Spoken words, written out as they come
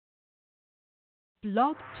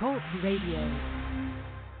Blog Talk Radio.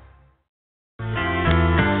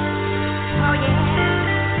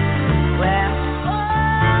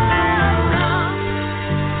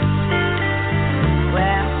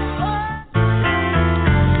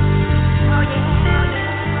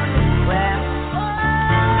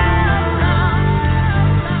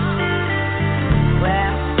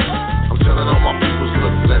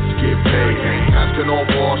 On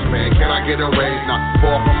boss, man, can I get a raise? Not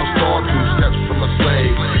far from a star, 2 steps from a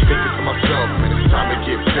slave. Thinking to myself, man, it's time to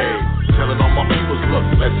get paid. Telling all my peoples, look,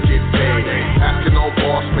 let's get paid. Asking on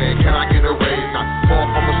boss, man, can I get a raise? Not far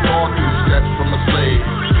from a star, 2 steps from a slave.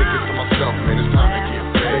 Thinking to myself, man, it's time to get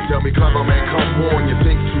paid. They tell me, clever man, come on, you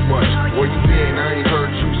think too much. Where you been? I ain't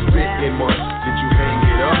heard you spit in months. Did you hang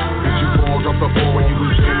it up? Did you fall off the ball when you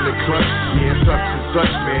was in the clutch? Yeah, such and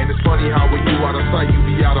such, man. It's funny how when you out of sight, you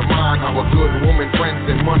be out of mind. How a good woman, friends,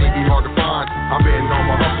 and money be hard to find. I've been on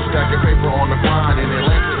my hustle, stacking paper on the grind in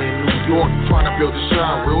Atlanta and New York, trying to build a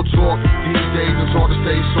shine. Real talk, these days it's hard to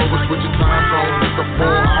stay sober, switching time zones. It's a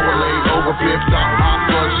 4-hour layover, flipped out, hot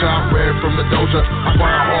bloodshot, red from the doja. I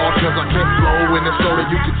grind hard cause I can't flow in the soda.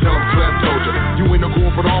 You can tell I'm Clem told you. You in the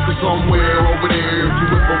corporate office somewhere over there. If you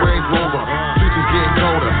whip a Range Rover, future's getting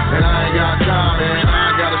colder. And I ain't got time, man, I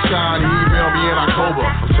ain't got a shine. He emailed me in October.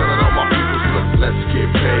 I'm telling all my people, look, let's get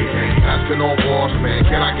paid. Asking on boss, man,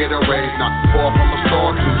 can I get a raise? Not far from a star,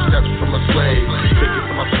 2 steps from a slave. Thinking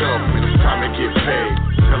to myself, man, it's time to get paid.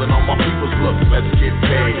 Telling all my peoples, look, let's get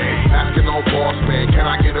paid. Asking on boss, man, can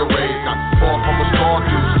I get a raise? Not far from a star,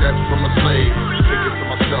 2 steps from a slave. Thinking to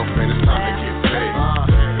myself, man, it's time to get paid.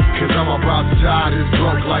 Cause I'm about to die this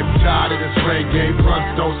broke life, tired of this reggae.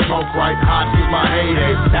 Blunts don't smoke right, hot is my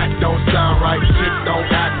heyday. That don't sound right, shit don't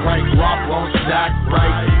act right, guap won't stack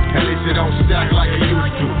right. At least it don't stack like it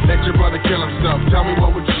used to. Let your brother kill himself, tell me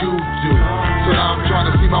what would you do? So now I'm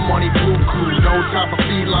trying to see my money blue-coo. No time for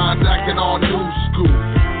felines acting all new school.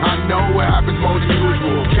 I know what happens more than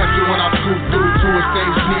usual. Catch you when I scoop through to a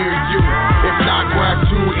stage near you. If not, grab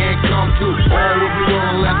 2 and come through. All will be on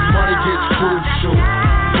unless money gets crucial.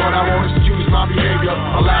 But I won't excuse my behavior,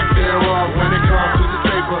 a lack thereof when it comes to the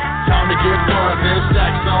paper. Time to get fun, then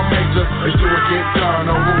stacks on major. Make sure it get done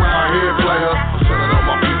over around here, player. I'm telling all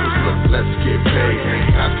my people, look, let's get paid.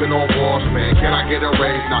 Asking on boss, man, can I get a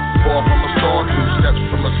raise? Not far from a star, 2 steps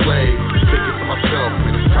from a slave. Thinking to myself,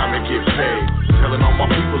 man, it's time to get paid. Telling all my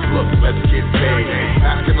people, look, let's get paid.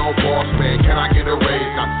 Asking on boss, man, can I get a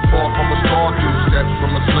raise? Not far from a star, 2 steps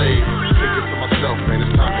from a slave. Thinking to myself, man,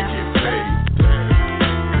 it's time to get paid.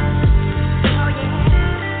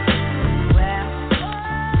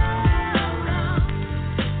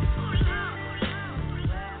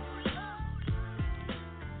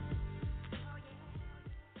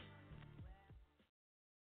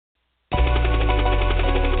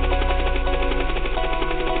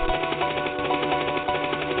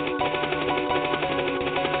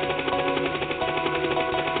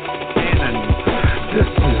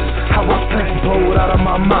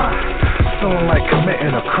 Feeling like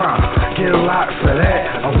committing a crime. Get a lot for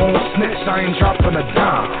that. I won't snitch, I ain't dropping a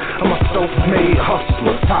dime. I'm a self-made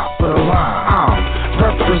hustler, top of the line. I'm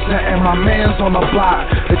representing my mans on the block.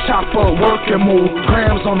 The chopper work and move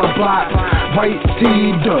grams on the block. White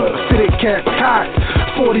D-Dub, fitted cat cock.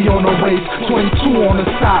 40 on the waist, 22 on the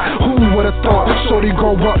side. Who would've thought shorty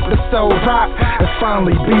grow up to sell rock and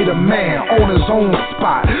finally be the man on his own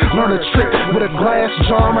spot. Learn a trick with a glass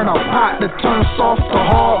jar and a pot that turns soft to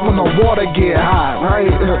hard when the water get hot,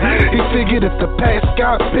 right? He figured if the past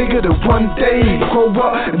got bigger that one day he'd grow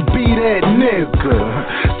up and be that nigga.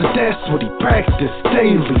 So that's what he practiced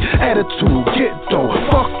daily. Attitude, get though,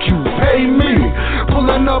 fuck you, pay me.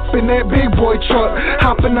 Pulling up in that big boy truck,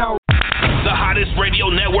 hopping out. The hottest radio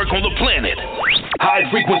network on the planet. High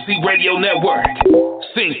Frequency Radio Network.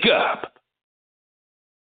 Sync up.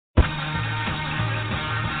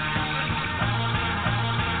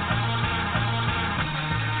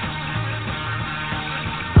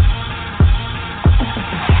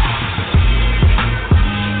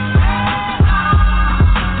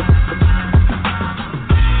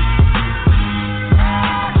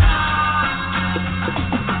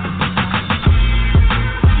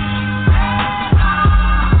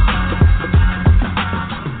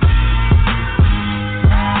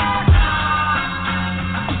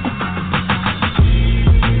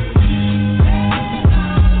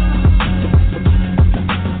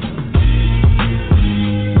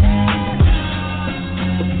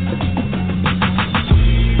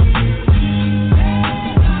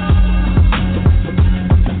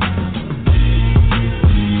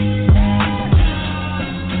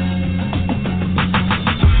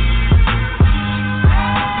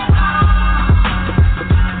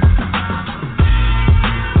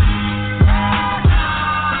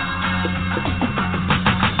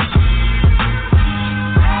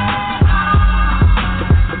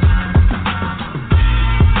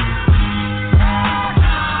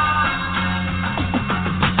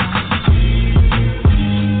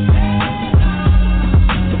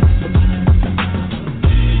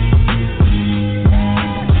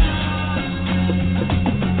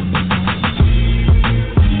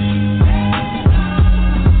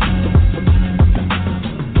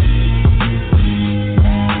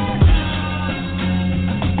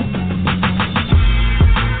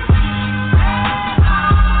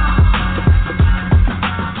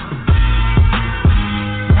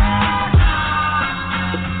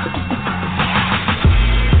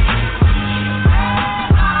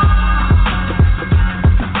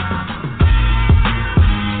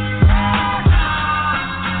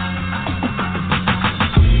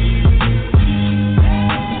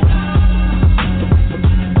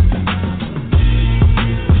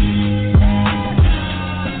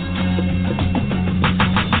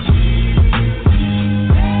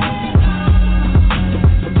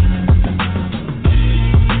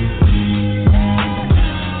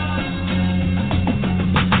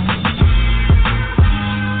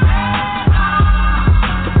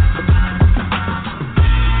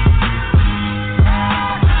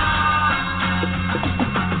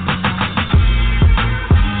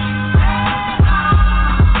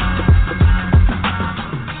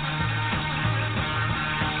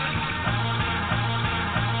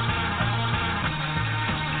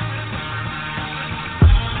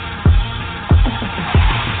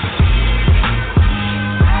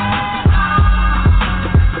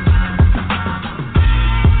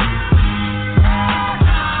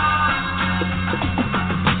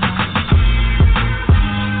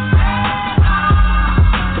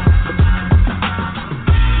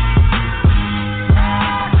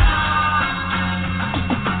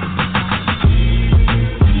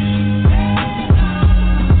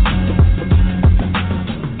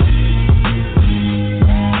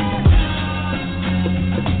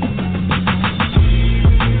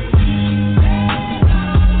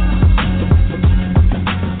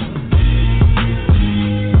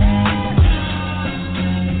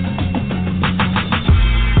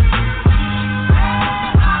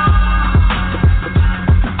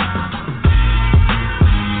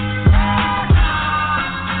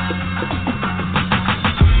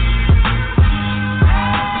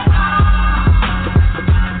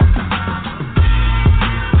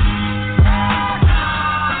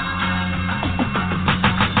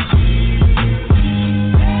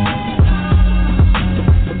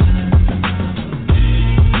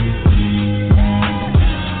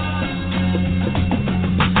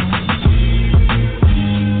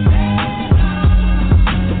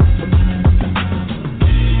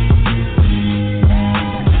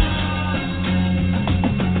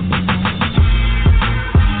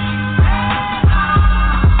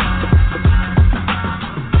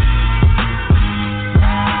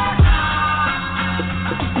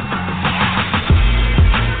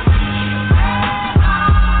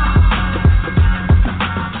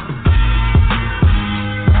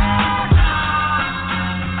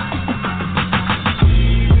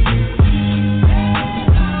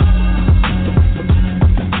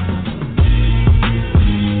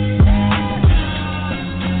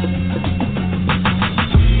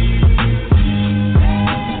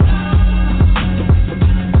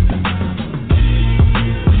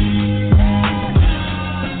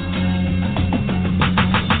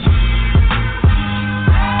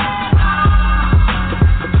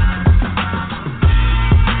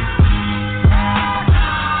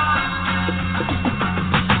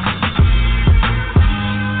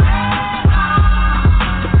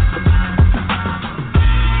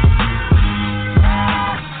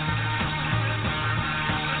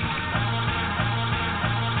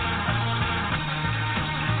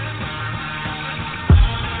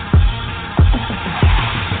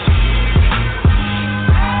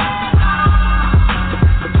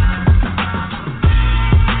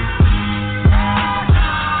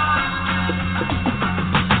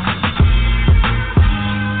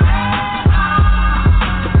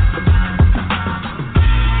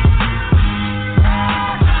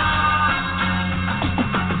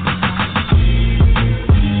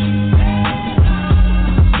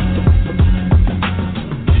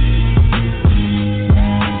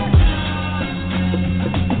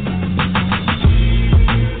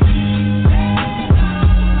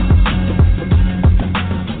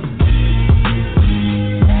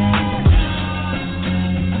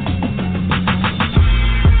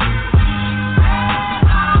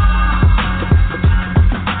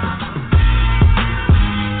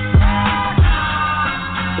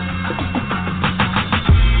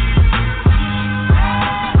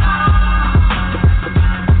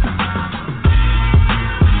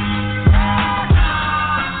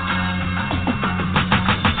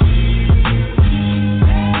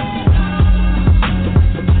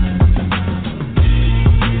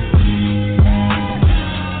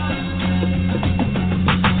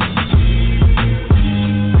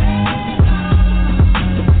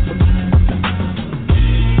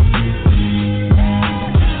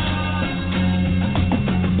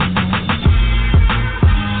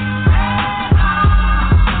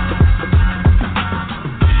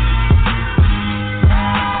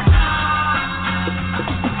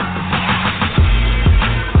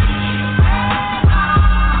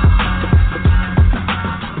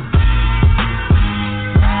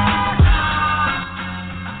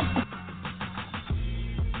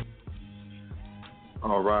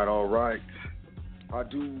 All right. I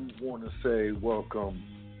do want to say welcome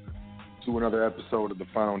to another episode of The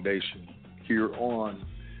Foundation here on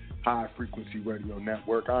High Frequency Radio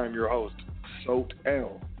Network. I am your host, Sot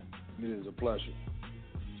L. It is a pleasure.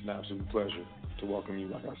 It's an absolute pleasure to welcome you,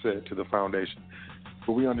 like I said, to The Foundation.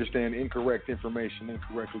 But we understand incorrect information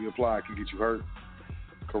incorrectly applied can get you hurt.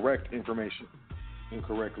 Correct information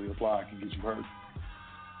incorrectly applied can get you hurt.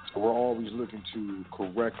 So we're always looking to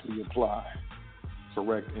correctly apply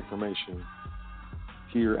correct information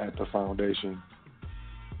here at The Foundation.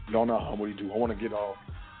 Y'all know how we do. I want to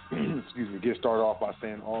get started off by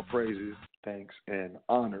saying all praises, thanks, and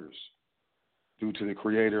honors due to the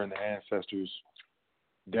Creator and the ancestors,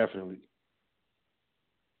 definitely.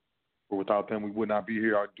 But without them, we would not be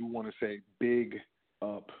here. I do want to say big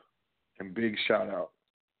up and big shout out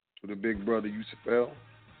to the big brother Yusuf L.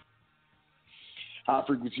 High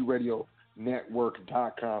Frequency Radio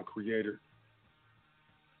Network.com creator.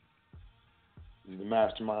 He's the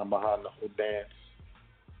mastermind behind the whole dance.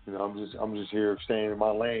 You know, I'm just here staying in my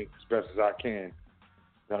lane as best as I can.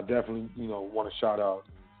 And I definitely, want to shout out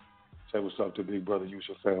and say what's up to big brother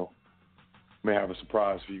Yusuf L. May have a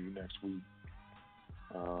surprise for you next week.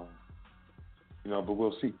 But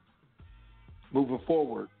we'll see. Moving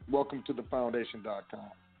forward, welcome to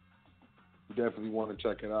thefoundation.com. You definitely want to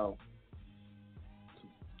check it out.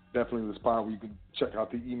 Definitely the spot where you can check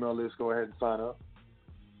out the email list. Go ahead and sign up.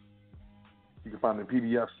 You can find the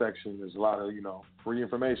PDF section. There's a lot of, free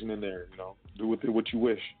information in there. Do with it what you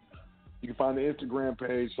wish. You can find the Instagram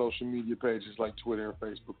page, social media pages like Twitter and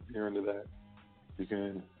Facebook if you're into that. You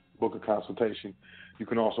can book a consultation. You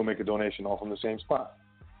can also make a donation all from the same spot.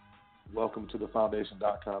 Welcome to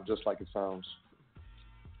thefoundation.com, just like it sounds.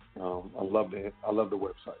 I love the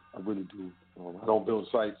website. I really do. I don't build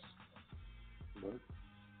sites, but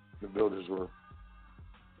the builders were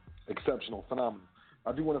exceptional, phenomenal.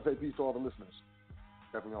 I do want to say peace to all the listeners.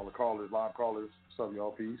 Definitely all the callers, live callers. What's up, y'all?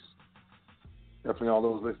 Peace. Definitely all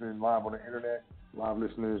those listening live on the internet, live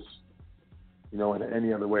listeners, in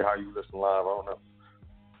any other way how you listen live. I don't know.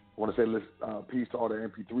 I want to say peace to all the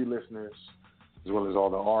MP3 listeners, as well as all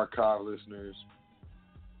the archive listeners,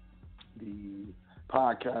 the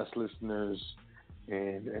podcast listeners,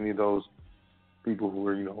 and any of those people who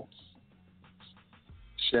are,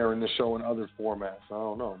 sharing the show in other formats. I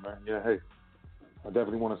don't know, man. Yeah, hey. I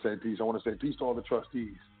definitely want to say peace. I want to say peace to all the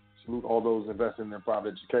trustees. Salute all those investing in their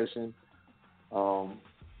private education.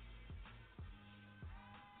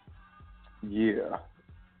 Yeah.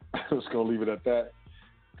 I'm just going to leave it at that.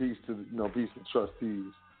 Peace to peace to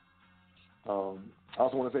trustees. I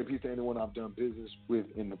also want to say peace to anyone I've done business with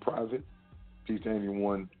in the private. Peace to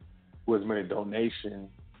anyone who has made a donation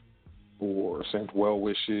or sent well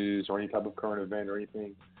wishes or any type of current event or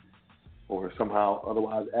anything, or somehow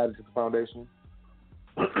otherwise added to the foundation.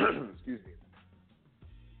 Excuse me.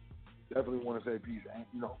 Definitely want to say peace.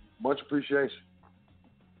 Much appreciation.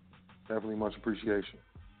 Definitely much appreciation.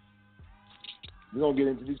 We're going to get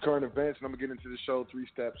into these current events, and I'm going to get into the show 3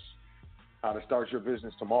 steps how to start your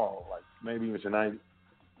business tomorrow. Like maybe even tonight,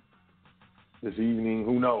 this evening,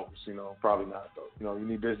 who knows? Probably not though. You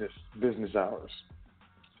need business hours.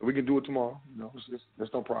 So we can do it tomorrow.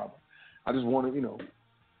 It's no problem. I just want to,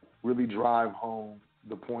 really drive home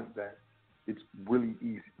the point that it's really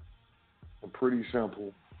easy and pretty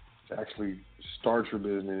simple to actually start your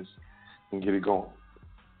business and get it going.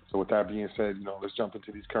 So with that being said, let's jump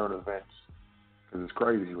into these current events because it's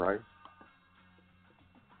crazy, right?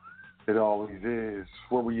 It always is.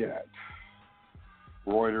 Where we at?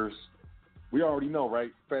 Reuters. We already know,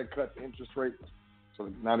 right? Fed cut the interest rate.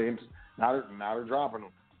 So now they're dropping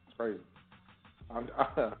them. It's crazy.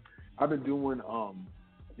 I've been doing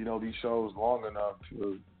these shows long enough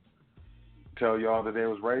to tell y'all that they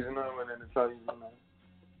was raising them, and then to tell you,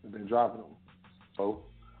 that they're dropping them. So,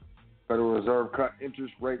 Federal Reserve cut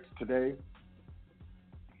interest rates today,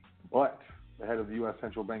 but the head of the U.S.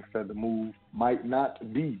 Central Bank said the move might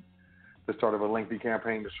not be the start of a lengthy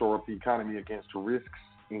campaign to shore up the economy against risks,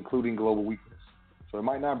 including global weakness. So it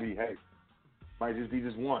might not be, hey, it might just be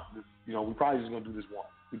this one. We probably just going to do this one.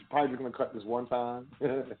 We're probably just going to cut this one time,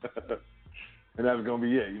 and that's going to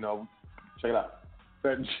be it. Check it out.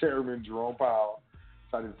 Fed Chairman Jerome Powell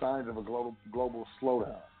cited signs of a global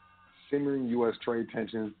slowdown, simmering U.S. trade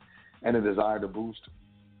tensions, and a desire to boost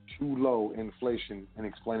too low inflation, and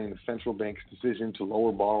explaining the central bank's decision to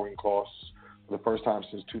lower borrowing costs for the first time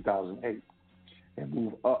since 2008 and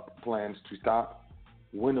move up plans to stop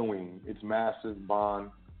winnowing its massive bond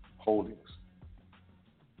holdings.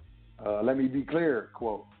 Let me be clear,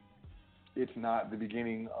 quote, "It's not the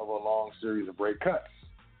beginning of a long series of rate cuts,"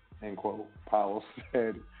 end quote, Powell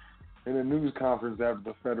said In a news conference after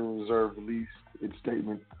the Federal Reserve released its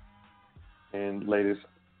statement and latest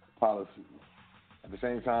policy. At the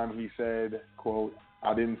same time, he said, quote,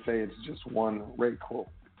 "I didn't say it's just one rate cut,"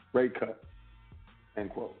 end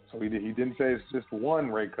quote. So he didn't say it's just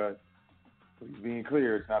one rate cut, but he's being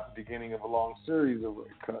clear. It's not the beginning of a long series of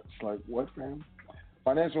rate cuts. Like, what, fam?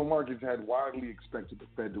 Financial markets had widely expected the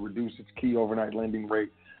Fed to reduce its key overnight lending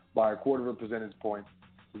rate by 0.25 percentage point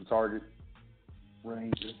to the target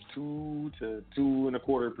range of 2 to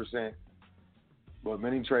 2.25%. But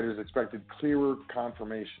many traders expected clearer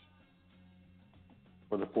confirmation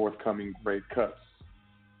for the forthcoming rate cuts.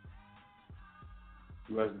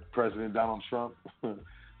 U.S. President Donald Trump,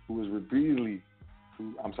 who has repeatedly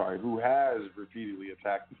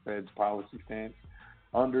attacked the Fed's policy stance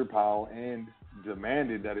under Powell and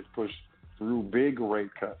demanded that it push through big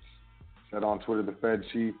rate cuts, said on Twitter the Fed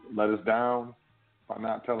chief let us down by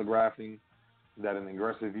not telegraphing that an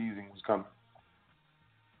aggressive easing was coming.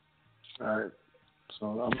 All right,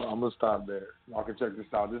 so I'm going to stop there. Y'all can check this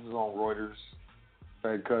out. This is on Reuters.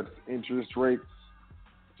 Fed cuts interest rates,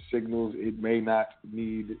 signals it may not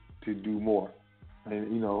need to do more.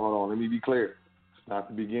 And, hold on, let me be clear. It's not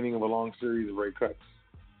the beginning of a long series of rate cuts.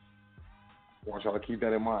 I want y'all to keep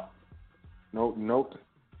that in mind. Note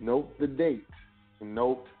the date. And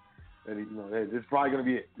note that, this is probably going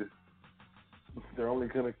to be it. They're only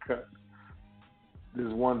going to cut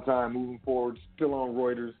this one time moving forward. Still on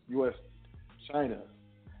Reuters, U.S. China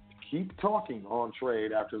keep talking on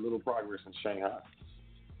trade after little progress in Shanghai.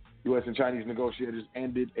 U.S. and Chinese negotiators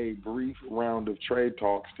ended a brief round of trade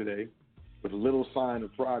talks today with little sign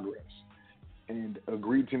of progress and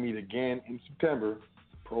agreed to meet again in September,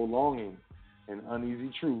 prolonging an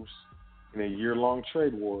uneasy truce in a year-long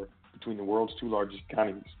trade war between the world's two largest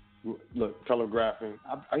economies. Look, telegraphing.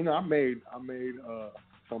 I made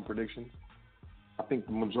some predictions. I think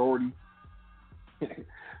the majority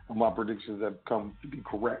of my predictions have come to be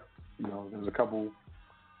correct. There's a couple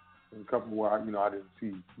where I didn't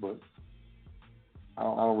see, but I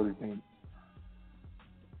don't really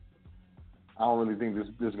think this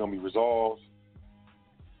is going to be resolved.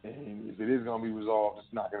 And if it is going to be resolved,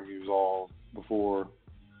 it's not going to be resolved before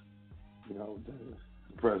the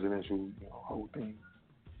presidential whole thing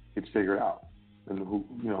gets figured out, and who's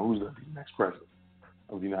going to be the next president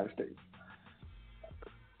of the United States.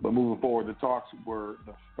 But moving forward, the talks were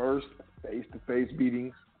the first face-to-face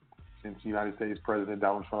meetings since United States President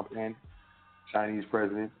Donald Trump and Chinese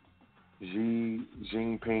President Xi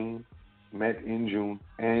Jinping met in June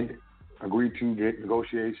and agreed to get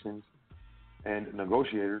negotiations and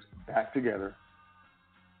negotiators back together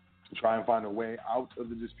to try and find a way out of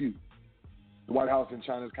the dispute. The White House and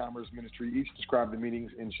China's Commerce Ministry each described the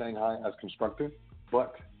meetings in Shanghai as constructive,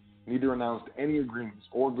 but neither announced any agreements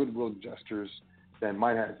or goodwill gestures that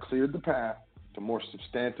might have cleared the path to more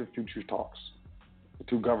substantive future talks. The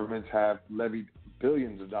two governments have levied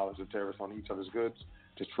billions of dollars of tariffs on each other's goods,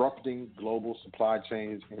 disrupting global supply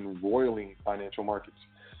chains and roiling financial markets.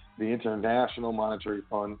 The International Monetary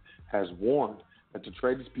Fund has warned that the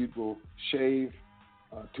trade dispute will shave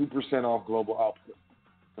 2% off global output.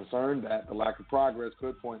 Concerned that the lack of progress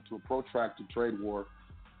could point to a protracted trade war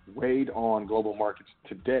weighed on global markets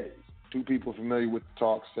today. Two people familiar with the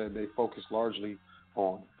talks said they focused largely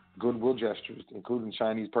on goodwill gestures, including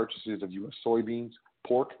Chinese purchases of U.S. soybeans,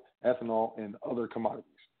 pork, ethanol, and other commodities,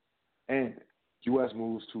 and U.S.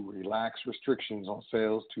 moves to relax restrictions on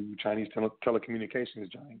sales to Chinese telecommunications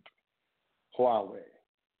giant Huawei.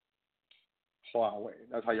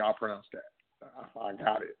 That's how y'all pronounce that. I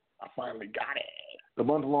got it. I finally got it. The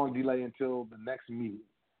month-long delay until the next meeting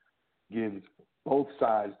gives both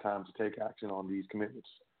sides time to take action on these commitments,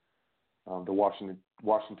 the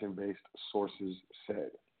Washington-based sources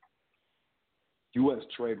said. U.S.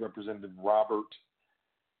 Trade Representative Robert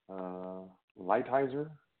Lighthizer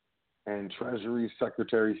and Treasury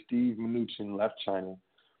Secretary Steve Mnuchin left China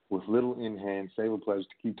with little in hand, save a pledge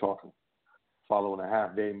to keep talking, following a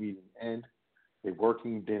half-day meeting and a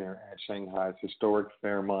working dinner at Shanghai's historic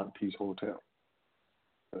Fairmont Peace Hotel.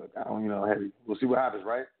 Hey, we'll see what happens,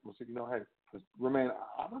 right? We'll see, hey, I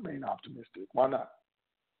remain optimistic. Why not?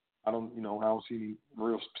 I don't see any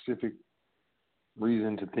real specific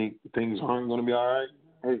reason to think things aren't going to be all right.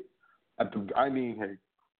 Hey,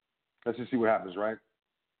 let's just see what happens, right?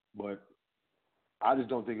 But I just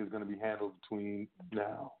don't think it's going to be handled between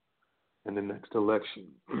now and the next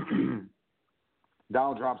election.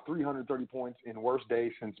 Dow drops 330 points in worst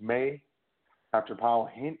day since May after Powell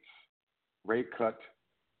hints rate cut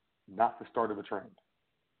not the start of a trend.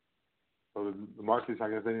 So the markets, I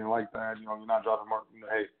guess they didn't like that. You're not dropping more,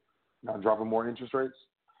 not dropping more interest rates.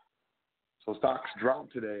 So stocks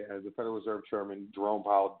dropped today as the Federal Reserve Chairman Jerome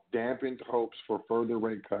Powell dampened hopes for further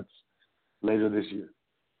rate cuts later this year.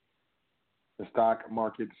 The stock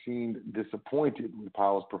market seemed disappointed with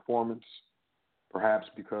Powell's performance, perhaps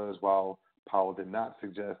because while Powell did not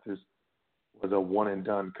suggest this was a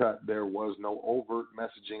one-and-done cut, there was no overt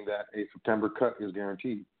messaging that a September cut is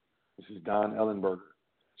guaranteed. This is Don Ellenberger,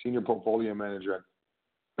 Senior Portfolio Manager at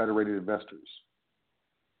Federated Investors.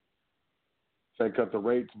 Fed cut the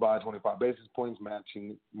rates by 25 basis points,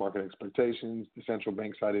 matching market expectations. The central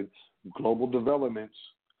bank cited global developments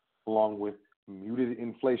along with muted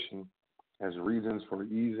inflation as reasons for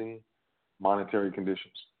easing monetary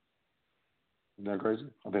conditions. Isn't that crazy?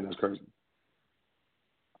 I think that's crazy.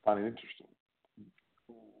 I find it interesting.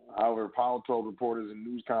 However, Powell told reporters in a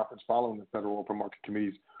news conference following the Federal Open Market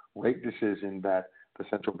Committee's rate decision that the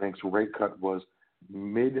central bank's rate cut was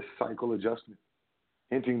mid-cycle adjustment,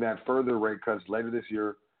 hinting that further rate cuts later this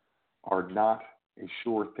year are not a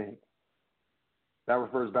sure thing. That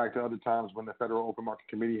refers back to other times when the Federal Open Market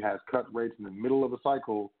Committee has cut rates in the middle of a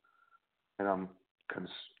cycle, and I'm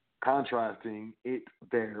contrasting it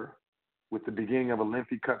there with the beginning of a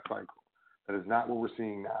lengthy cut cycle. That is not what we're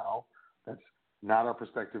seeing now. That's not our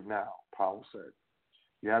perspective now, Powell said.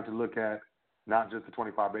 You have to look at not just the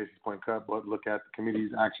 25 basis point cut, but look at the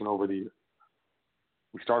committee's action over the year.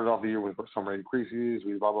 We started off the year with some rate increases.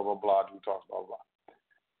 We blah, blah, blah, blah. We talked blah, blah, blah.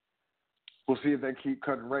 We'll see if they keep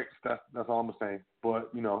cutting rates. That's all I'm saying. But,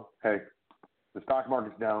 you know, hey, the stock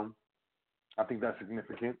market's down. I think that's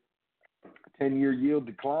significant. 10-year yield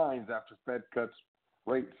declines after Fed cuts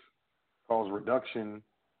rates, cause reduction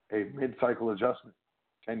a mid-cycle adjustment.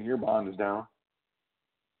 10-year bond is down.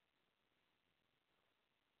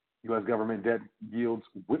 U.S. government debt yields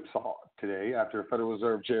whipsawed today after Federal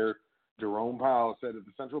Reserve Chair Jerome Powell said that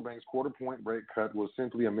the central bank's quarter-point rate cut was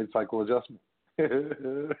simply a mid-cycle adjustment.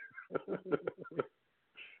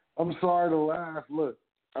 I'm sorry to laugh. Look,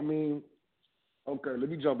 I mean, okay, let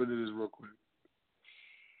me jump into this real quick.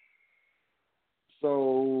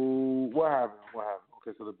 So what happened?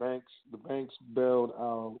 Okay, so the banks bailed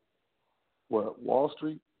out what? Wall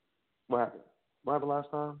Street? What happened? What happened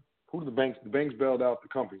last time? Who did the banks? The banks bailed out the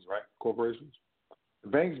companies, right? Corporations. The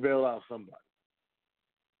banks bailed out somebody,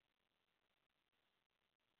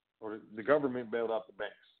 or the government bailed out the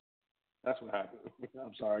banks. That's what happened.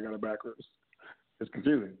 I'm sorry, I got it backwards. It's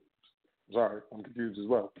confusing. Sorry, I'm confused as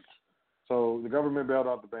well. So the government bailed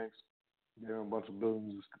out the banks, gave them a bunch of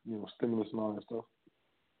billions, you know, stimulus and all that stuff,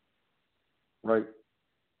 right?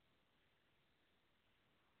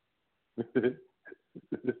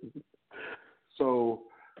 So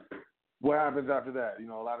what happens after that? You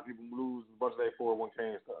know, a lot of people lose a bunch of their 401k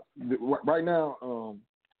and stuff. Right now,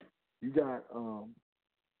 you got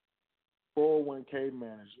 401k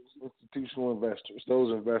managers, institutional investors,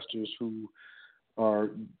 those investors who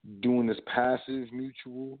are doing this passive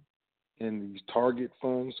mutual and these target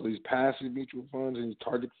funds. So these passive mutual funds and these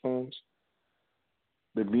target funds,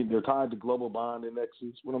 they're tied to global bond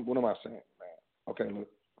indexes. What am I saying, man? Okay, look.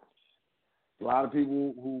 A lot of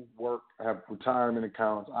people who work have retirement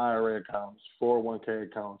accounts, IRA accounts, 401k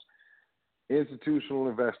accounts. Institutional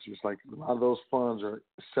investors, like a lot of those funds are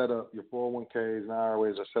set up, your 401ks and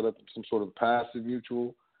IRAs are set up in some sort of passive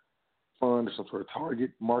mutual fund or some sort of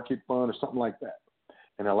target market fund or something like that.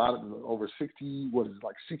 And a lot of over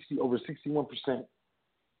 61%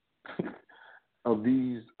 of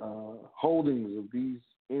these holdings of these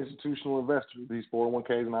institutional investors, these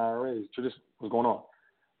 401ks and IRAs, traditionally, what's going on,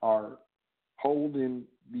 are holding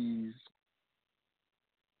these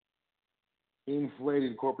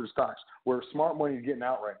inflated corporate stocks where smart money is getting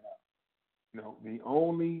out right now. You know, the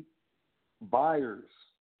only buyers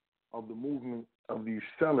of the movement of these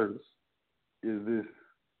sellers is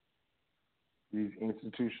these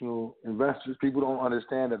institutional investors. People don't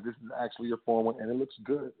understand that this is actually your 401k, and it looks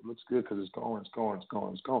good. It looks good because it's going.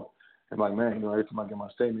 And like, man, you know, every time I get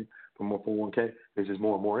my statement from my 401k, there's just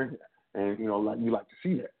more and more in there. And, you know, like you like to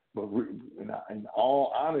see that. But in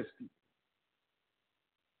all honesty,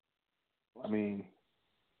 I mean,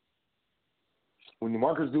 when the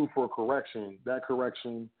market's due for a correction, that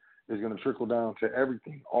correction is going to trickle down to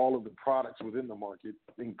everything, all of the products within the market,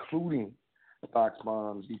 including stocks,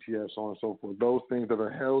 bonds, ETFs, so on and so forth. Those things that are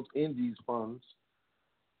held in these funds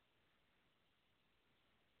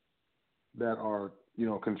that are, you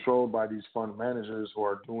know, controlled by these fund managers who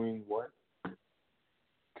are doing what?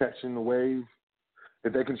 Catching the wave.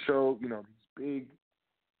 If they can show, you know, these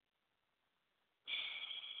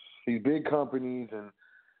big companies and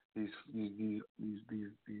these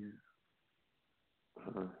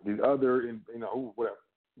other, you know, whatever.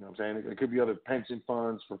 You know what I'm saying? It could be other pension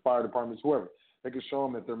funds for fire departments, whoever. They can show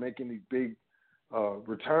them that they're making these big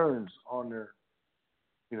returns on their,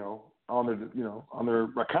 on their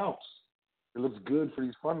accounts. It looks good for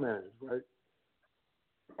these fund managers, right?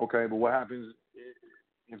 Okay, but what happens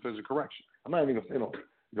if there's a correction? I'm not even gonna say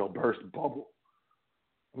burst the bubble.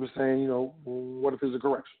 I'm just saying, what if there's a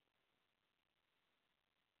correction?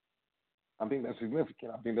 I think that's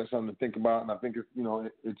significant. I think that's something to think about, and I think it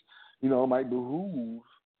might behoove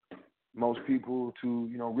most people to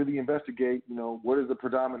really investigate what is the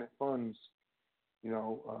predominant funds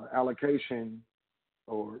allocation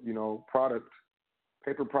or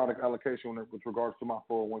paper product allocation with regards to my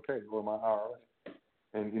 401k or my IRA,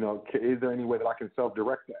 and is there any way that I can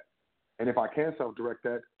self-direct that? And if I can self-direct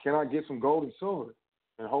that, can I get some gold and silver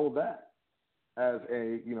and hold that as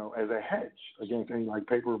a hedge against any like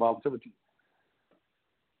paper volatility?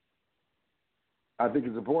 I think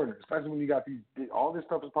it's important, especially when you got all this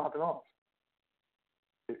stuff is popping off.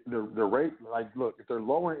 The rate, look, if they're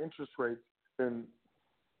lowering interest rates, then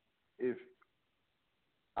if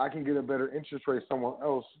I can get a better interest rate somewhere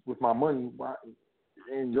else with my money,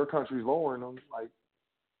 and your country's lowering them,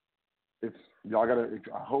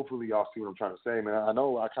 hopefully y'all see what I'm trying to say, man. I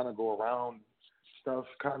know I kind of go around stuff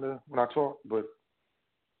kind of when I talk, but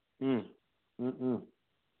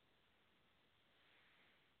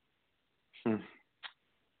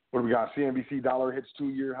What do we got? CNBC dollar hits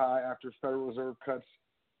 2-year high after Federal Reserve cuts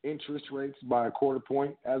interest rates by a quarter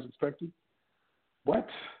point as expected. What?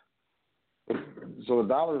 So the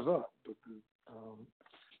dollar's up. But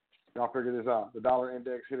y'all figure this out. The dollar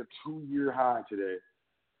index hit a 2-year high today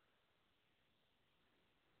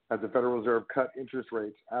as the Federal Reserve cut interest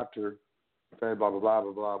rates after the Fed, blah, blah, blah,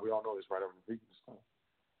 blah, blah. We all know this, right? I'm repeating this time.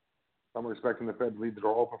 Some are expecting the Fed to leave the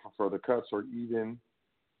door open for further cuts or even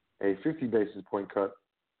a 50 basis point cut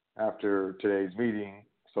after today's meeting.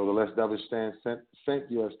 So the less dovish stance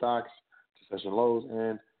sent U.S. stocks to session lows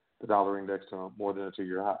and the dollar index to more than a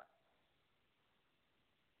 2-year high.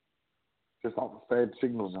 Just off the Fed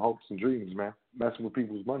signals and hopes and dreams, man. Messing with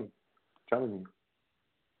people's money. I'm telling you.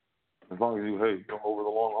 As long as you, go over the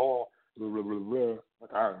long haul,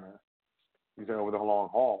 like, all right, man. You say over the long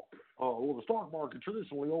haul. Well, the stock market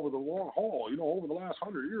traditionally over the long haul, over the last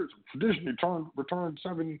 100 years, traditionally returned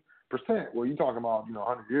 7%. Well, you're talking about,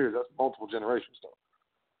 100 years. That's multiple generation stuff.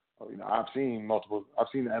 I've seen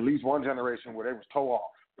at least one generation where they was toe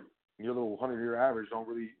off. Your little 100-year average don't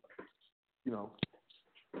really,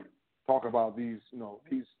 talk about these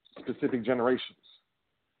specific generations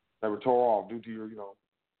that were tore off due to your,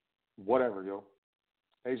 whatever,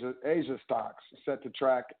 Asia stocks set to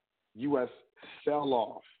track U.S.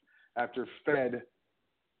 sell-off after Fed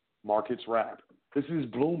markets wrap. This is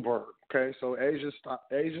Bloomberg, okay? So Asia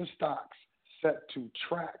stocks set to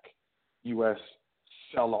track U.S.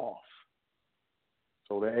 sell-off.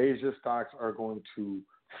 So the Asia stocks are going to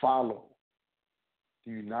follow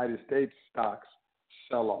the United States stocks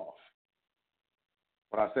sell-off.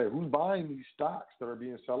 But I said, who's buying these stocks that are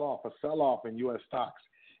being sell-off? A sell-off in U.S. stocks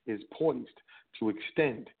is poised to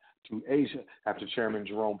extend to Asia after Chairman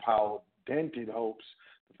Jerome Powell dented hopes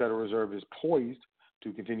the Federal Reserve is poised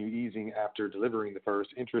to continue easing after delivering the first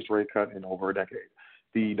interest rate cut in over a decade.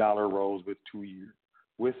 The dollar rose with 2-year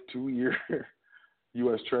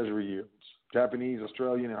U.S. Treasury yields. Japanese,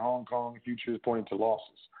 Australian, and Hong Kong futures pointing to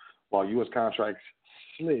losses, while U.S. contracts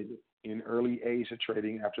slid in early Asia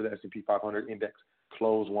trading after the S&P 500 index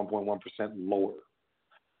closed 1.1% lower.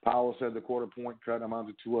 Powell said the quarter point cut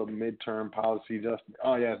amounted to a midterm policy adjustment.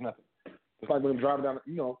 Oh, yeah, it's nothing. It's like when I'm driving down,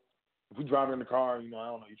 if we driving in the car, I don't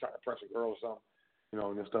know, you trying to press a girl or something,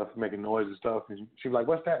 and this stuff, making noise and stuff. And she's like,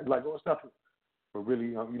 what's that? Like, what's nothing? But really,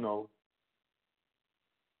 you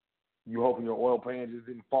hoping your oil pan just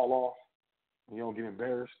didn't fall off and you don't get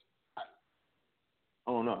embarrassed. I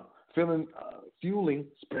don't know. Fueling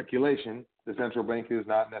speculation, the central bank is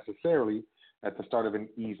not necessarily at the start of an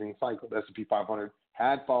easing cycle. The S&P 500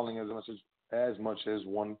 had fallen as much as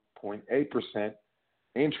 1.8%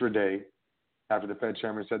 intraday after the Fed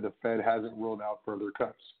chairman said the Fed hasn't ruled out further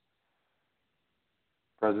cuts.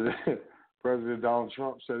 President Donald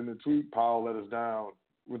Trump said in a tweet, Powell let us down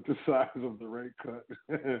with the size of the rate cut.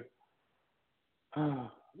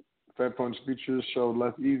 Fed funds futures showed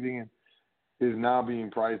less easing and is now being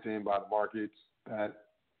priced in by the markets that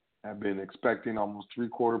have been expecting almost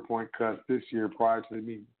 3/4 point cuts this year prior to the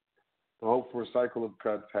meeting. The hope for a cycle of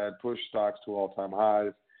cuts had pushed stocks to all-time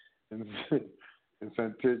highs and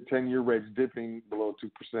sent 10-year rates dipping below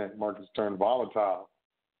 2%. Markets turned volatile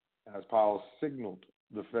as Powell signaled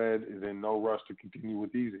the Fed is in no rush to continue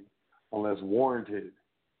with easing unless warranted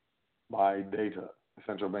by data, the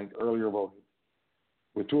central bank earlier voted.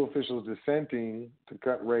 With two officials dissenting to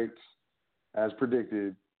cut rates as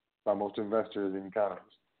predicted by most investors and economists.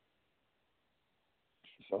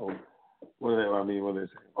 So, what do they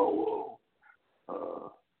say?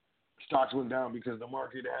 Stocks went down because the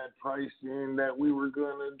market had priced in that we were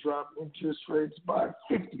going to drop interest rates by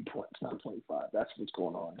 50 points, not 25. That's what's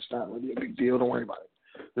going on. It's not really a big deal. Don't worry about it.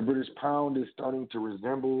 The British pound is starting to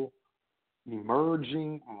resemble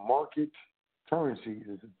emerging market currencies.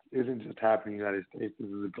 It isn't just happening in the United States. This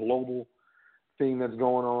is a global thing that's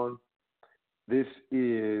going on. This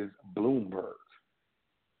is Bloomberg.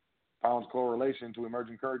 Pound's correlation to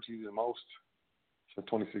emerging currencies is most since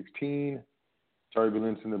 2016.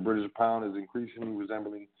 Turbulence in the British pound is increasingly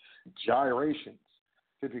resembling gyrations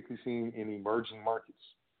typically seen in emerging markets.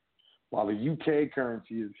 While the UK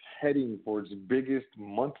currency is heading for its biggest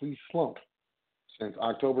monthly slump since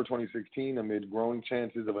October 2016 amid growing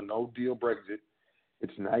chances of a no-deal Brexit,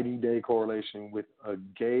 its 90-day correlation with a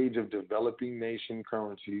gauge of developing nation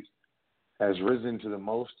currencies has risen to the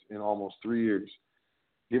most in almost 3 years.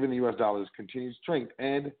 Given the U.S. dollar's continued strength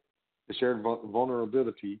and the shared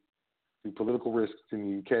vulnerability to political risks in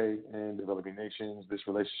the UK and developing nations, this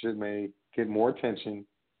relationship may get more attention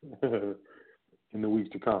in the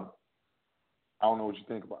weeks to come. I don't know what you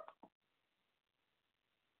think about it.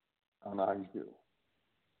 I don't know how you feel.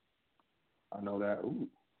 I know that,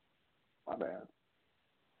 my bad.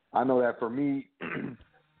 I know that for me,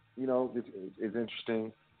 it's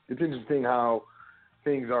interesting. It's interesting how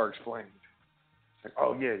things are explained. Like,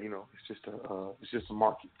 oh yeah, it's just a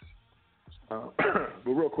market. But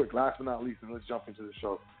real quick, last but not least, and let's jump into the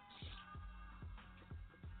show.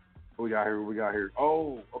 What we got here?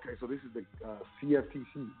 Oh, okay. So this is the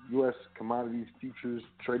CFTC, U.S. Commodities Futures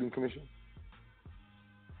Trading Commission.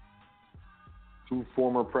 2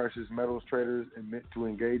 former precious metals traders admit to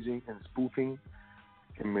engaging in spoofing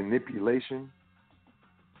and manipulation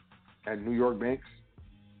at New York banks.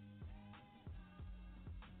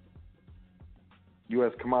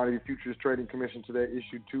 U.S. Commodity Futures Trading Commission today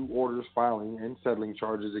issued 2 orders filing and settling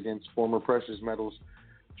charges against former precious metals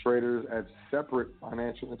traders at separate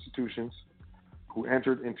financial institutions who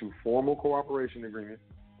entered into formal cooperation agreements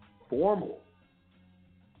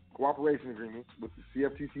with the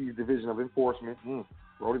CFTC's Division of Enforcement.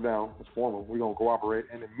 Wrote it down. It's formal. We're going to cooperate,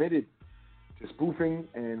 and admitted to spoofing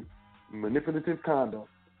and manipulative conduct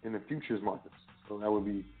in the futures markets. So that would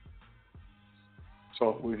be.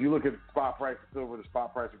 So if you look at the spot price of silver, the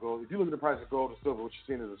spot price of gold, if you look at the price of gold and silver, what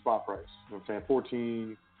you're seeing is the spot price. You know what I'm saying?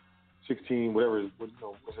 14, 16, whatever. What's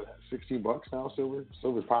it at? $16 now, silver?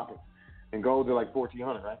 Silver's popping. And gold, they're like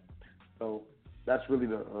 $1,400, right? So that's really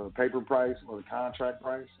the paper price or the contract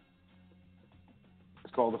price.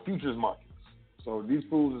 It's called the futures markets. So these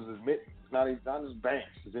fools is admitting, it's not just banks,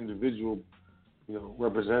 it's individual,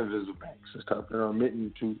 representatives of banks and stuff that are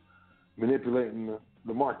admitting to manipulating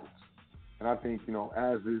the markets. And I think,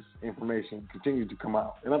 as this information continues to come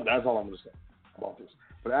out, and that's all I'm going to say about this,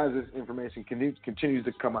 but as this information continues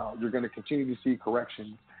to come out, you're going to continue to see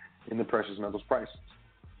corrections in the precious metals prices.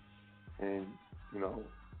 And,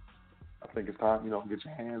 I think it's time, get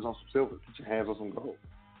your hands on some silver, get your hands on some gold.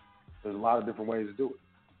 There's a lot of different ways to do it.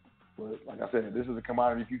 But like I said, this is the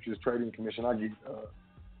Commodity Futures Trading Commission. I get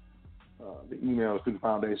the emails through the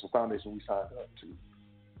foundation. We signed up to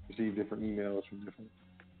receive different emails from different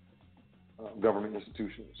government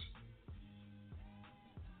institutions.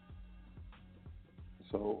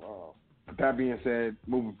 So, with that being said,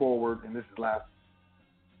 moving forward, and this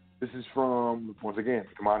is from, once again,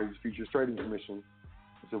 the Commodities Futures Trading Commission.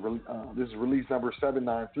 This is release number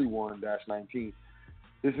 7931-19.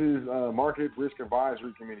 This is Market Risk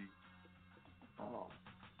Advisory Committee.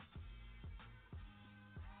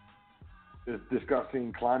 Is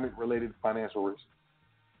discussing climate-related financial risk.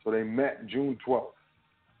 So they met June 12th.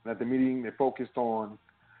 And at the meeting, they focused on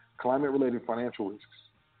climate-related financial risks.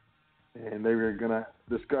 And they were going to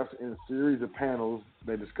discuss in a series of panels,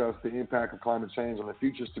 they discussed the impact of climate change on the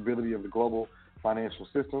future stability of the global financial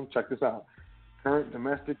system. Check this out. Current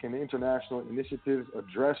domestic and international initiatives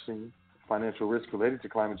addressing financial risk related to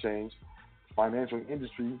climate change, financial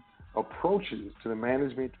industry approaches to the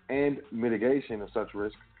management and mitigation of such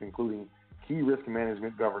risks, including key risk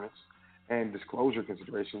management governance and disclosure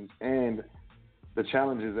considerations, and the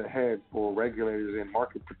challenges ahead for regulators and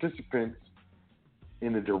market participants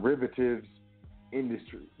in the derivatives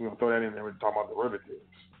industry. We're going to throw that in there when we talk about derivatives.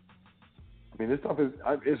 I mean, this stuff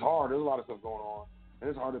it's hard. There's a lot of stuff going on, and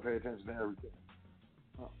it's hard to pay attention to everything.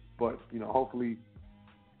 But, hopefully,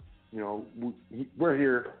 we're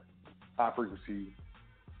here, High Frequency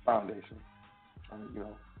Foundation,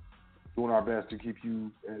 doing our best to keep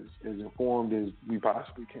you as informed as we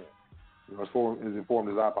possibly can. As informed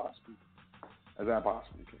as I possibly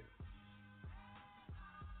can.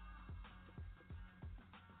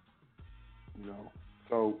 You know.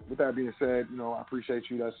 So with that being said, you know, I appreciate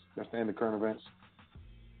you. That's the end of current events.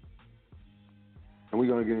 And we're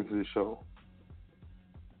gonna get into the show.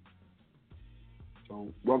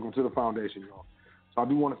 So welcome to the foundation, y'all. So I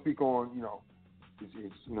do want to speak on, you know,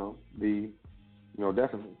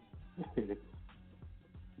 definitely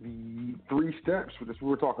the 3 steps. We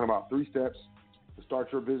were talking about 3 steps to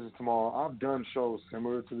start your business tomorrow. I've done shows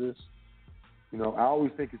similar to this. You know, I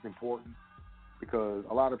always think it's important because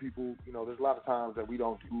a lot of people, you know, there's a lot of times that we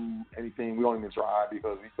don't do anything, we don't even try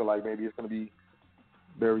because we feel like maybe it's going to be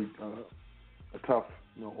very a tough,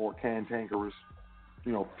 you know, or cantankerous,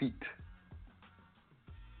 you know, feat.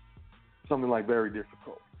 Something like very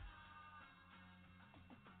difficult.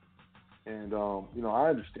 And, you know, I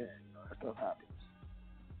understand, you know, that stuff happens.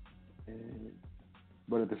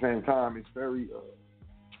 But at the same time, it's very,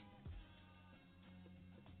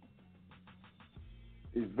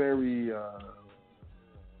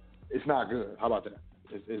 it's not good. How about that?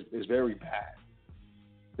 It's very bad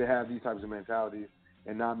to have these types of mentalities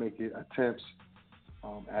and not make it attempts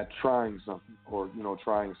at trying something or, you know,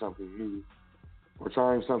 trying something new or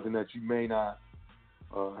trying something that you may not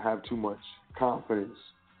have too much confidence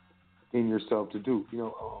in yourself to do. You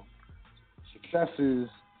know, successes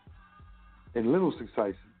and little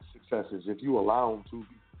successes, if you allow them to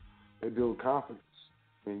be, they build confidence.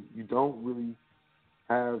 And you don't really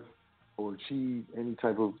have or achieve any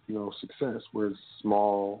type of, you know, success, whether it's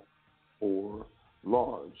small or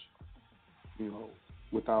large, you know,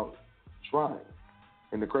 without trying.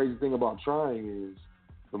 And the crazy thing about trying is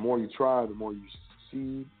the more you try, the more you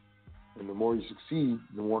succeed. And the more you succeed,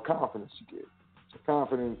 the more confidence you get. So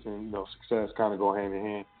confidence and, you know, success kind of go hand in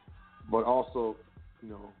hand. But also, you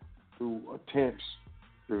know, through attempts,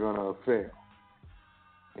 you're going to fail.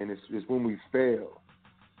 And it's when we fail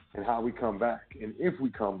and how we come back. And if we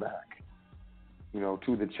come back, you know,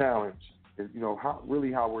 to the challenge, you know, how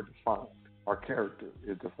we're defined. Our character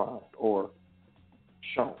is defined or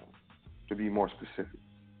shown, to be more specific.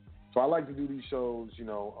 So I like to do these shows, you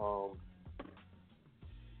know,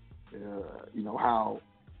 how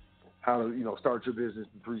to, you know, start your business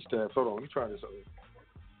in 3 steps. Hold on, let me try this over.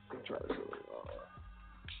 Let's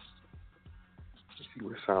see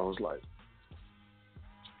what it sounds like.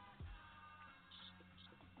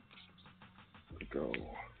 Here we go.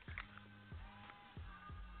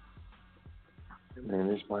 And then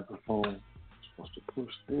this microphone is supposed to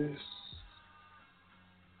push this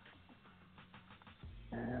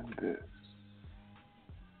and this.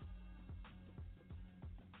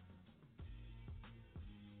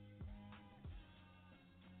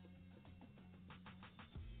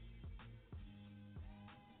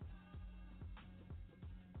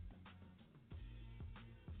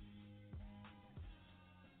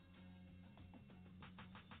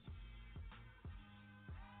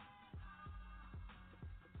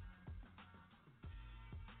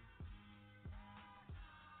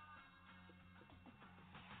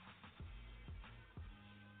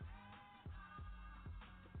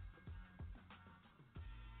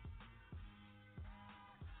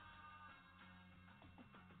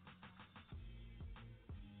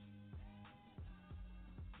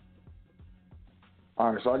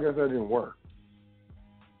 All right, so I guess that didn't work.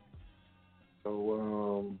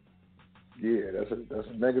 So, yeah, that's a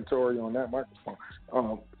negatory on that microphone.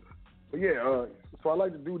 But yeah, so I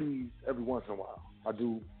like to do these every once in a while. I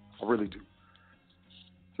really do.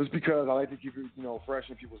 Just because I like to keep it, you know, fresh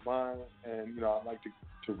in people's minds, and, you know, I like to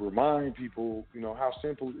remind people, you know, how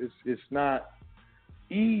simple it's not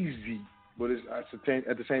easy, but it's at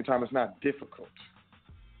the same time it's not difficult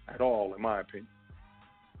at all, in my opinion,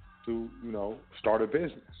 to, you know, start a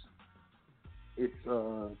business. It's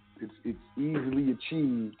easily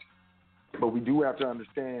achieved, but we do have to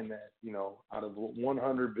understand that, you know, out of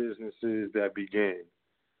 100 businesses that begin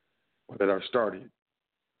or that are started,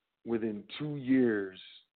 within 2 years,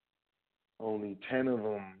 only 10 of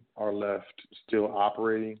them are left still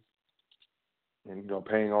operating and, you know,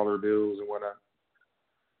 paying all their bills and whatnot.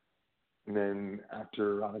 And then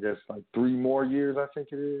after, I guess, like 3 more years, I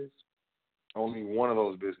think it is, only one of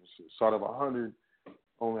those businesses. So out of 100,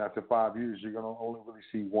 only after 5 years, you're going to only really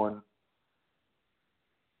see one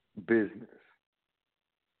business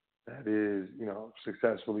that is, you know,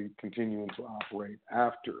 successfully continuing to operate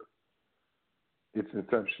after its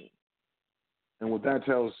inception. And what that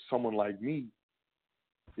tells someone like me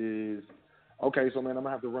is, okay, so man, I'm going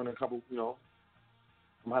to have to run a couple, you know,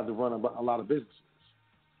 I'm going to have to run a lot of businesses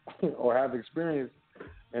or have experience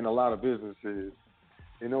in a lot of businesses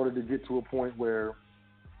in order to get to a point where,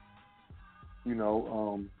 you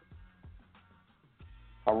know,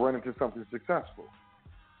 I run into something successful.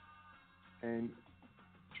 And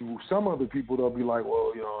to some other people, they'll be like,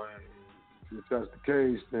 well, if that's the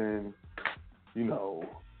case, then,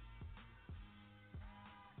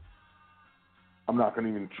 I'm not gonna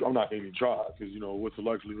even try, because what's the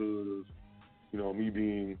likelihood of me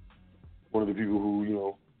being one of the people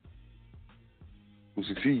who who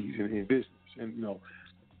succeeds in business, and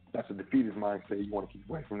that's a defeatist mindset. You want to keep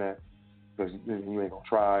away from that, because then you ain't gonna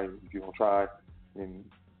try. If you don't try, then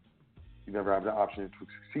you never have the option to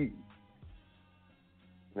succeed.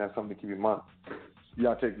 And that's something to keep in mind. You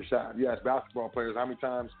gotta take the shot. You ask basketball players how many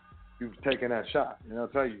times you've taken that shot, and they'll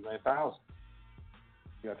tell you, man, thousands.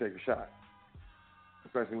 You gotta take a shot,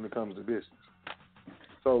 especially when it comes to business.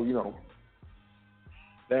 So,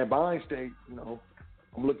 that buying state,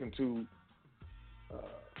 I'm looking to,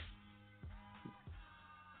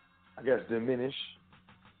 diminish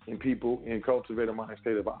in people and cultivate a mind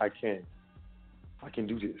state of I can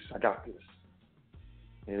do this, I got this.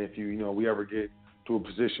 And if we ever get to a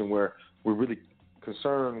position where we're really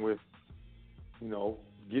concerned with,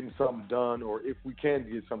 getting something done, or if we can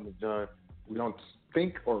get something done, we don't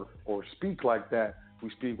think or speak like that. We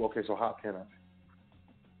speak, okay, so how can I?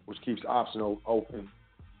 Which keeps the option open,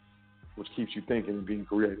 which keeps you thinking and being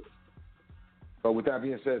creative. So with that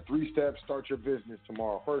being said, 3 steps, start your business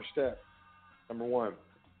tomorrow. First step, number 1.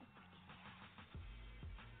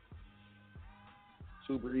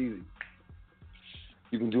 Super easy.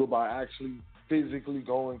 You can do it by actually physically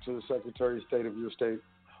going to the Secretary of State of your state,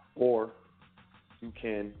 or you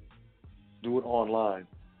can do it online.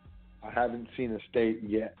 I haven't seen a state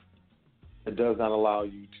yet that does not allow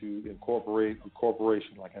you to incorporate a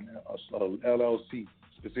corporation, like an LLC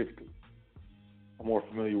specifically. I'm more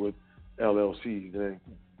familiar with LLCs than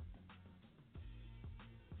anything.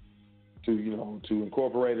 To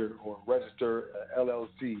incorporate or register an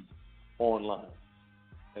LLC online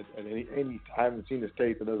at any I haven't seen a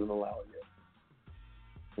state that doesn't allow it yet.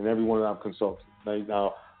 And everyone that I've consulted.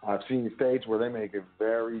 Now, I've seen states where they make it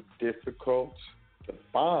very difficult to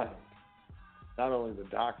find not only the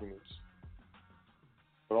documents,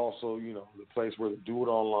 but also, the place where they do it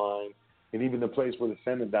online, and even the place where they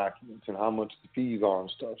send the documents and how much the fees are and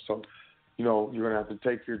stuff. So, you're going to have to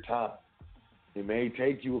take your time. It may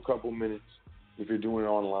take you a couple minutes if you're doing it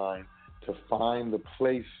online to find the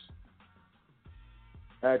place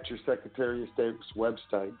at your Secretary of State's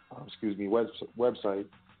website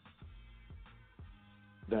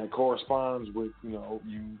that corresponds with,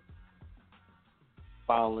 you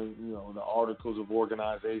filing, the articles of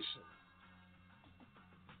organization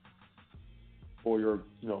for your,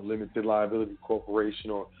 limited liability corporation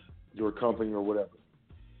or your company or whatever.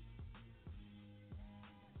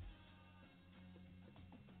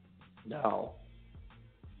 Now,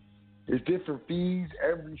 there's different fees.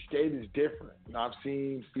 Every state is different. I've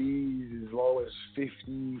seen fees as low as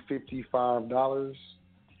 $50, $55.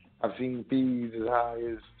 I've seen fees as high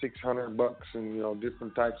as $600 and,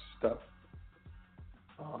 different types of stuff.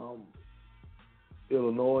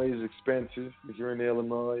 Illinois is expensive. If you're in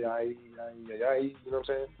Illinois, you know what I'm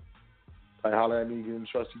saying? Like, holler at me, get in the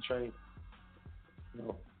trustee train.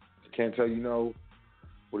 Can't tell you no.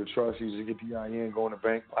 With a trust, you just get the EIN, go in the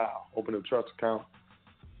bank, wow, open a trust account,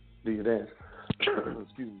 do your dance. Excuse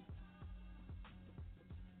me.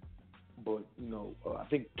 But, I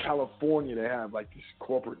think California, they have like this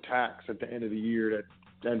corporate tax at the end of the year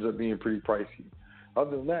that ends up being pretty pricey.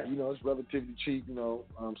 Other than that, it's relatively cheap.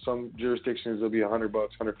 Some jurisdictions will be $100,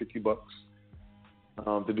 $150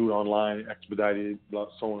 to do it online, expedited, so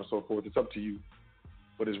on and so forth. It's up to you,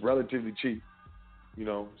 but it's relatively cheap.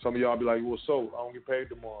 Some of y'all be like, well, so I don't get paid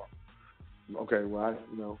tomorrow. Okay, well,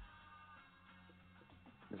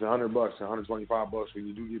 it's $100, $125 when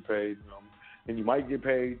you do get paid. And you might get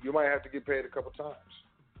paid. You might have to get paid a couple times.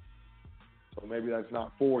 So maybe that's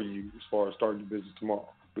not for you as far as starting your business tomorrow.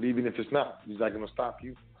 But even if it's not, it's not going to stop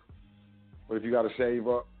you. But if you got to save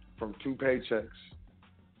up from 2 paychecks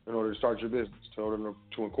in order to start your business, in order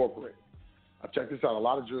to incorporate. I've checked this out. A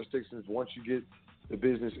lot of jurisdictions, once you get the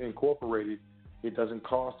business incorporated, it doesn't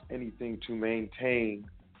cost anything to maintain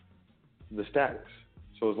the status.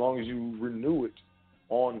 So as long as you renew it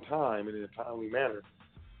on time and in a timely manner,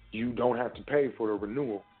 you don't have to pay for the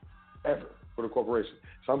renewal ever for the corporation.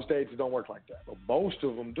 Some states, it don't work like that, but most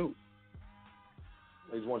of them do.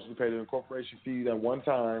 They just want you to pay the incorporation fee that one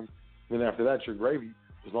time, then after that, you're gravy,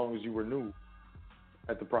 as long as you renew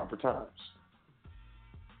at the proper times.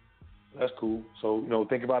 That's cool. So,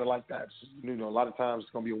 think about it like that. A lot of times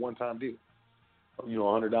it's going to be a one-time deal.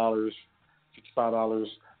 $100, $55,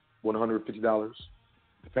 $150.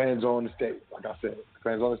 Depends on the state. Like I said,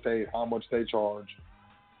 depends on the state, how much they charge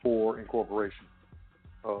for incorporation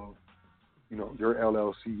of, your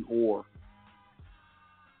LLC or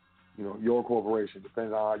your corporation.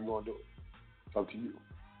 Depends on how you want to do it. It's up to you.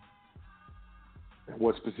 And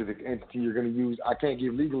what specific entity you're going to use. I can't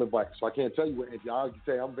give legal advice, so I can't tell you what entity. I can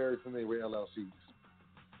say I'm very familiar with LLCs.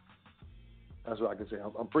 That's what I can say.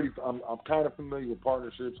 I'm kind of familiar with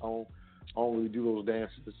partnerships. I don't really do those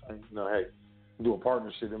dances. Hey, do a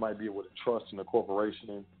partnership. It might be with a trust in the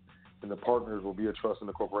corporation, and the partners will be a trust in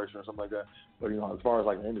the corporation or something like that. But as far as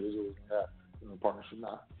like an individual, partnership,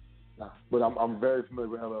 nah. But I'm very familiar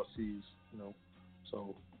with LLCs.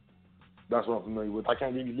 So that's what I'm familiar with. I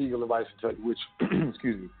can't give you legal advice to tell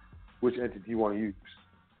you which entity you want to use.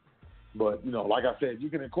 But like I said, you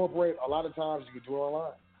can incorporate. A lot of times you can do it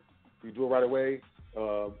online. You do it right away.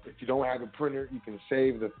 If you don't have a printer, you can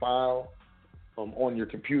save the file on your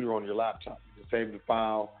computer, on your laptop. You can save the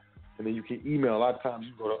file, and then you can email. A lot of times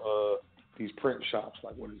you go to these print shops,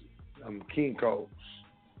 like what is it? Kinko's,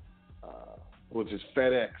 which is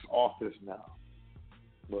FedEx Office now.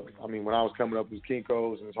 But when I was coming up, it was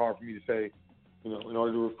Kinko's, and it's hard for me to say. In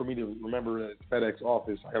order for me to remember that FedEx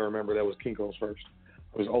Office, I gotta remember that was Kinko's first.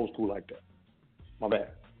 I was old school like that. My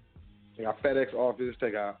bad. They got FedEx Office,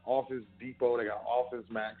 they got Office Depot, they got Office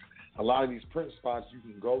Max. A lot of these print spots, you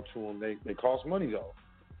can go to them. They cost money though,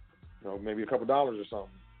 maybe a couple dollars or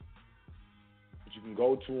something. But you can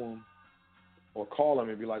go to them or call them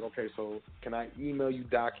and be like, okay, so can I email you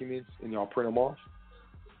documents and y'all print them off?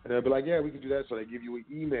 And they'll be like, yeah, we can do that. So they give you an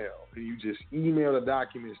email, and you just email the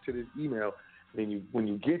documents to this email. And when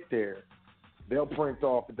you get there, they'll print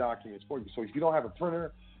off the documents for you. So if you don't have a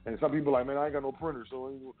printer, and some people are like, man, I ain't got no printer, so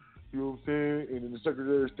you know what I'm saying? And then the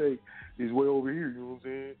Secretary of State is way over here, you know what I'm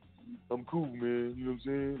saying? I'm cool, man, you know what I'm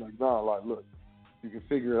saying? Like, nah, like, look, you can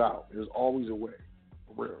figure it out. There's always a way,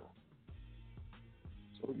 for real.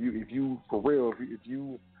 So if you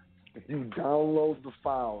download the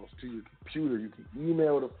files to your computer, you can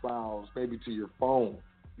email the files maybe to your phone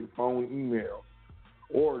email,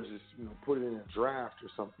 or just put it in a draft or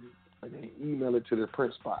something, and then email it to the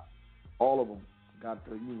print spot. All of them got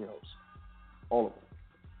the emails, all of them.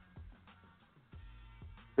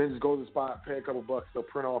 Then just go to the spot, pay a couple bucks. They'll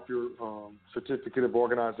print off your certificate of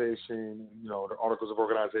organization, the articles of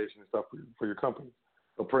organization and stuff for your company.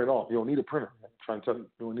 They'll print it off. You don't need a printer. I'm trying to tell you,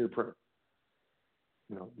 you don't need a printer.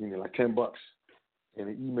 You need like $10 and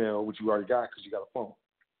an email, which you already got because you got a phone.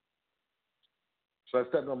 So that's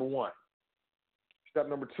step number one. Step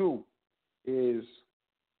number two is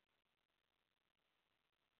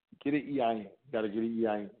get an EIN. You got to get an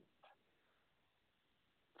EIN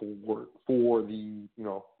for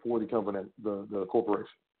the company, the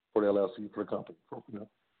corporation, for the LLC, for the company.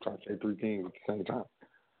 Trying to say three things at the same time.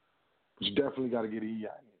 But you definitely got to get an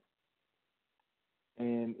EIN.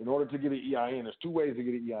 And in order to get an EIN, there's two ways to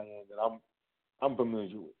get an EIN that I'm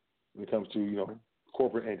familiar with when it comes to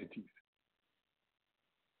corporate entities.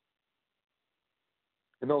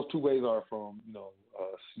 And those two ways are from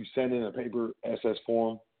you send in a paper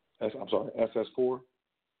SS4.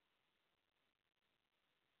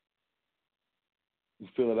 You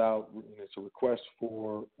fill it out, and it's a request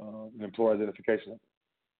for an employee identification.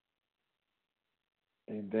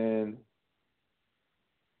 And then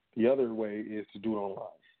the other way is to do it online.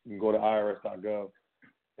 You can go to irs.gov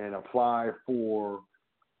and apply for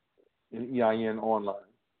an EIN online.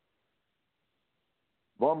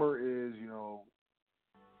 Bummer is,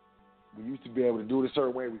 we used to be able to do it a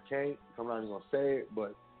certain way. We can't. I'm not even going to say it,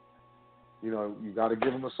 but, you got to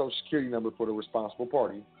give them a Social Security number for the responsible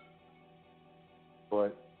party.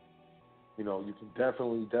 But, you can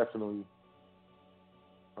definitely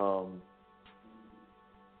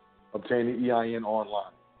obtain the EIN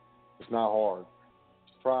online. It's not hard.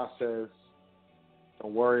 It's a process.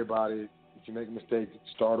 Don't worry about it. If you make a mistake,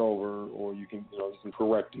 start over, or you can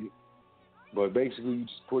correct it. But basically, you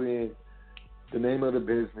just put in the name of the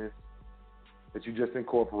business that you just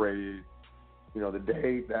incorporated, the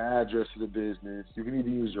date, the address of the business. You can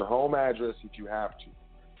even use your home address if you have to.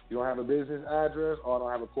 If you don't have a business address or don't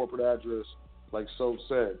have a corporate address, like So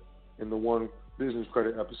said in the One Business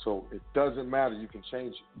Credit episode, it doesn't matter. You can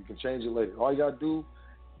change it. You can change it later. All you got to do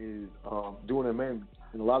is do an amendment.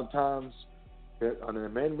 And a lot of times, an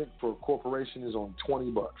amendment for a corporation is only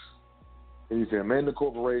 $20. And you can amend the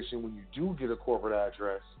corporation when you do get a corporate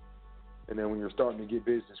address, and then when you're starting to get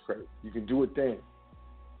business credit. You can do it then.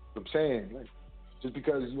 I'm saying, just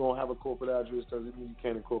because you don't have a corporate address doesn't mean you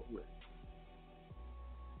can't incorporate.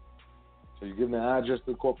 So you give them the address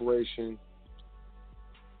to the corporation.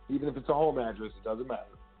 Even if it's a home address, it doesn't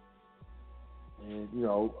matter. And,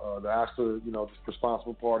 they ask for, this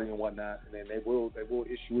responsible party and whatnot, and then they will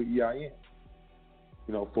issue an EIN,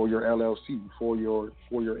 for your LLC, for your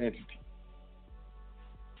entity.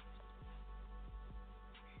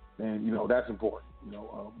 And that's important. A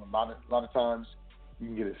lot of times you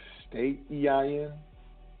can get a state EIN,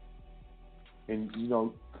 and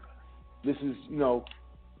this is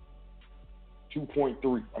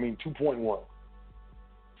 2.1.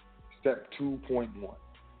 Step 2.1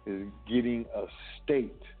 is getting a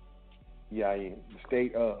state EIN, the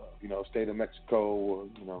state of state of Mexico or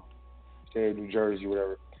state of New Jersey,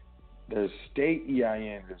 whatever. There's state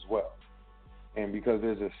EINs as well, and because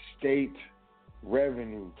there's a state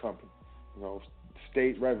revenue company,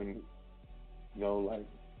 state revenue, like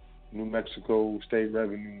New Mexico state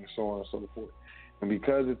revenue and so on and so forth. And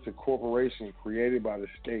because it's a corporation created by the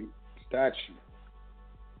state statute,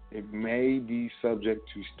 it may be subject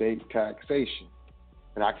to state taxation.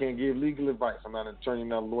 And I can't give legal advice. I'm not an attorney, I'm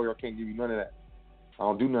not a lawyer. I can't give you none of that. I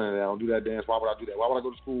don't do none of that. I don't do that dance. Why would I do that? Why would I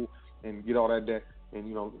go to school and get all that debt and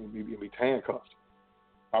be handcuffed?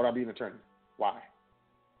 Why would I be an attorney? Why?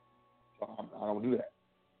 So I don't do that.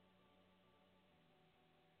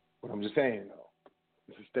 But I'm just saying, though,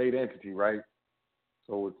 it's a state entity, right?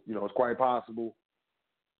 So it's it's quite possible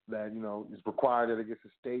that it's required that it gets a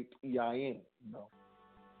state EIN.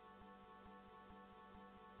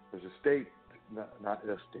 There's a state, not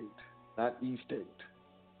a state, not e-state,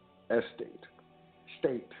 S-state,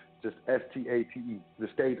 state, just S-T-A-T-E, the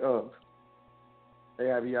state of. They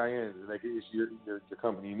have EINs and they can issue your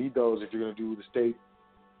company. You need those if you're going to do the state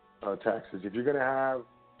taxes. If you're going to have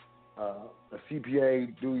a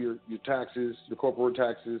CPA do your taxes, your corporate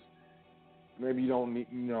taxes, maybe you don't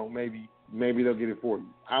need, maybe they'll get it for you.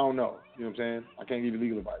 I don't know. You know what I'm saying? I can't give you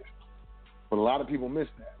legal advice. But a lot of people miss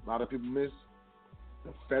that. A lot of people miss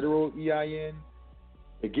the federal EIN.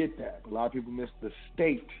 They get that. But a lot of people miss the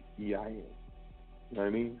state EIN. You know what I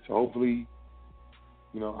mean? So hopefully,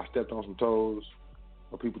 I stepped on some toes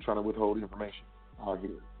of people trying to withhold information out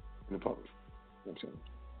here in the public. You know what I'm saying?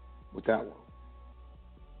 With that one.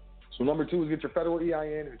 So number 2 is get your federal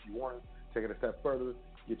EIN. If you want to take it a step further,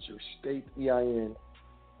 get your state EIN.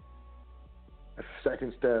 That's the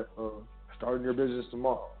second step of starting your business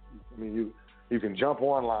tomorrow. I mean, you can jump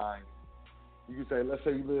online. You can say, let's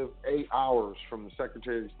say you live 8 hours from the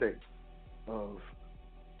Secretary of State of,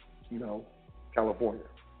 California.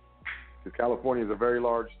 Because California is a very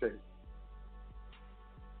large state.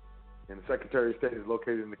 And the Secretary of State is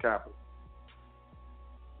located in the capital.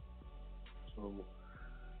 So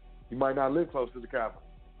you might not live close to the capital.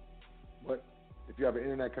 But if you have an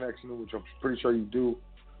internet connection, which I'm pretty sure you do,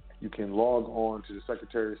 you can log on to the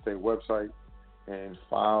Secretary of State website and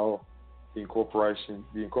file the incorporation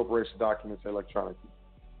documents electronically.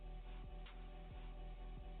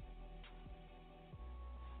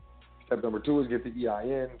 Step number 2 is get the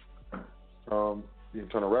EIN from the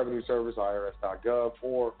Internal Revenue Service, IRS.gov,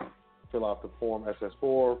 or fill out the Form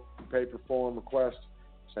SS4, paper form request,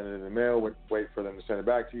 send it in the mail, wait for them to send it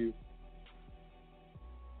back to you.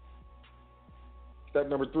 Step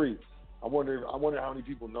number 3. I wonder how many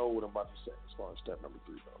people know what I'm about to say as far as step number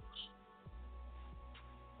 3 goes.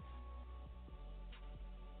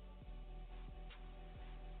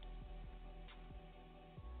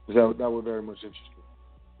 That would very much interest me.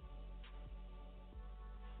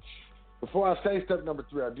 Before I say step number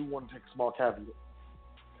 3, I do want to take a small caveat.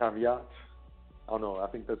 I don't know. I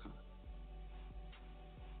think that's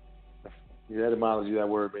the etymology of that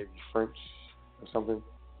word, maybe French or something.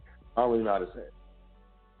 I don't really know how to say it.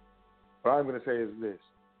 What I'm going to say is this.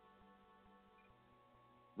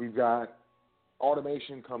 We've got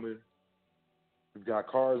automation coming. We've got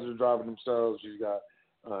cars that are driving themselves. We've got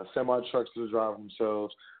semi-trucks that are driving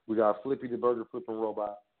themselves. We got Flippy the burger flipping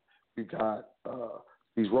robot. We've got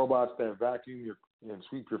these robots that vacuum and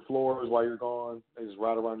sweep your floors while you're gone. They just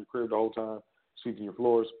ride around your crib the whole time, sweeping your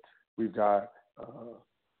floors. We've got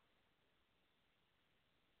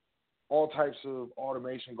all types of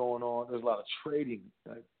automation going on. There's a lot of trading,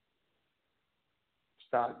 like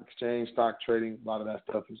stock exchange, stock trading. A lot of that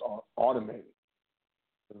stuff is automated.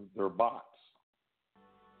 They're bots.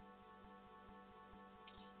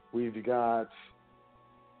 We've got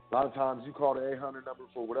a lot of times you call the 800 number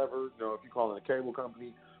for whatever. If you're calling a cable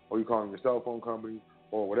company or you're calling your cell phone company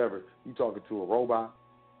or whatever, you're talking to a robot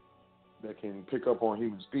that can pick up on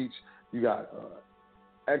human speech. You got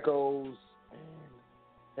Echoes and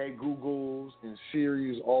Hey Googles and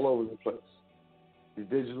Siris all over the place. The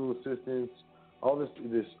digital assistants, all this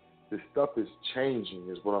stuff is changing,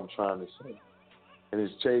 is what I'm trying to say, and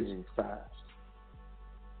it's changing fast.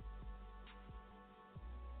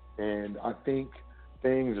 And I think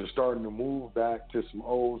things are starting to move back to some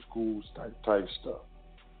old school type stuff,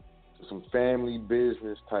 to some family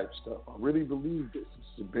business type stuff. I really believe this.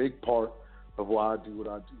 It's a big part of why I do what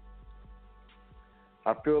I do.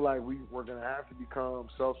 I feel like we're going to have to become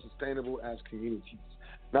self-sustainable as communities,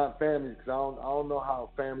 not families, because I don't know how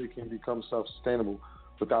a family can become self-sustainable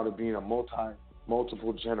without it being a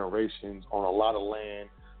multiple generations on a lot of land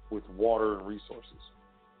with water and resources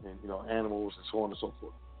and, animals and so on and so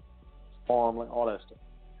forth. Farmland, all that stuff.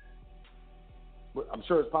 But I'm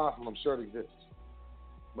sure it's possible. I'm sure it exists.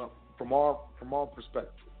 But from our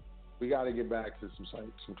perspective, we got to get back to some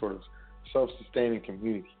sort of self-sustaining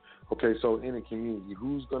community. Okay, so in a community,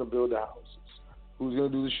 who's going to build the houses? Who's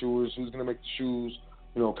going to do the shoes? Who's going to make the shoes?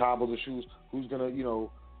 Cobble the shoes? Who's going to,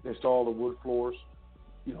 install the wood floors?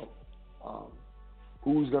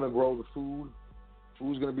 Who's going to grow the food?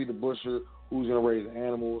 Who's going to be the butcher? Who's going to raise the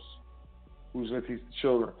animals? Who's going to teach the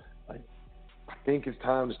children? I think it's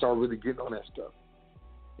time to start really getting on that stuff.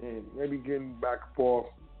 And maybe getting back and forth,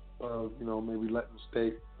 maybe letting the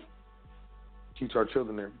state teach our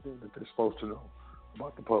children everything that they're supposed to know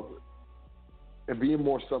about the public. And being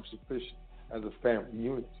more self-sufficient as a family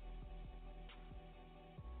unit.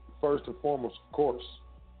 First and foremost, of course.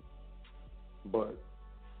 But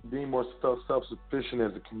being more self-sufficient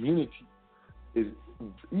as a community is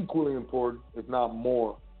equally important, if not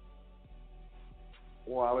more.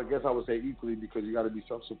 Well, I guess I would say equally, because you got to be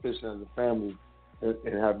self-sufficient as a family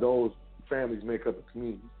and have those families make up a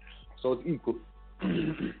community. So it's equal.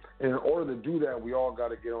 And in order to do that, we all got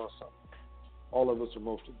to get on something. All of us or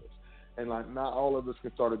most of us. And not all of us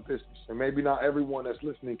can start a business. And maybe not everyone that's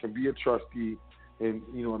listening can be a trustee and,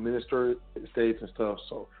 administer estates and stuff.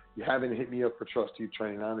 So you haven't hit me up for trustee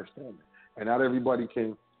training. I understand that. And not everybody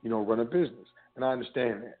can, run a business. And I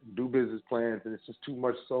understand that. Do business plans, and it's just too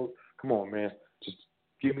much. So come on, man. Just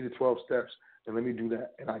give me the 12 steps and let me do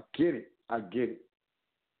that. And I get it.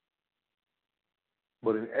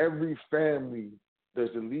 But in every family,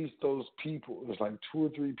 there's at least those people. There's like 2 or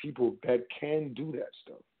 3 people that can do that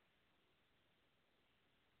stuff.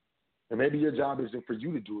 And maybe your job isn't for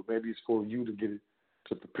you to do it. Maybe it's for you to get it,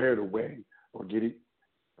 to prepare the way, or get it,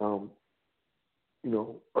 in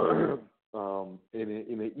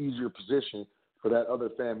an easier position for that other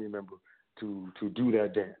family member to do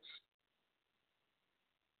that dance,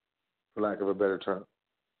 for lack of a better term.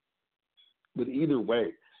 But either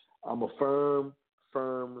way, I'm a firm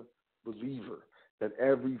believer that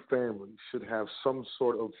every family should have some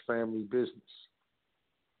sort of family business,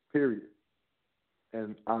 period.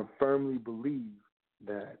 And I firmly believe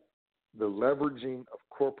that the leveraging of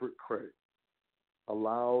corporate credit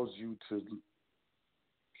allows you to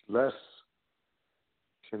less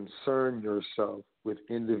concern yourself with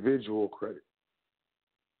individual credit.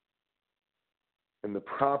 And the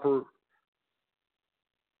proper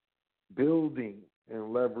building and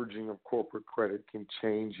leveraging of corporate credit can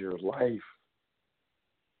change your life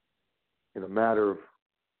in a matter of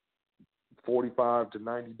 45 to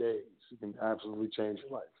 90 days. It can absolutely change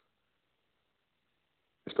your life,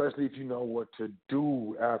 especially if you know what to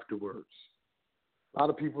do afterwards. A lot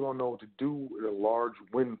of people don't know what to do with a large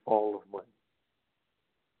windfall of money.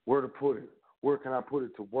 Where to put it? Where can I put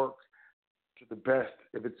it to work to the best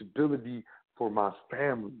of its ability for my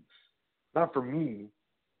family? Not for me,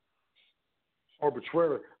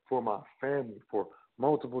 arbitrarily, for my family, for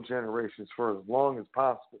multiple generations, for as long as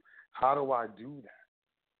possible. How do I do that?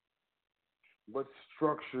 What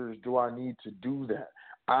structures do I need to do that?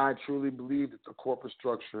 I truly believe that the corporate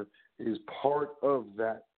structure is part of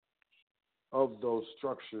that, of those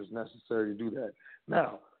structures necessary to do that.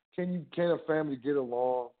 Now, can a family get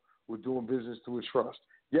along with doing business through a trust?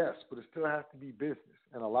 Yes, but it still has to be business.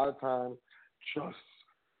 And a lot of times, trusts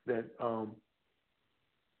that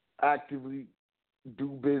actively do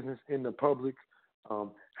business in the public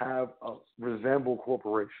resemble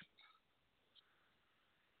corporations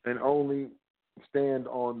and only stand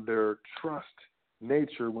on their trust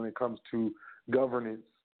nature when it comes to governance,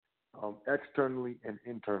 externally and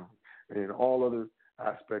internally. And in all other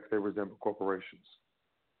aspects, they resemble corporations.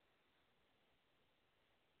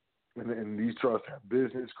 And these trusts have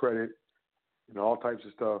business credit and all types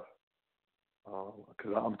of stuff.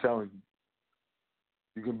 Because I'm telling you,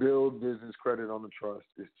 you can build business credit on the trust.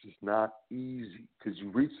 It's just not easy, because you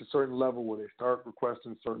reach a certain level where they start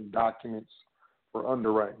requesting certain documents for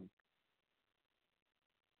underwriting,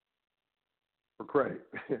 for credit.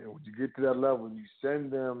 And when you get to that level, you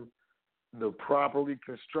send them the properly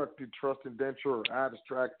constructed trust indenture or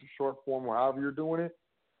abstract or short form, or however you're doing it,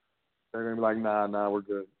 they're going to be like, nah, we're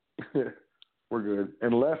good. We're good.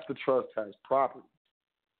 Unless the trust has property,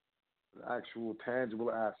 actual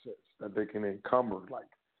tangible assets that they can encumber, like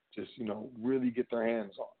just, really get their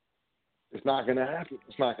hands on. It's not going to happen.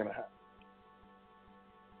 It's not going to happen.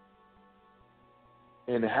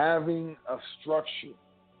 And having a structure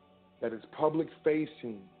that is public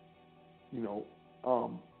facing,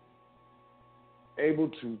 able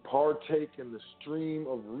to partake in the stream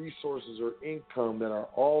of resources or income that are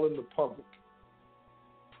all in the public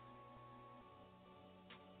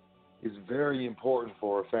is very important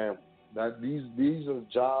for a family. That these are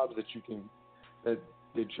jobs that you can that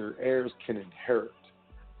your heirs can inherit,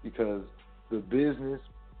 because the business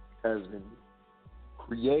has been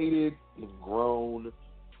created and grown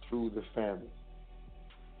through the family,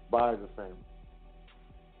 by the family.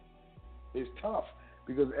 It's tough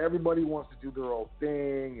because everybody wants to do their own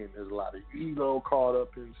thing, and there's a lot of ego caught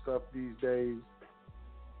up in stuff these days.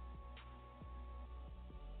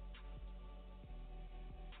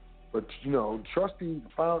 But trustees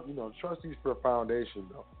for a foundation,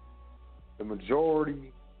 though, the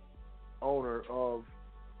majority owner of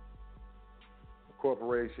the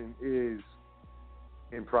corporation is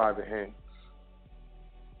in private hands.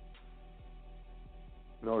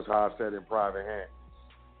 Notice how I said in private hands.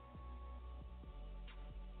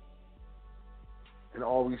 And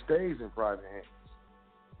always stays in private hands.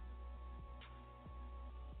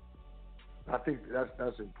 I think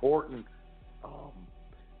that's important.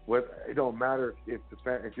 It don't matter if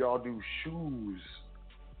y'all do shoes.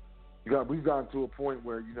 We've gotten to a point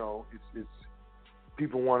where it's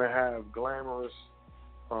people want to have glamorous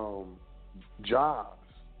jobs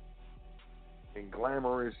and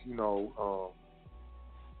glamorous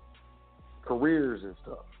careers and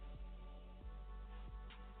stuff.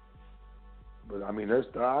 But I mean,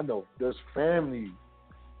 I know there's families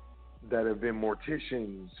that have been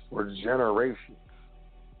morticians for generations.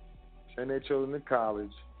 Send their children to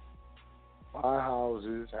college, buy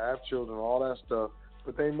houses, have children, all that stuff.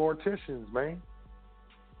 But they morticians, man.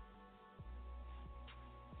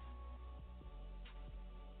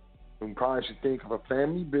 We probably should think of a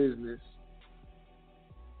family business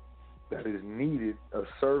that is needed, a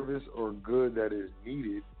service or good that is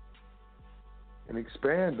needed, and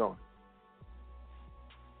expand on it.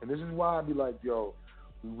 And this is why I'd be like, we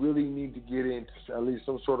really need to get into at least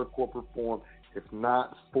some sort of corporate form, if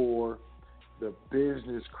not for the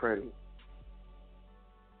business credit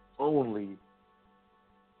only,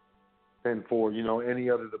 and for, any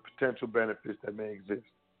other the potential benefits that may exist.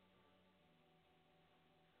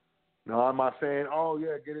 Now, am I saying,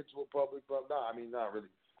 get into a public, but no, I mean, not really.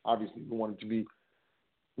 Obviously, we want it to be,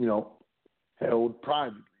 held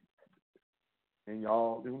privately. And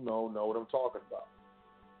y'all know what I'm talking about.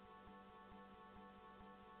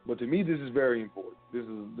 But to me, this is very important. This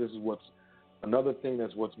is what's another thing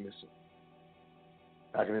that's what's missing.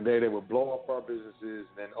 Back in the day, they would blow up our businesses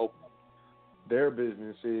and then open up their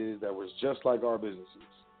businesses that was just like our businesses.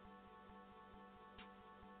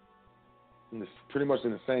 Pretty much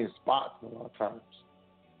in the same spots a lot of times.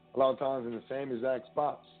 A lot of times in the same exact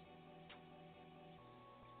spots.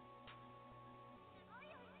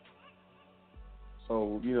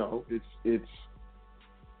 So, it's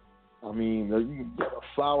I mean, you can get a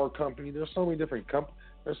flower company. There's so many different companies.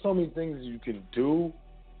 There's so many things you can do.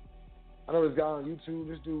 I know this guy on YouTube,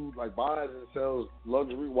 this dude buys and sells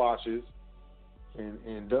luxury watches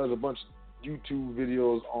and does a bunch of YouTube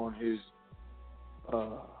videos on his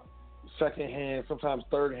second-hand, sometimes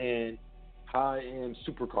third-hand, high-end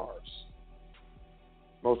supercars.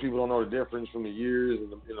 Most people don't know the difference from the years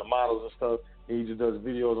and the models and stuff. And he just does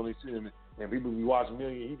videos on these, and people be watching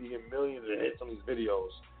millions. He be getting millions of hits on these videos,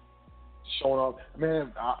 showing off.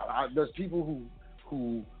 Man, there's people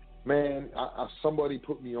who somebody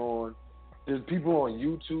put me on. There's people on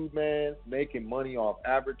YouTube, man, making money off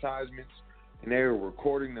advertisements, and they're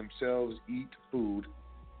recording themselves eat food.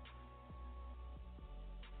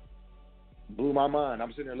 Blew my mind. I'm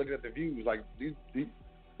sitting there looking at the views.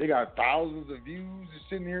 They got thousands of views just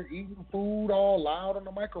sitting there eating food all loud on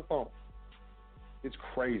the microphone. It's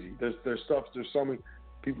crazy. There's stuff. There's so many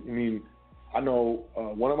people. I mean, I know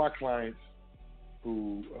one of my clients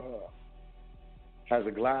who has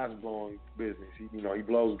a glass blowing business. He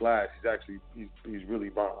blows glass. He's really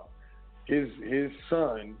bomb. His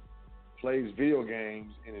son plays video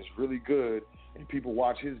games and is really good, and people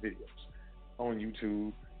watch his videos on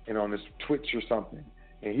YouTube and on this Twitch or something,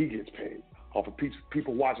 and he gets paid off of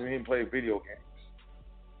people watching him play video games.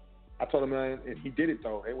 I told him, man, and he did it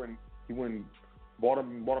though. He went and bought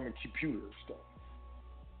him a computer and stuff.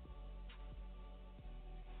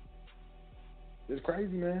 It's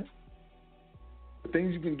crazy, man. The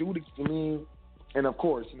things you can do and of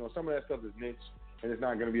course, some of that stuff is niche, and it's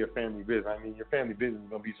not going to be a family business. I mean, your family business is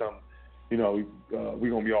going to be something, we're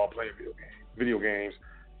going to be all playing video games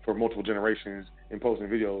for multiple generations and posting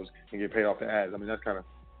videos and get paid off the ads. I mean, that's kind of,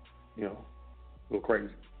 a little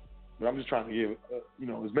crazy. But I'm just trying to give,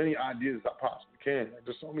 as many ideas as I possibly can. Like,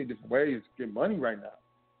 there's so many different ways to get money right now.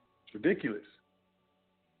 It's ridiculous.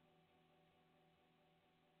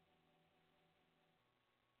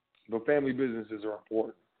 But family businesses are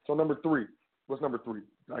important. So number 3. What's number 3?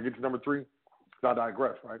 Did I get to number 3? I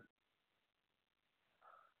digress, right?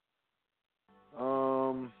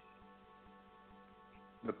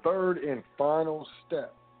 The third and final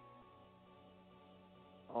step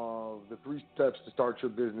of the 3 steps to start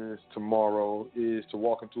your business tomorrow is to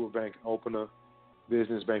walk into a bank and open a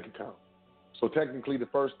business bank account. So technically the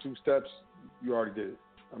first 2 steps, you already did it.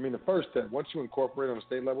 I mean, the first step, once you incorporate on a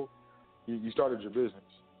state level, you started your business.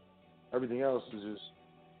 Everything else is just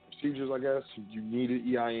procedures, I guess. You need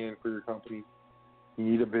an EIN for your company. You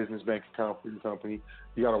need a business bank account for your company.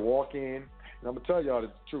 You got to walk in. And I'm going to tell y'all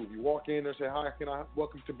the truth. You walk in and say, hi,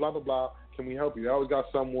 welcome to blah, blah, blah. Can we help you? They always got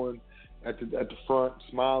someone at the front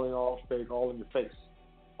smiling all fake, all in your face.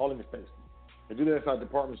 All in your face. They do that inside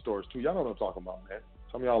department stores, too. Y'all know what I'm talking about, man.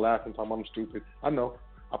 Some of y'all laughing, talking I'm stupid. I know.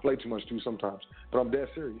 I play too much, too, sometimes. But I'm dead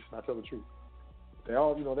serious. I tell the truth. They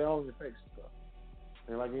all in your face and stuff.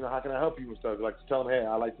 And like, how can I help you and stuff? Like to tell them, hey,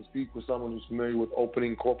 I like to speak with someone who's familiar with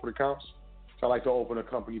opening corporate accounts. So I like to open a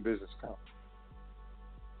company business account.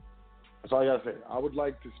 That's all I got to say. I would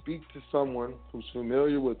like to speak to someone who's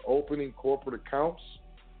familiar with opening corporate accounts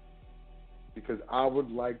because I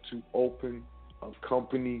would like to open a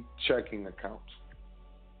company checking account.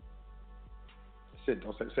 That's it.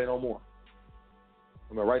 Don't say no more.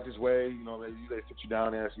 I'm going to write this way. They sit you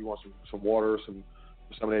down and ask you want some water, some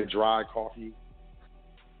of that dry coffee.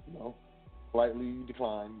 Politely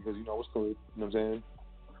decline because it's good. You know what I'm saying?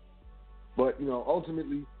 But,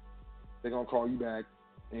 ultimately, they're going to call you back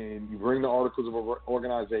and you bring the articles of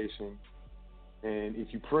organization. And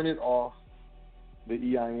if you print it off the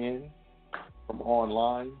EIN from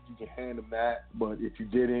online, you can hand them that. But if you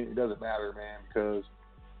didn't, it doesn't matter, man, because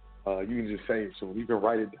you can just say it. So you can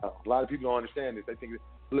write it down. A lot of people don't understand this. They think,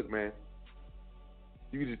 look, man,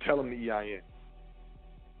 you can just tell them the EIN.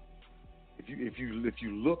 If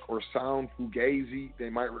you look or sound fugazi, they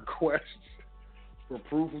might request for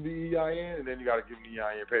proof of the EIN, and then you got to give them the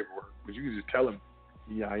EIN paperwork. But you can just tell them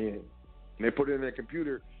the EIN, and they put it in their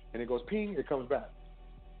computer, and it goes ping, it comes back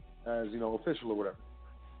as official or whatever,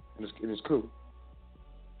 and it's cool.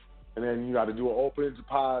 And then you got to do an open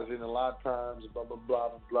deposit, and a lot of times, blah blah blah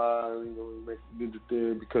blah blah,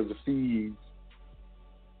 because of fees.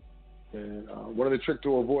 And one of the tricks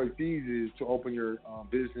to avoid fees is to open your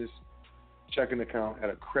business checking account at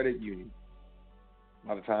a credit union. A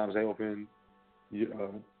lot of times they open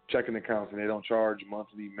checking accounts and they don't charge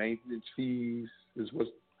monthly maintenance fees, is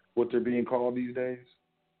what they're being called these days,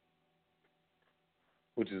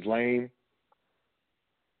 which is lame,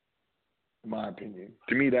 in my opinion.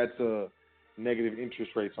 To me, that's negative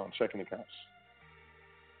interest rates on checking accounts.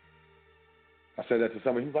 I said that to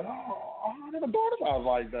somebody, he's like, oh, I never thought about it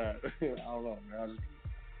like that. I don't know, man.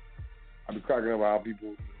 I'd be cracking up how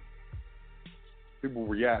people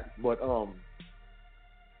react. But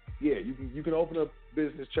yeah, you can open a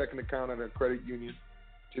business checking account at a credit union.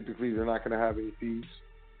 Typically, they're not going to have any fees.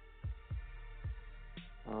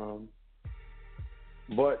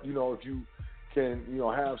 But if you can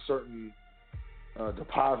have certain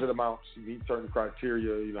deposit amounts, you meet certain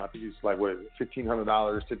criteria. I think it's like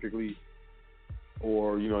 $1,500 typically,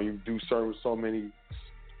 or you do so many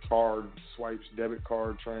card swipes, debit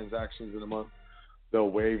card transactions in a month, they'll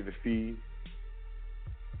waive the fee.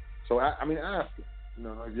 So, ask them.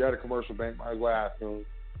 If you're at a commercial bank, might as well ask them,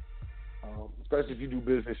 especially if you do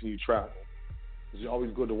business and you travel. It's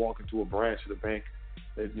always good to walk into a branch of the bank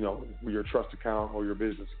that, where your trust account or your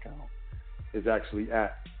business account is actually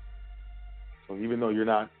at. So even though you're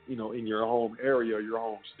not, in your home area or your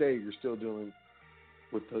home state, you're still dealing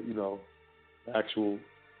with the, actual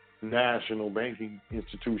national banking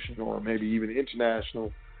institution or maybe even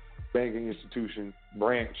international banking institution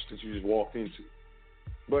branch that you just walked into.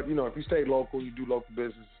 But, if you stay local, you do local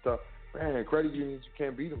business and stuff, man, credit unions, you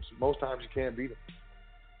can't beat them. So most times you can't beat them.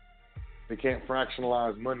 They can't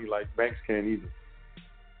fractionalize money like banks can either.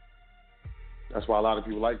 That's why a lot of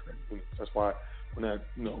people like credit unions. That's why when that,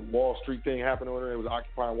 Wall Street thing happened over there, it was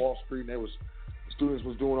Occupy Wall Street, and the students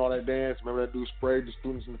was doing all that dance. Remember that dude sprayed the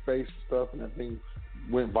students in the face and stuff, and that thing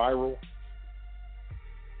went viral?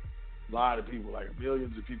 A lot of people, like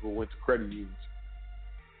millions of people, went to credit unions.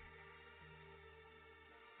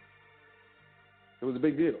 It was a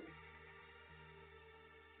big deal.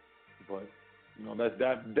 But, that's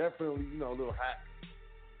definitely, a little hack.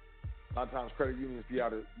 A lot of times credit unions be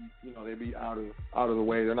out of the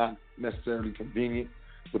way. They're not necessarily convenient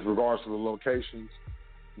with regards to the locations.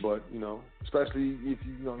 But, especially if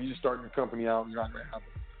you just starting your company out, you're not going to have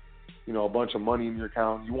a bunch of money in your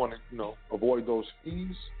account, you want to, avoid those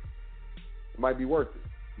fees, it might be worth it.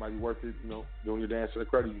 It might be worth it, doing your dance to the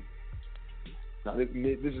credit union. Now, this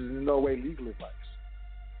is in no way legal advice.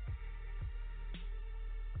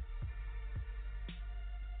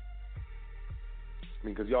 I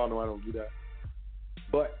mean, because y'all know I don't do that.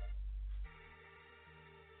 But,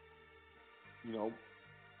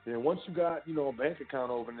 then once you got, a bank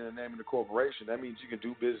account open in the name of the corporation, that means you can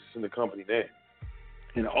do business in the company name.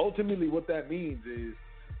 And ultimately what that means is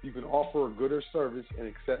you can offer a good or service and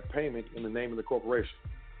accept payment in the name of the corporation.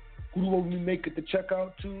 Who do we make it the check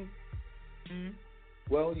out to?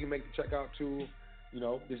 Well, you can make the check out to,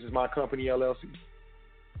 this is my company, LLC.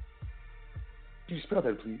 Can you spell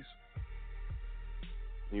that, please?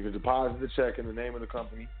 You can deposit the check in the name of the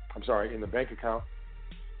company, in the bank account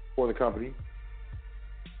for the company.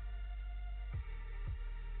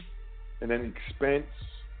 And then expense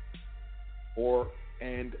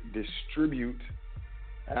and distribute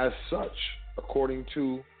as such according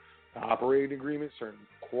to the operating agreement, certain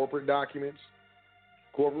corporate documents,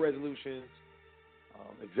 corporate resolutions,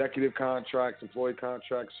 executive contracts, employee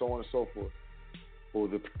contracts, so on and so forth.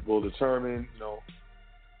 Will determine,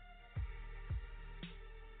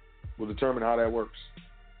 how that works.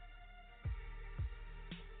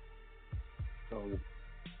 So,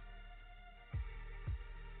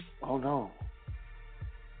 oh no.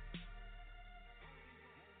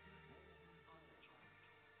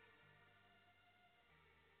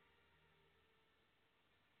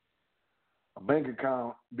 A bank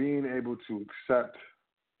account, being able to accept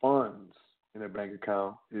funds in a bank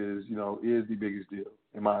account is the biggest deal,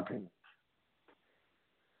 in my opinion.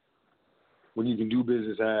 When you can do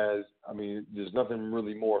business there's nothing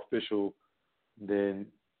really more official than,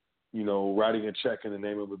 writing a check in the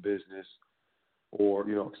name of a business or,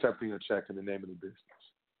 accepting a check in the name of the business.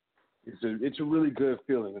 It's a really good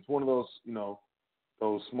feeling. It's one of those,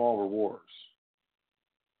 those small rewards,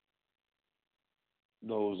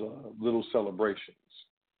 those little celebrations,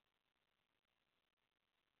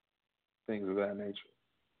 things of that nature.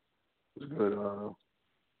 It's good.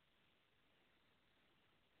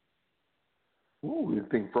 Ooh, the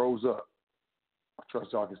thing froze up. I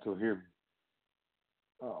trust y'all can still hear me.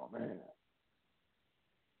 Oh, man.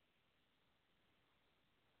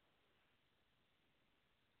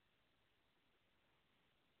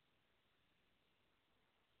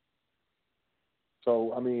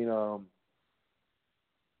 So,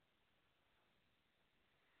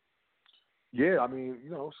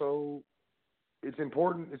 so it's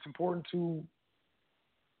important to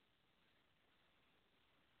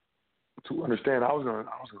understand. I was gonna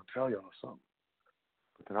tell y'all something,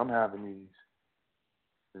 but then I'm having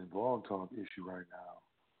this blog talk issue right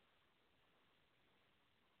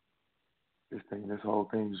now. This whole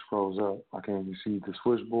thing just froze up. I can't even see the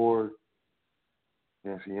switchboard.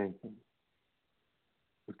 Can't see anything.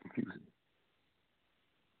 It's confusing.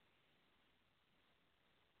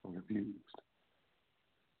 I'm confused.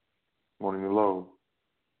 Wanting to load.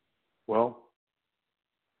 Well,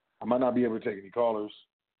 I might not be able to take any callers.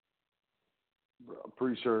 I'm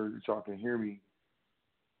pretty sure that y'all can hear me.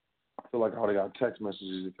 I feel like I already got text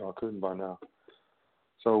messages if y'all couldn't by now.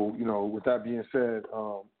 So, with that being said,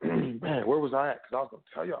 man, where was I at? Because I was going to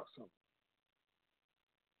tell y'all something.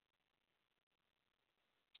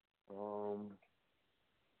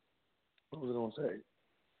 What was I going to say?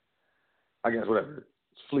 I guess whatever.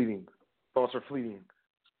 It's fleeting. Thoughts are fleeting.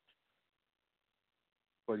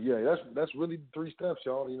 But yeah, that's really the 3 steps,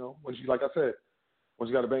 y'all. Once you, like I said, once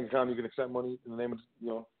you got a bank account, you can accept money in the name of,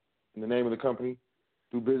 in the name of the company,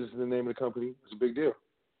 do business in the name of the company. It's a big deal.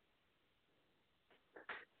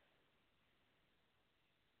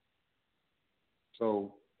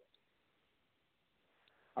 So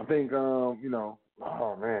I think, oh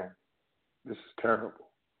man, this is terrible.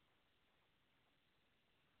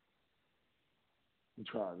 Let me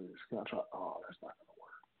try this. Can I try? Oh, that's not going to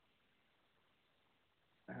work.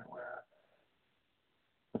 Man, where?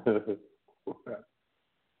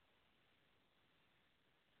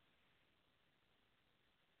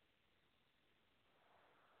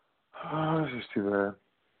 Oh, this is too bad.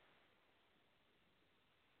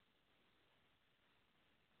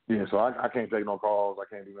 Yeah, so I can't take no calls. I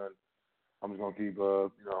can't do nothing. I'm just gonna keep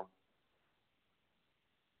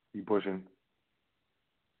keep pushing.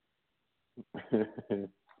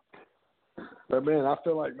 But man, I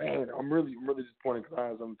feel like I'm really disappointed because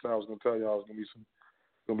I was gonna tell y'all it's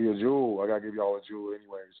gonna be a jewel. I gotta give y'all a jewel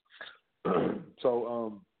anyways.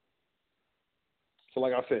 So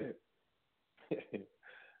like I said,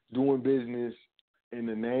 doing business in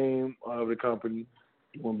the name of the company,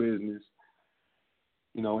 doing business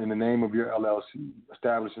in the name of your LLC,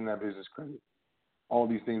 establishing that business credit. All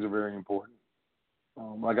these things are very important.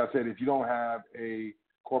 Like I said, if you don't have a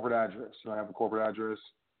corporate address, you don't have a corporate address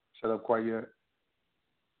set up quite yet,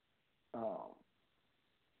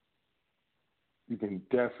 you can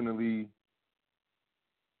definitely.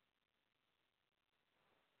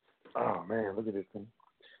 Oh man, look at this thing.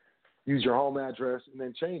 Use your home address and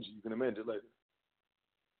then change it. You can amend it later.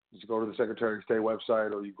 You go to the Secretary of State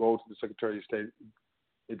website, or you go to the Secretary of State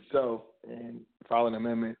itself and file an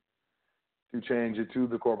amendment to change it to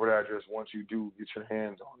the corporate address once you do get your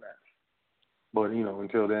hands on that. But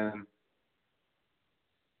until then,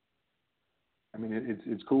 I mean,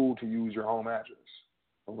 it's cool to use your home address.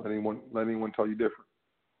 Don't let anyone tell you different.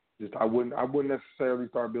 I wouldn't necessarily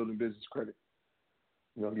start building business credit,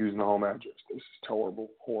 using the home address. This is horrible,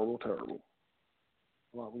 terrible.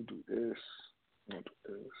 Why we do this? I don't do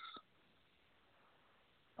this.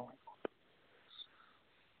 I don't do this.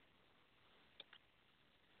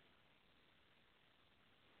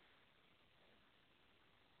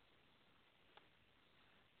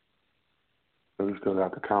 So we still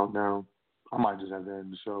got the countdown. I might just have to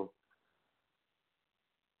end the show.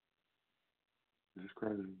 This is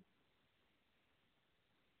crazy.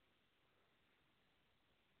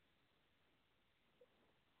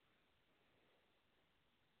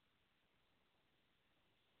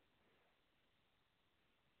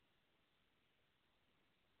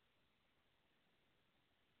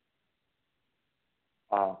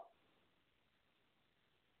 Wow.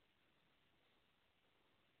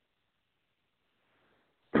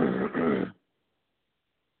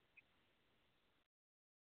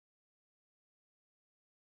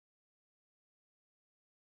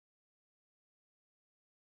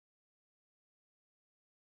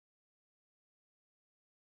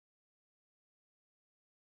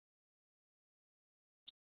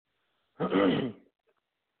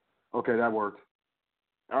 Okay, that worked.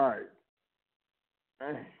 All right.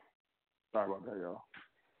 Hey, sorry about that, y'all.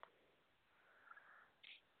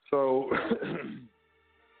 So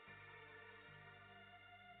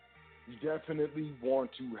you definitely want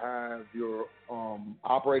to have your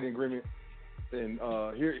operating agreement. And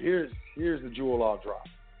here's the jewel I'll drop.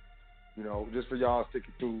 Just for y'all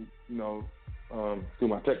sticking through, through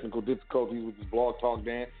my technical difficulties with this blog talk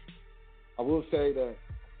dance. I will say that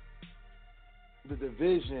the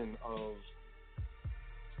division of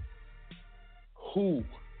whom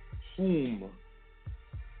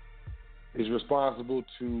is responsible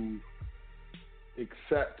to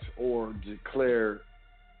accept or declare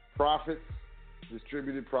profits,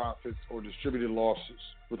 distributed profits, or distributed losses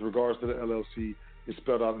with regards to the LLC is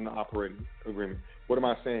spelled out in the operating agreement. What am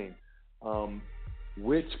I saying?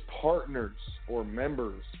 Which partners or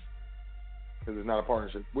members, because it's not a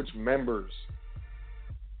partnership, which members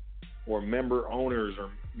or member owners or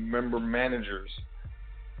member managers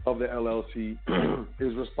of the LLC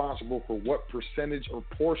is responsible for what percentage or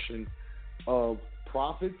portion of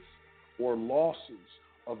profits or losses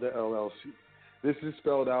of the LLC. This is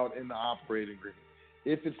spelled out in the operating agreement.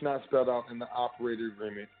 If it's not spelled out in the operating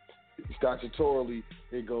agreement, statutorily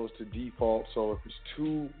it goes to default. So if it's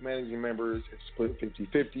 2 managing members, it's split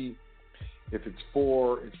 50-50. If it's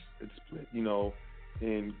 4, it's split,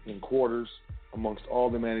 in quarters amongst all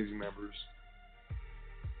the managing members.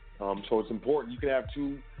 So it's important. You can have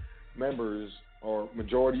 2 members or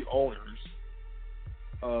majority owners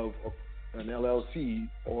of an LLC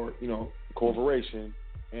or corporation,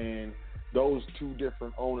 and those 2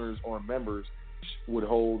 different owners or members would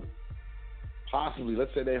hold possibly,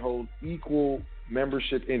 let's say they hold equal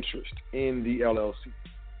membership interest in the LLC.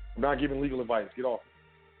 I'm not giving legal advice. Get off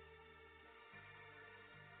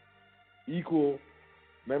it. Equal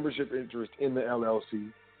membership interest in the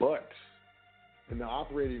LLC, but in the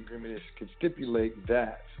operating agreement it can stipulate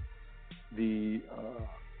that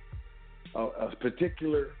a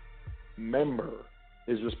particular member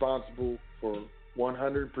is responsible for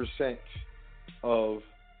 100% of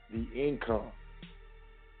the income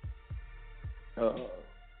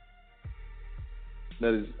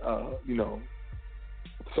that is,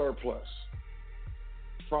 surplus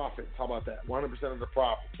profits. How about that? 100% of the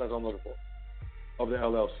profits. That's what I'm looking for of the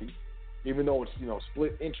LLC. Even though it's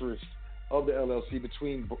split interest of the LLC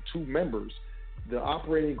between 2 members, the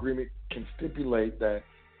operating agreement can stipulate that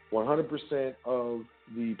 100% of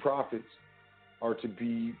the profits are to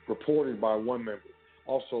be reported by 1 member.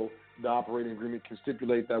 Also, the operating agreement can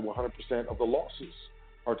stipulate that 100% of the losses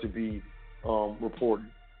are to be reported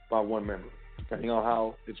by 1 member, depending on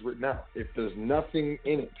how it's written out. If there's nothing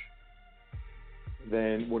in it,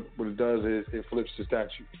 then what it does is it flips the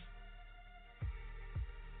statute.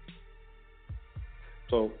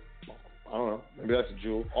 So I don't know. Maybe that's a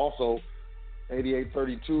jewel. Also,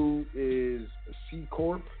 8832 is a C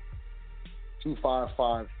Corp.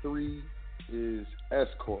 2553 is S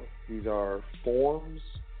Corp. These are forms.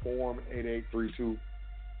 Form 8832.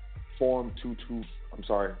 Form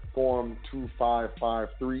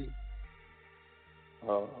 2553.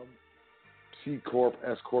 C Corp,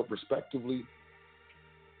 S Corp, respectively.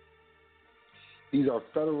 These are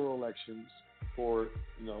federal elections for, a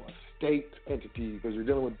state entity, because you're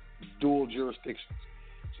dealing with dual jurisdictions.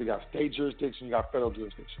 So you got state jurisdiction, you got federal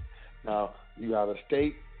jurisdiction. Now, you got a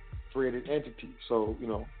state-created entity. So,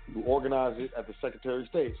 you organize it at the Secretary of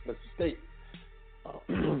State. That's the state.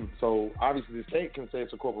 So, obviously, the state can say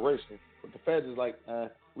it's a corporation, but the feds is like,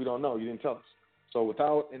 we don't know. You didn't tell us. So,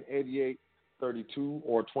 without an 8832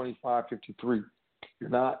 or 2553, you're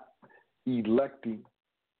not electing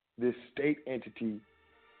this state entity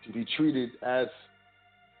to be treated as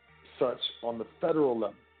such on the federal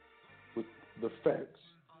level with the feds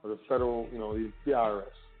or the federal, the IRS,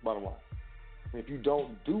 bottom line. And if you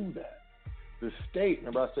don't do that, the state,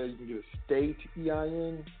 remember I said you can get a state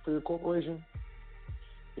EIN for your corporation?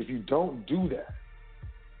 If you don't do that,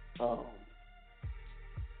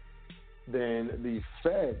 then the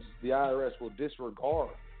feds, the IRS, will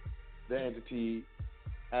disregard the entity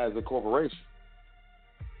as a corporation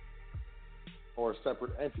or a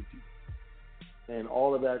separate entity. And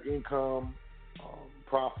all of that income,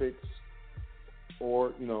 profits,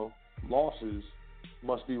 or, losses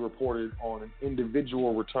must be reported on an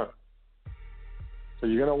individual return. So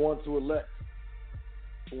you're going to want to elect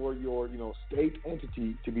for your, state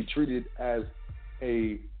entity to be treated as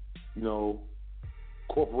a,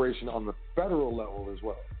 corporation on the federal level as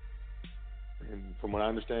well. And from what I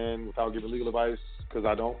understand, without giving legal advice, because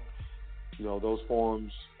I don't, those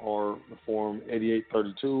forms are the Form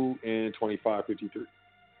 8832 and 2553.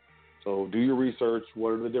 So do your research.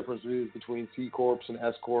 What are the differences between C Corps and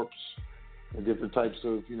S Corps and different types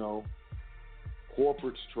of,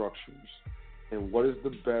 corporate structures, and what is the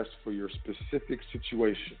best for your specific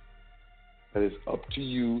situation? That is up to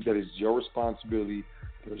you. That is your responsibility.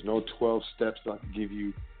 There's no 12 steps that I can give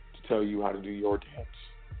you to tell you how to do your dance.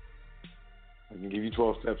 I can give you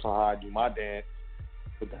 12 steps on how I do my dance,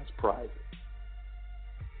 but that's private.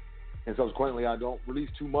 And subsequently, I don't release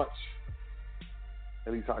too much.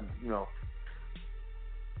 At least I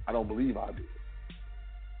don't believe I do.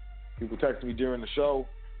 People text me during the show.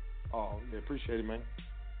 Oh, yeah, appreciate it, man.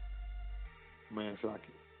 Man, so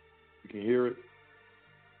you can hear it.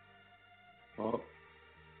 Oh,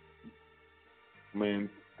 man,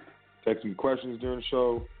 text me questions during the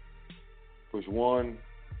show. Push 1,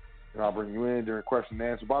 and I'll bring you in during question and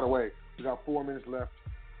answer. By the way, we got 4 minutes left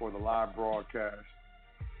for the live broadcast.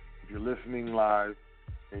 If you're listening live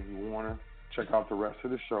and you want to check out the rest of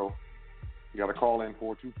the show, you got to call in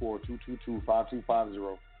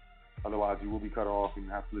 424-222-5250. Otherwise, you will be cut off and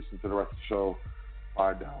you have to listen to the rest of the show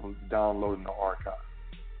by downloading the archive.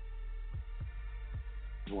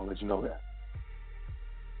 I want to let you know that.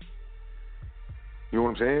 You know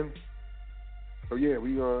what I'm saying? So yeah,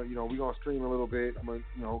 we're gonna stream a little bit. I'm gonna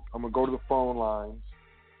go to the phone lines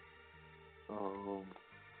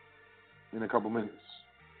in a couple minutes.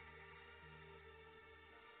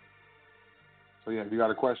 So yeah, if you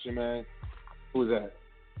got a question, man, who is that?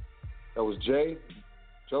 That was Jay,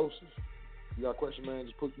 Joseph. You got a question, man?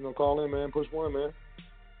 Just call in, man. Push 1, man.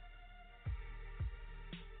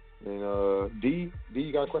 And D,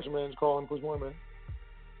 you got a question, man? Just call in, push 1, man.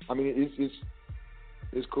 I mean,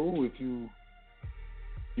 it's cool if you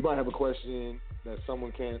might have a question that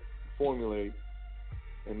someone can't formulate,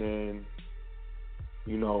 and then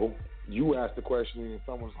you ask the question and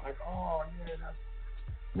someone's like, oh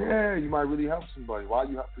yeah, you might really help somebody. Why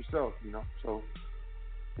you help yourself? So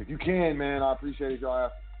if you can, man, I appreciate it. Y'all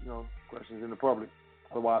ask questions in the public.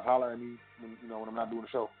 Otherwise, holler at me when I'm not doing the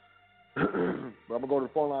show. But I'm gonna go to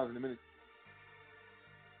the phone lines in a minute.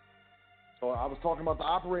 So I was talking about the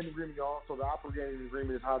operating agreement, y'all. So the operating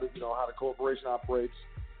agreement is how the corporation operates,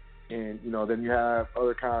 and then you have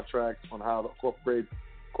other contracts on how the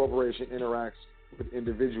corporation interacts with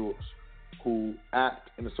individuals who act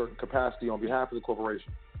in a certain capacity on behalf of the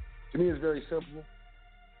corporation. To me, it's very simple.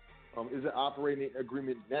 Is an operating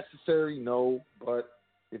agreement necessary? No, but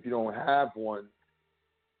if you don't have one,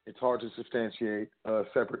 it's hard to substantiate a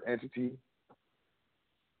separate entity.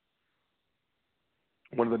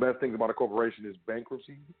 One of the best things about a corporation is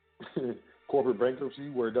bankruptcy, corporate bankruptcy,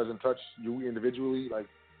 where it doesn't touch you individually. Like,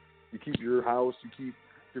 you keep your house, you keep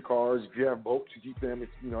your cars. If you have boats, you keep them.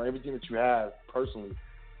 It's, everything that you have personally,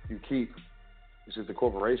 you keep. It's just the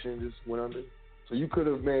corporation just went under. So you could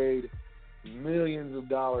have made millions of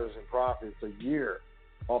dollars in profits a year,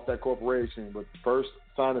 off that corporation. But first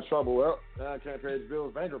sign of trouble, well, I can't pay his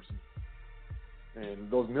bills, bankruptcy.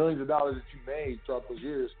 And those millions of dollars that you made throughout those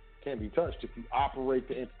years can't be touched if you operate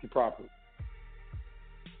the entity properly.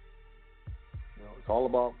 You know, it's all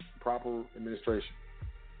about proper administration.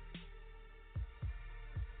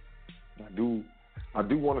 I do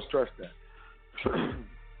want to stress that.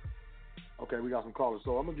 Okay, we got some callers,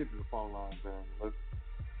 so I'm gonna get to the phone lines, man.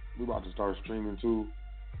 We're about to start streaming too.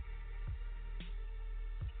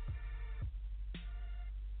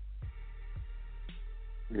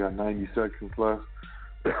 We got 90 seconds left.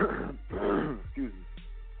 Excuse me.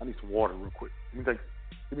 I need some water real quick. Give me a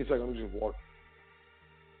second. Let me drink water.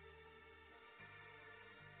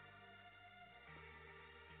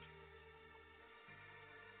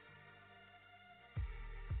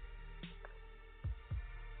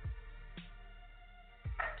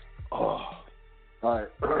 Oh. All right.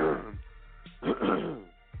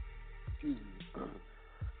 Excuse me.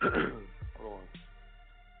 Hold on.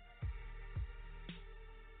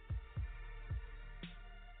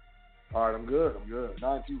 All right, I'm good.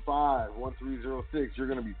 925-1306. You're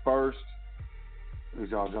going to be first. As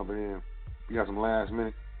y'all jumping in. You got some last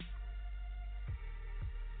minute.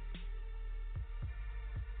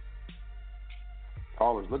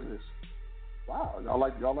 Callers, look at this. Wow, y'all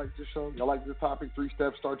like this show? Y'all like this topic? 3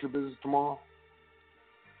 steps, start your business tomorrow?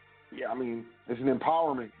 Yeah, I mean, it's an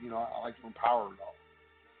empowerment. You know, I like to empower y'all.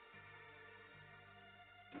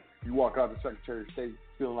 You walk out the Secretary of State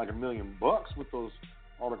feeling like $1 million with those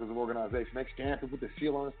articles of organization. They stamp it with the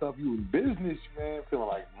seal on and stuff. You in business, man, feeling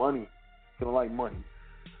like money. And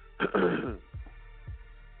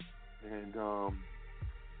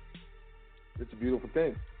it's a beautiful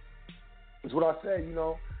thing. It's what I say,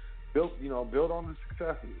 build on the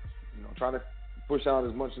successes. Try to push out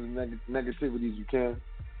as much of the negativity as you can.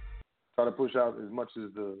 Try to push out as much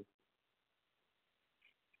as the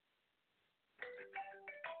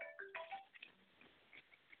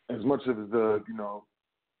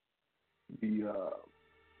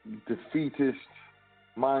defeatist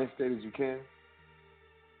mind state as you can.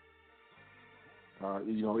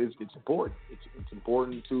 It's important. It's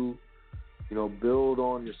important to build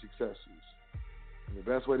on your successes. And the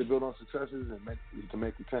best way to build on successes is to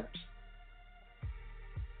make attempts.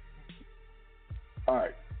 All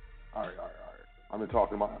right. I feel like I've been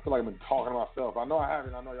talking to myself. I know I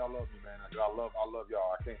haven't. I know y'all love me, man. I love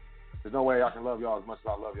y'all. I can't. There's no way I can love y'all as much as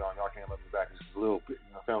I love y'all, and y'all can't love me back just a little bit.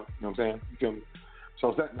 You know what I'm saying? You feel me?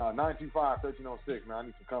 So 925-1306, man. I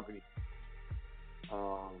need some company.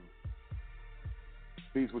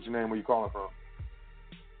 Peace. What's your name? Where you calling from?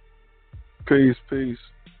 Peace. It's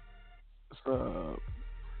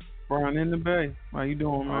Brian in the Bay. How you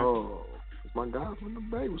doing, man? Oh, it's my guy from the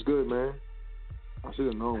Bay. What's good, man? I should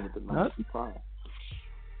have known with the 925.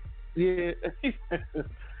 Yeah.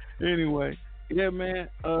 Anyway, yeah, man.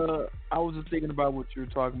 I was just thinking about what you were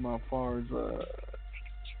talking about as far as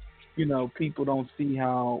people don't see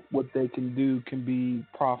how what they can do can be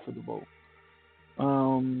profitable. I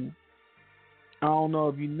don't know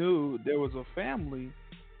if you knew there was a family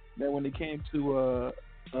that when it came to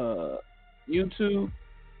YouTube,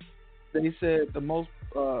 they said the most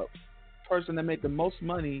person that made the most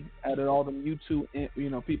money out of all them YouTube,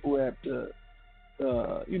 people at the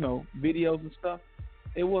videos and stuff,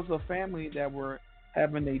 it was a family that were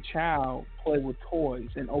having a child play with toys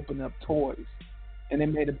and open up toys, and they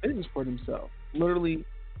made a business for themselves. Literally,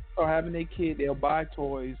 or having a kid, they'll buy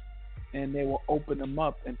toys and they will open them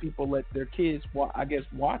up, and people let their kids,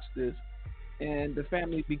 watch this. And the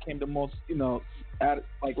family became the most,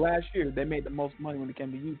 like last year, they made the most money when it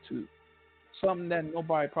came to YouTube. Something that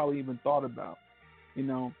nobody probably even thought about,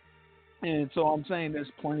 And so I'm saying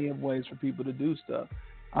there's plenty of ways for people to do stuff.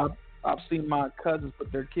 I've seen my cousins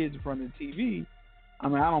put their kids in front of the TV. I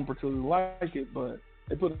mean, I don't particularly like it, but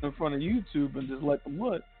they put it in front of YouTube and just let them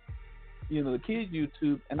look. The kids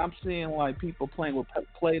YouTube, and I'm seeing like people playing with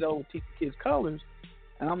Play-Doh, teaching kids colors,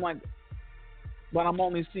 and I'm like, but I'm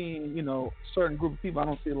only seeing, certain group of people. I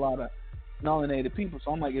don't see a lot of melanated people.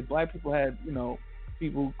 So I'm like, if black people had,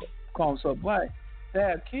 people call themselves black, they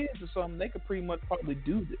have kids or something, they could pretty much probably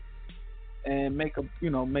do this and make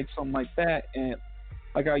something like that. And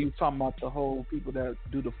like how you were talking about the whole people that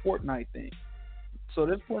do the Fortnite thing. So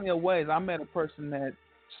there's plenty of ways. I met a person that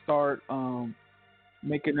started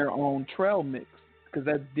making their own trail mix because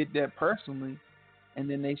I did that personally. And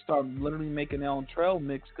then they started literally making their own trail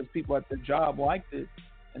mix because people at their job liked it.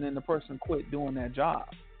 And then the person quit doing that job.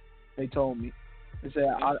 They told me. They said,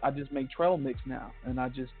 I just make trail mix now. And I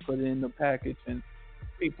just put it in the package and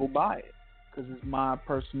people buy it because it's my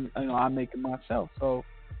person. I make it myself. So,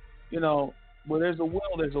 where there's a will,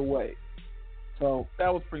 there's a way. So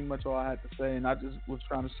that was pretty much all I had to say, and I just was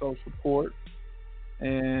trying to show support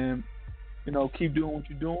and, keep doing what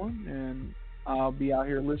you're doing, and I'll be out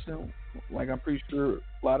here listening like I'm pretty sure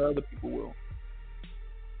a lot of other people will.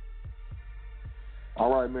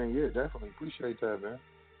 All right, man. Yeah, definitely. Appreciate that, man.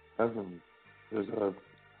 Definitely. There's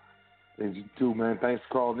things you do, man. Thanks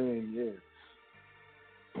for calling in. Yeah.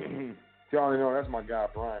 You already know that's my guy,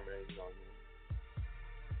 Brian, man. You know what I mean?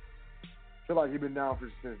 Feel like he's been down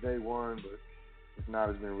since day one, but if not,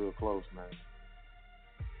 it's been real close, man.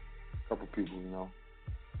 A couple people,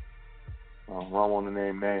 I don't want to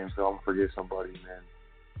name names, so I'm gonna forget somebody, man.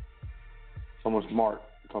 Someone smart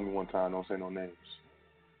told me one time, don't say no names.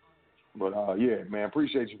 But yeah, man,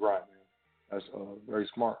 appreciate you, Brian, man. That's very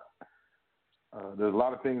smart. There's a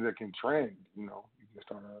lot of things that can trend. You can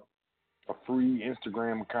start a free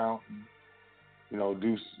Instagram account, and,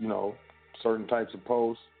 do certain types of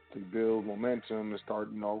posts to build momentum and start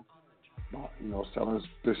selling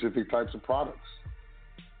specific types of products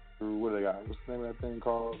through what they got. What's the name of that thing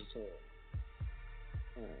called?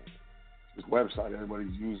 This website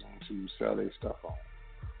everybody's using to sell their stuff on.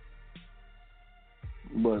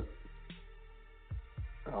 But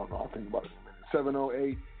I don't know. I'll think about it in a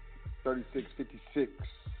minute. 708-3656.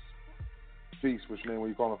 Peace. What's your name? Where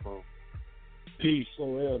you calling from? Peace.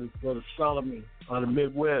 This brother Solomon out of the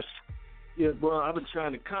Midwest. Yeah, bro, I've been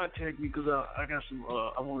trying to contact you because I got some.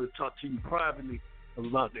 I want to talk to you privately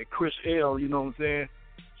about that Chris L. You know what I'm saying?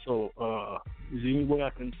 So, is there any way I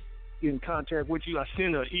can get in contact with you? I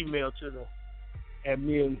sent an email to the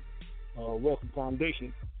admin Welcome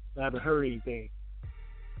Foundation. I haven't heard anything.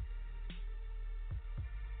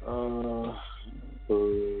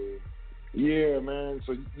 Yeah, man.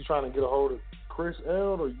 So you trying to get a hold of Chris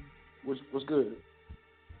L. or what's good?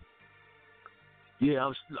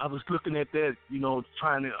 Yeah, I was looking at that,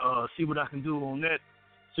 trying to see what I can do on that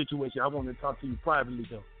situation. I want to talk to you privately,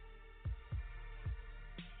 though.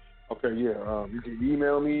 Okay, yeah. You can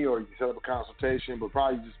email me or you can set up a consultation, but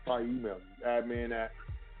probably email me. Admin at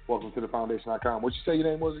welcometothefoundation.com. What you say your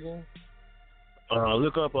name was again?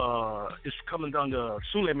 Look up. It's coming down to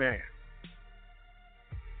Suleiman.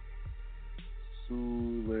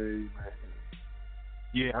 Suleiman.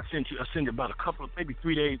 Yeah, I sent it about maybe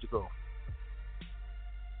 3 days ago.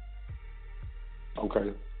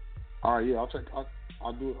 Okay. All right. Yeah, I'll check.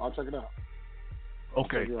 I'll do it. I'll check it out.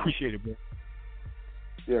 Okay. Appreciate it, man.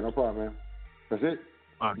 Yeah, no problem, man. That's it.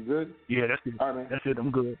 All right. You good? Yeah, that's it. All right, man. That's it.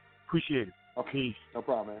 I'm good. Appreciate it. Okay. Peace. No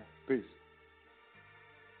problem, man. Peace.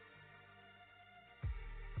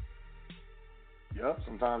 Yep.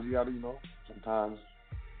 Sometimes you gotta, Sometimes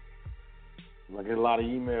I get a lot of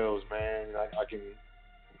emails, man. I can,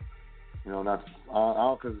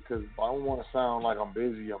 because I don't want to sound like I'm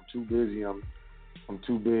busy. I'm too busy. I'm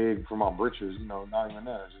too big for my britches. Not even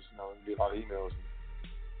that. It's just, get a lot of emails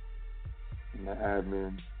and the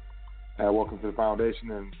admin. Welcome to the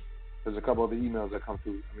foundation, and there's a couple other emails that come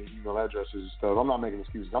through. Email addresses and stuff. I'm not making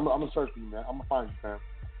excuses. I'm gonna search for you, man. I'm gonna find you, fam.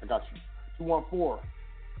 I got you.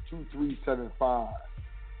 214-2375.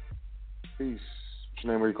 Peace. What's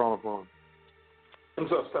your name? Where you calling from?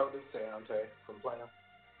 What's up, Stout? This is Dante from Plano.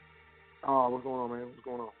 Oh, what's going on, man? What's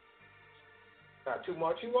going on? Not too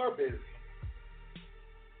much. You are busy.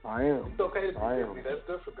 I am. It's okay to be busy. That's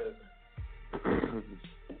good for business.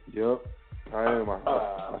 Yep, I am.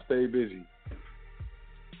 I stay busy.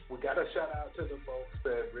 We got to shout out to the folks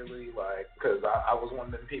that really because I was one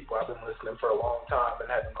of them people. I've been listening for a long time and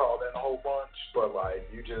haven't called in a whole bunch, but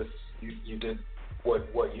you did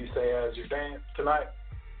what you say as your dance tonight.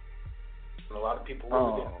 And a lot of people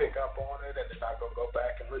really didn't pick up on it, and they're not going to go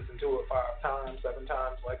back and listen to it 5 times, 7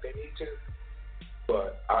 times like they need to.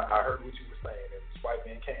 But I heard what you were saying, and white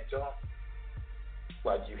man can't jump.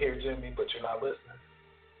 You hear Jimmy, but you're not listening.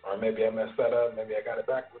 Or maybe I messed that up, maybe I got it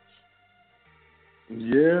backwards.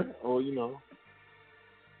 Yeah, or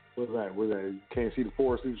what's that? You can't see the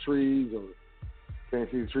forest through the trees, or can't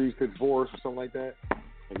see the trees through the forest, or something like that.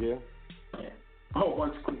 Yeah. A whole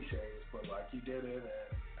bunch of cliches, but you did it, and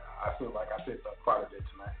I feel like I picked up quite a bit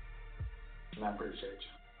tonight, and I appreciate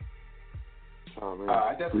you. Oh man,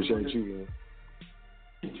 I definitely appreciate you, man.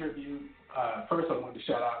 Contribute. First, I wanted to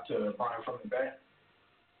shout out to Brian from the Bay.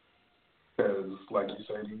 Because, like you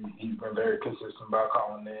said, he's been very consistent about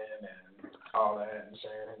calling in and all that and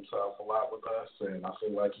sharing himself a lot with us. And I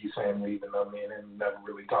feel like he's family, even though me and him never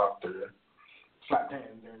really talked or slapped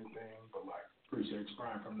hands or anything. But, appreciate you,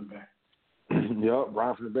 Brian from the Bay. Yep,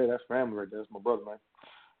 Brian from the Bay. That's family right there. That's my brother, man.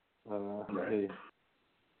 Right. Yeah.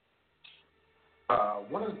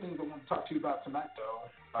 One of the things I want to talk to you about tonight, though,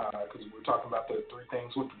 because we were talking about the 3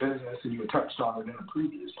 things with the business, and you had touched on it in a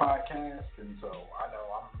previous podcast, and so I know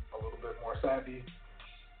I'm a little bit more savvy.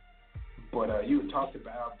 But you had talked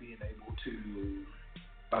about being able to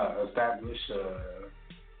establish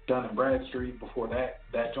Dun and Bradstreet before that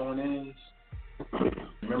joint ends.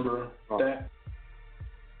 Remember that?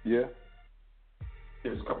 Yeah.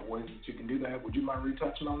 There's a couple ways that you can do that. Would you mind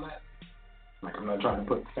retouching on that? Like, I'm not trying to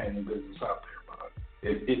put the family business out there, but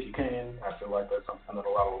if you can, I feel like that's something that a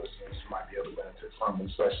lot of listeners might be able to benefit from,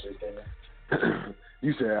 especially if they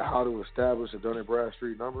You said how to establish a Dun and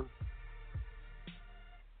Bradstreet number?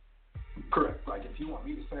 Correct. Like, if you want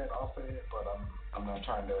me to say it, I'll say it, but I'm not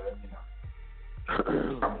trying to,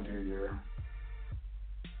 come and do your...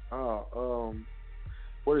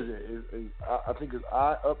 What is it? I think it's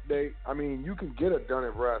iUpdate. I mean, you can get a Dun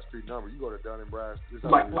and Bradstreet number. You go to Dun and Bradstreet. It's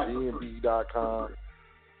on DNB.com.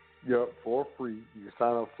 Yep, for free. You can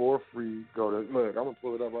sign up for free. Go to look. I'm gonna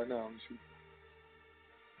pull it up right now. Let me see.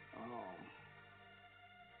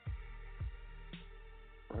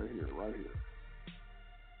 Right here.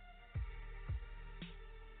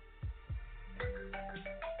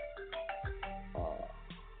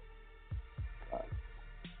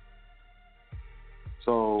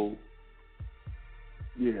 So,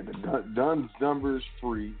 yeah, the Dun's number is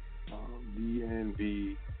free.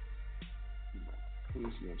 DNB.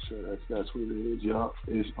 Let's make sure that's what it is. Yup.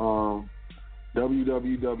 It's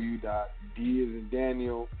www.D as in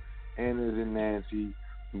Daniel, N as in Nancy,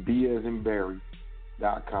 B as in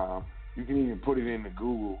Barry.com. You can even put it in the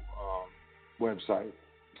Google website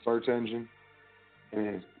search engine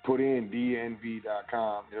and put in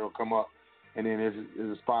DNB.com. It'll come up. And then there's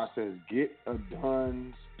a spot that says get a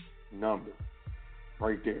Dun's number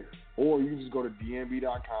right there. Or you can just go to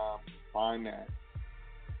DNB.com, find that.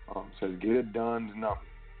 It says get a Dun's number,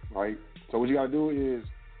 right? So what you got to do is,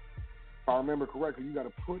 if I remember correctly, you got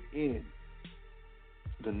to put in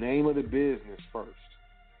the name of the business first.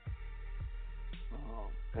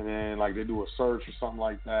 And then like they do a search or something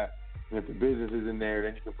like that. And if the business is in there,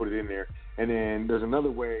 then you can put it in there. And then there's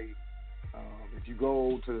another way. If you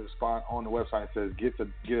go to the spot on the website that says get a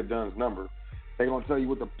Dun's number, they're gonna tell you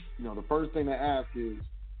what the first thing they ask is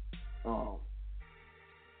what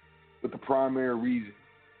the primary reason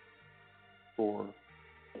for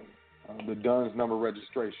the Dun's number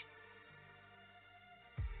registration.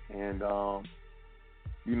 And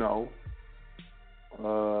you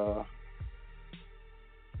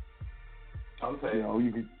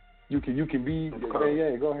can be go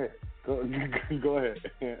ahead. Go ahead.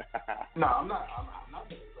 No, I'm not gonna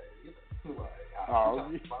say it either. I'm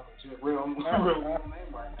talking about real name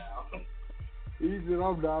right now. He said I'm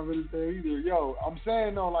not gonna say either. Yo, I'm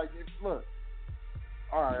saying though, like, look.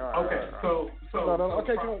 All right. Okay, so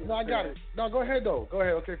okay, no, I got it. No, go ahead though. Go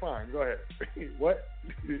ahead. Okay, fine. Go ahead. What?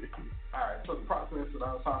 All right. So the process that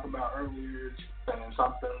I was talking about earlier is saying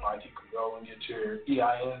something like you could go and get your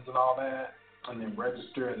EINs and all that, and then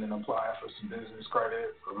register and then apply for some business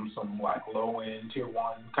credit from some like low-end tier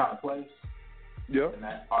 1 kind of place. Yep. And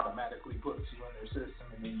that automatically puts you in their system,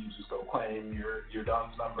 and then you just go claim your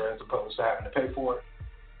Dun's number as opposed to having to pay for it.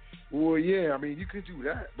 Well, yeah, I mean, you could do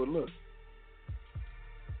that, but look,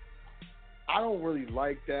 I don't really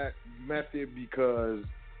like that method because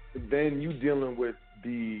then you dealing with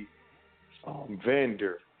the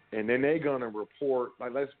vendor, and then they're gonna report.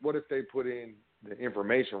 Like, what if they put in the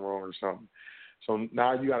information wrong or something? So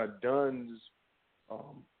now you got a Dun's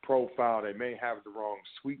profile. They may have the wrong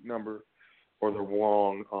suite number or the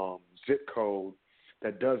wrong zip code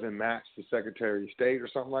that doesn't match the Secretary of State or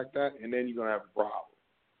something like that, and then you're going to have a problem.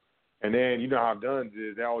 And then you know how Dun's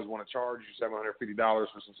is. They always want to charge you $750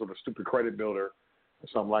 for some sort of stupid credit builder or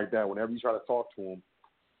something like that whenever you try to talk to them.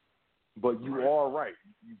 But you are right.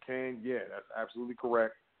 You can, that's absolutely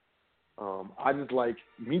correct. I just like,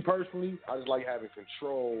 me personally, I just like having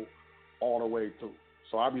control all the way through.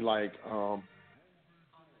 So I'd be like,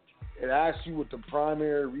 it asks you what the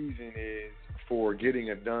primary reason is for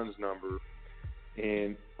getting a Dun's number.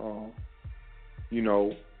 And,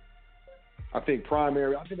 I think that's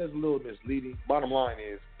a little misleading. Bottom line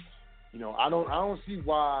is, I don't see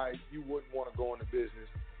why you wouldn't want to go into business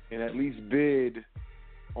and at least bid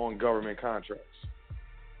on government contracts.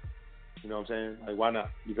 You know what I'm saying? Like, why not?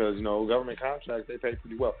 Because, government contracts, they pay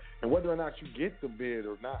pretty well. And whether or not you get the bid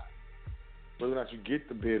or not,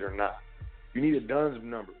 you need a Dun's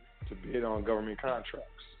number to bid on government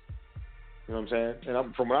contracts. You know what I'm saying?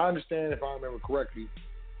 And from what I understand, if I remember correctly,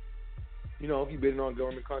 if you're bidding on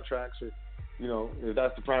government contracts or, if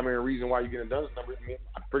that's the primary reason why you get a Dun's number,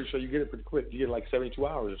 I'm pretty sure you get it pretty quick. You get it like 72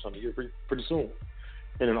 hours or something. You get it pretty soon.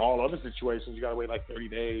 And in all other situations, you got to wait like 30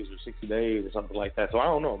 days or 60 days or something like that. So I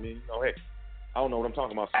don't know. Hey, I don't know what I'm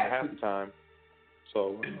talking about half the time.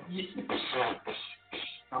 So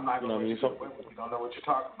I'm not going to you know what I mean? you don't know what you're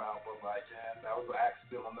talking about, but like, yeah, that was an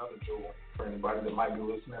accidental another jewel for anybody that might be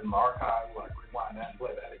listening in the archive. Like, rewind that and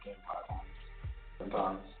play that again 5 times, 10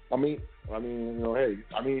 times. I mean, you know, hey,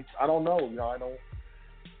 I mean, I don't know, you know, I don't.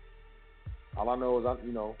 All I know is I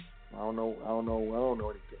don't know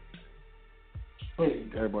anything. Hey,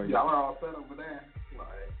 everybody, y'all are all set over there.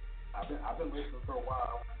 Like, I've been listening for a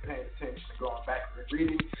while, paying attention and going back and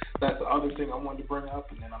reading. That's the other thing I wanted to bring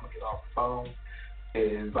up, and then I'm gonna get off the phone.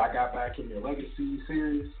 Is I got back in your Legacy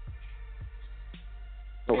series,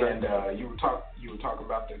 okay. And you were talking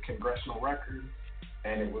about the congressional record,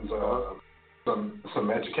 and it was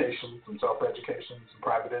some education, some self-education, some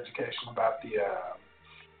private education about the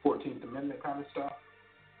 14th Amendment kind of stuff.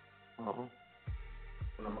 And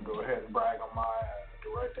I'm gonna go ahead and brag on my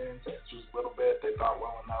direct ancestors a little bit. They thought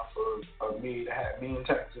well enough of me to have me in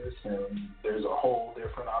Texas, and there's a whole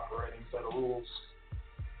different operating set of rules.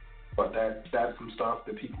 But that's some stuff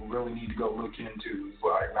that people really need to go look into. It's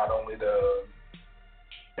like not only the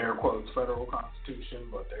air quotes federal constitution,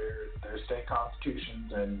 but their state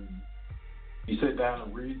constitutions. And you sit down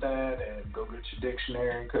and read that and go get your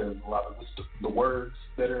dictionary, because a lot of the words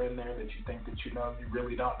that are in there that you think that you know, you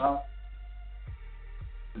really don't know.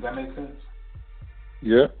 Does that make sense?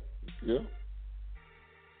 Yeah.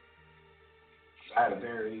 I had a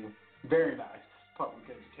very, very nice public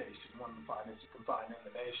education, one of the finest you can find in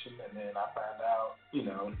the nation, and then I found out, you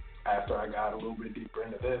know, after I got a little bit deeper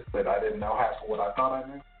into this, that I didn't know half of what I thought I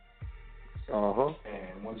knew.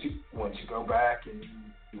 And once you go back and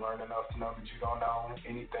you learn enough to know that you don't know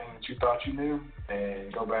anything that you thought you knew,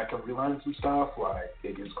 and go back and relearn some stuff, like,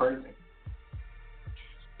 it gets crazy.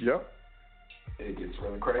 Yep. It gets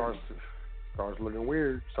really crazy. Starts looking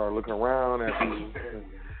weird. Start looking around at people.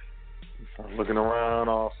 Start looking around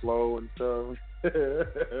all slow and stuff. Yeah,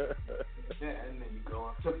 and then you go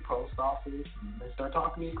up to the post office and they start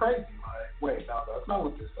talking to you crazy. Like, wait, no, that's not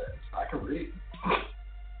what this says. I can read.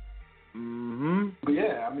 But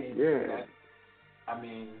yeah, I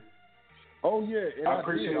mean, oh yeah, and I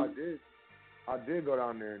I did go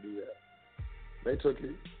down there and do that. They took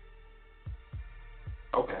it.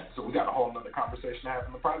 Okay, so we got a whole other conversation to have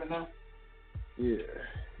in the private now? Yeah.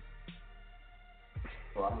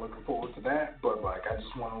 So I'm looking forward to that, but like I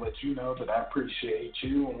just want to let you know that I appreciate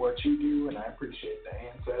you and what you do, and I appreciate the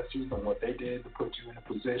ancestors and what they did to put you in a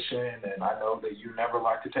position, and I know that you never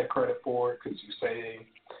like to take credit for it because you say,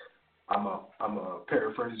 I'm a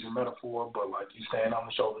paraphrase your metaphor, but like you stand on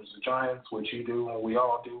the shoulders of giants, which you do and we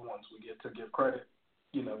all do once we get to give credit,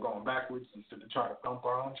 you know, going backwards instead of trying to thump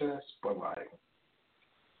our own chest, but like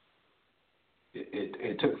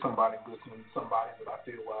it took somebody listening to somebody that I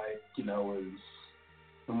feel like, you know, is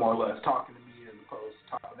more or less talking to me as opposed to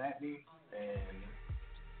talking at me, and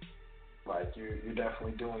like you're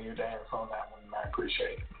definitely doing your dance on that one, and I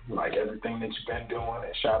appreciate it. Like everything that you've been doing,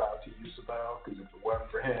 and shout out to Yusabel, because if it wasn't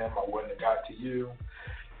for him, I wouldn't have got to you.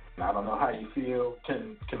 And I don't know how you feel.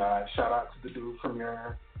 Can I shout out to the dude from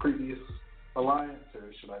your previous alliance,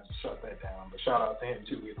 or should I just shut that down? But shout out to him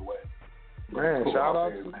too, either way. Man, cool shout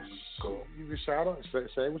out there, to man. Cool. You can shout out,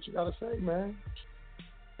 say what you gotta say, man.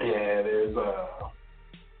 Yeah, there's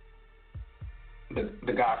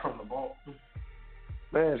the guy from the vault.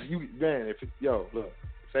 Man, you can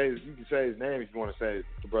say his name if you want to say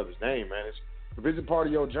the brother's name, man. If it's a part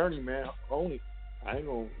of your journey, man, own it. I ain't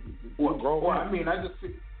gonna. I mean, I just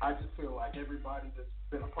feel like everybody that's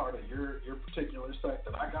been a part of your particular sect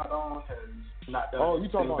that I got on has not done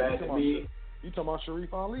anything bad to me. You talking about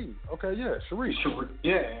Sharif Ali? Okay, yeah, Sharif.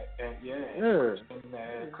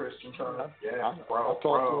 Christian Charlie. I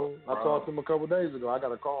talked to him a couple days ago. I got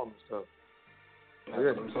to call him and stuff. That's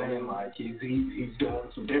what I'm saying. Like he's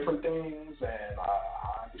doing some different things, and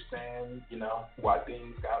I understand, you know, why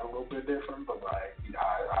things got a little bit different. But like,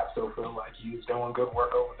 I still feel like he's doing good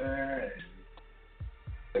work over there.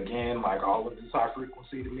 And again, like all of this high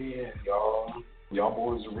frequency to me, and y'all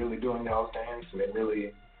boys are really doing y'all's dance, and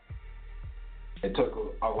it took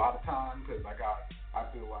a lot of time because I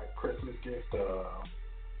feel like Christmas gift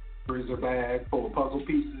freezer bag full of puzzle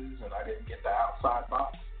pieces, and I didn't get the outside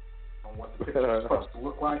box on what the picture is supposed to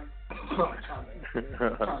look like. So I'm trying to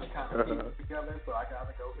kind of piece it together, so I got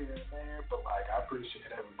to go here and there. But, like, I appreciate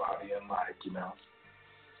everybody. And, like, you know,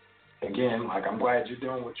 again, like, I'm glad you're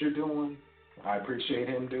doing what you're doing. I appreciate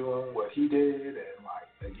him doing what he did. And, like,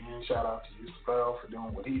 again, shout out to Yusufel for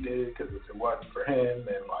doing what he did, because if it wasn't for him,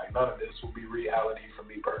 then, like, none of this would be reality for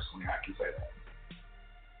me personally. I can say that.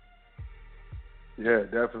 Yeah,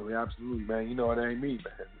 definitely, absolutely, man. You know it ain't me,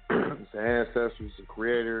 man. It's the ancestors, the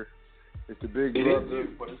creator. It's the big brother.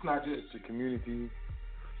 But it's not just the community.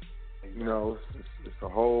 You know, it's a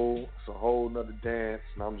whole nother dance,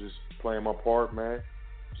 and I'm just playing my part, man.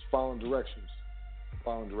 Just following directions.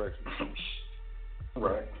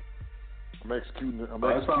 Right. I'm executing the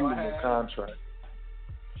contract.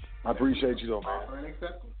 I appreciate you though, man. Offer and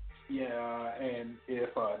acceptance. Yeah, and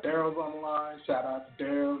if Daryl's on the line, shout out to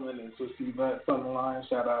Daryl, and if Sister Yvette's on the line,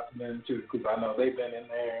 shout out to them too, because I know they've been in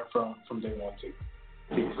there from day one too.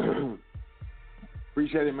 Peace.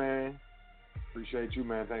 Appreciate it, man. Appreciate you,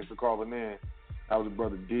 man. Thanks for calling in. That was a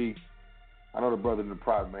brother D. I know the brother in the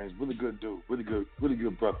private, man. He's a really good dude. Really good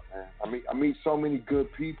brother, man. I meet so many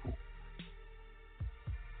good people.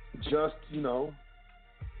 Just,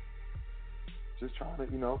 just trying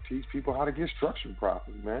to, teach people how to get structured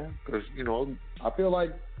properly, man. Because, I feel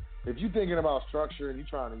like if you're thinking about structure and you're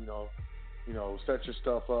trying to, set your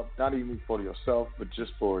stuff up, not even for yourself, but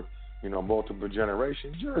just for, multiple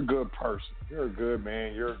generations, you're a good person. You're a good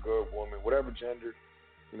man. You're a good woman, whatever gender,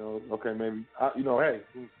 okay, maybe, hey,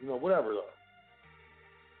 whatever, though.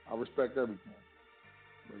 I respect everything.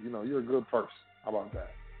 But, you're a good person. How about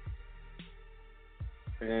that?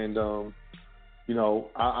 And, I'm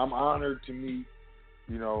honored to meet,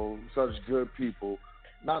 such good people.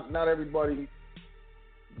 Not everybody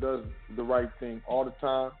does the right thing all the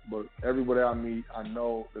time, but everybody I meet, I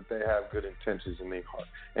know that they have good intentions in their heart.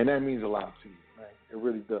 And that means a lot to me, man. It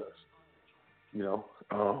really does.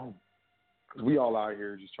 'Cause we all out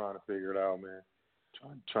here just trying to figure it out, man.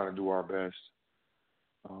 Trying to do our best.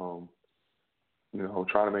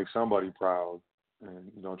 Trying to make somebody proud.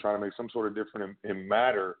 And, trying to make some sort of difference and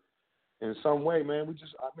matter in some way, man. We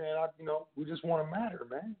just want to matter,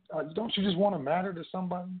 man. Don't you just want to matter to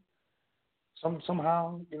somebody?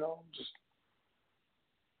 Somehow,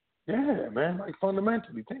 yeah, man. Like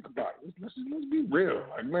fundamentally, think about it. Let's be real.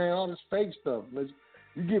 Like, man, all this fake stuff.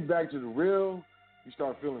 You get back to the real. You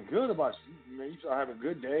start feeling good about you. Man, you start having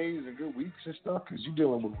good days and good weeks and stuff because you're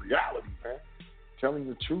dealing with reality, man. Telling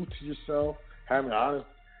the truth to yourself, having honest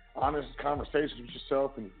conversations with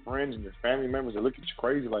yourself and your friends and your family members that look at you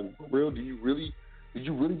crazy. Like, for real, did you really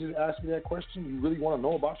just ask me that question? You really want to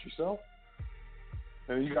know about yourself?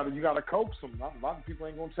 And you gotta coax them. A lot of people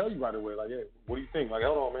ain't gonna tell you right away. Like, hey, what do you think? Like,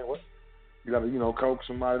 hold on, man, what? You gotta coax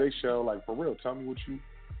them out of their shell. Like, for real, tell me what you.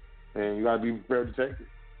 And you gotta be prepared to take it.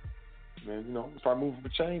 And start moving for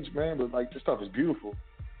change, man. But like, this stuff is beautiful.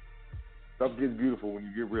 Stuff gets beautiful when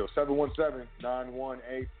you get real.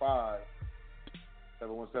 717-9185.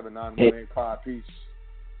 717-9185. Peace.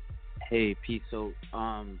 Hey, peace. So,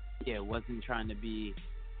 wasn't trying to be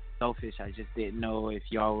selfish. I just didn't know if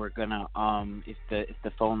y'all were gonna, if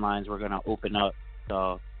the phone lines were gonna open up.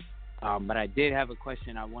 So, but I did have a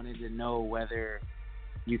question. I wanted to know whether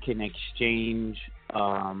you can exchange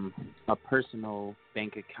a personal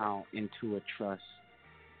bank account into a trust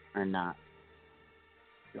or not.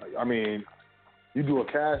 I mean, you do a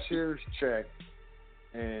cashier's check,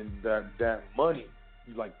 and that money,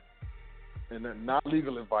 and then not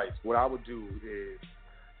legal advice. What I would do is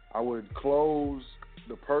I would close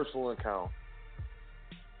the personal account,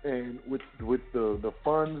 and with the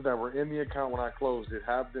funds that were in the account when I closed it,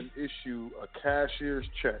 have them issue a cashier's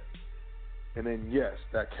check, and then yes,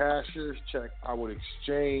 that cashier's check I would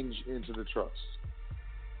exchange into the trust.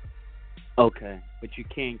 Okay, but you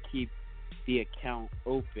can't keep the account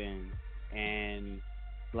open and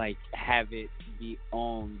have it be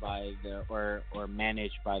owned by or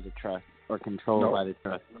managed by the trust or controlled by the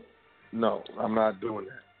trust. No, I'm not doing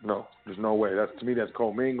that. No, there's no way. To me, that's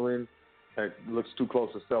commingling. That looks too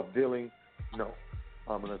close to self-dealing. No,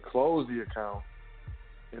 I'm gonna close the account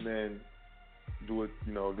and then do a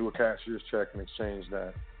cashier's check and exchange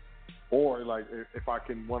that. Or if I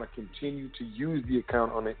want to continue to use the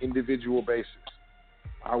account on an individual basis,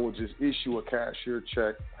 I will just issue a cashier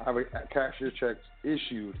check, have a cashier check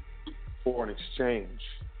issued for an exchange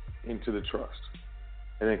into the trust,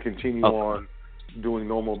 and then continue on doing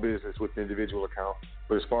normal business with the individual account.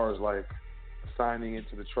 But as far as signing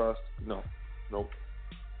into the trust, nope.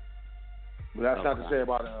 But that's not to say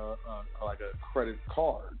about a credit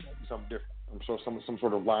card. That'd be something different. I'm sure some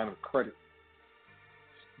sort of line of credit.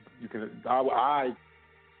 I can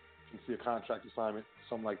see a contract assignment,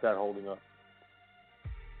 something like that holding up.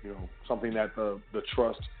 Something that the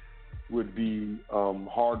trust would be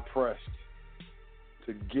hard pressed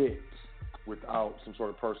to get without some sort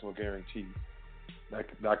of personal guarantee. I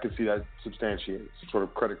could see that substantiated, some sort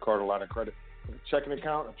of credit card or line of credit. But a checking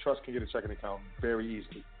account, a trust can get a checking account very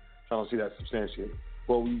easily. So I don't see that substantiated.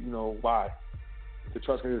 Well, why? If the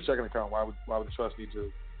trust can get a checking account, why would the trust need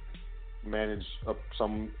to manage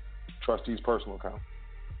some trustee's personal account?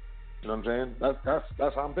 You know what I'm saying?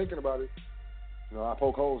 That's how I'm thinking about it. I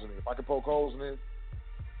poke holes in it. If I can poke holes in it,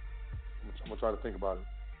 I'm gonna try to think about it.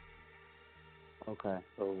 Okay.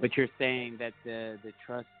 So, But you're saying that the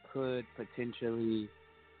trust could potentially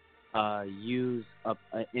use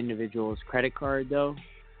an individual's credit card, though?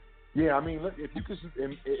 yeah, I mean, look,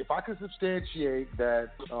 if I could substantiate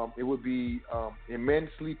that it would be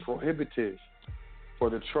immensely prohibitive for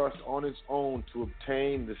the trust on its own to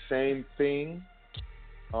obtain the same thing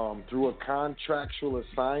through a contractual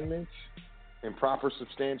assignment and proper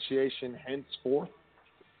substantiation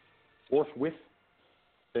forthwith,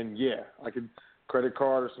 then yeah, I could credit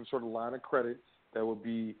card or some sort of line of credit that would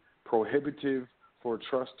be prohibitive for a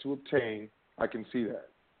trust to obtain. I can see that,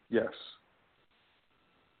 yes.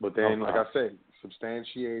 But then, like I said,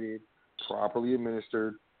 substantiated, properly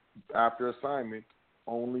administered, after assignment,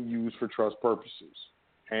 only used for trust purposes,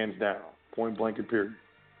 hands down, point blank and period.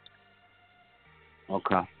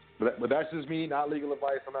 Okay. But that's just me, not legal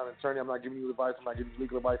advice. I'm not an attorney. I'm not giving you advice. I'm not giving you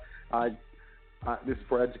legal advice. This is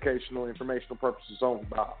for educational, informational purposes only.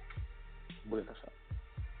 Bob. What is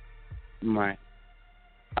that? Right.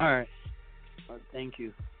 All right. Thank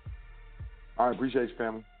you. All right. Appreciate you,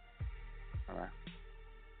 family. All right.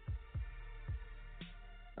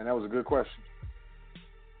 And that was a good question.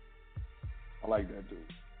 I like that, dude.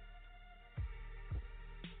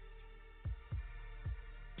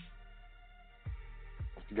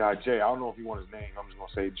 The guy Jay, I don't know if you want his name. I'm just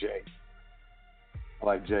gonna say Jay. I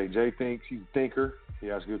like Jay. Jay thinks he's a thinker. He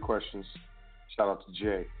asks good questions. Shout out to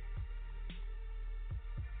Jay.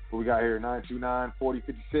 What we got here?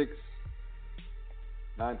 929-4056.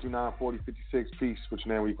 929-4056. Peace. What's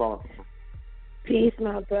your name? Where you calling from? Peace,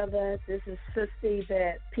 my brother. This is Sister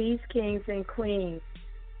Yvette. Peace, kings and queens.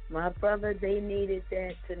 My brother, they needed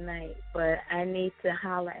that tonight, but I need to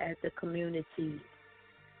holler at the communities.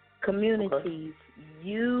 Communities,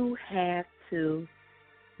 you have to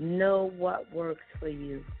know what works for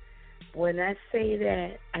you. When I say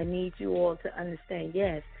that, I need you all to understand,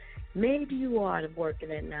 yes, maybe you are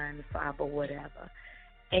working at 9 to 5 or whatever,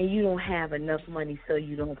 and you don't have enough money so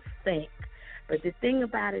you don't think. But the thing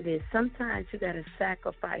about it is sometimes you got to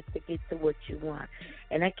sacrifice to get to what you want.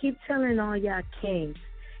 And I keep telling all y'all kings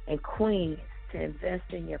and queens to invest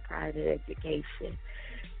in your private education.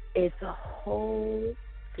 It's a whole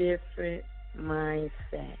different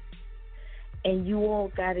mindset. And you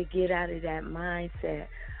all got to get out of that mindset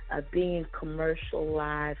of being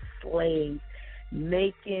commercialized slaves,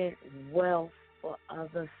 making wealth for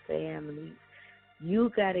other families. You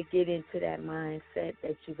got to get into that mindset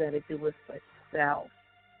that you got to do it for self.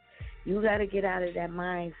 You got to get out of that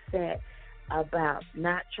mindset about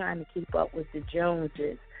not trying to keep up with the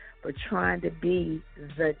Joneses, but trying to be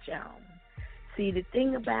the Jones. See, the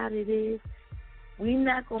thing about it is, we're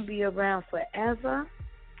not going to be around forever,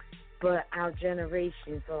 but our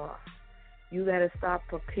generations are. You got to start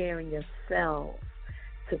preparing yourself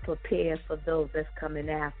to prepare for those that's coming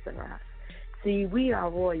after us. See, we are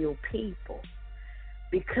royal people.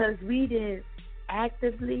 Because we didn't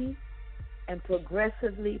actively and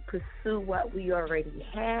progressively pursue what we already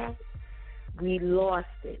had, we lost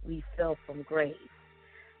it. We fell from grace.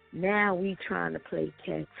 Now we trying to play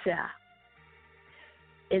catch up.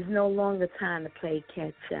 It's no longer time to play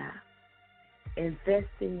catch up. Invest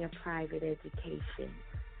in your private education.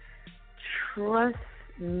 Trust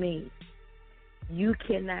me, you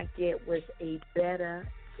cannot get with a better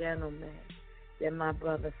gentleman than my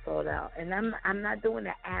brother sought out. And I'm not doing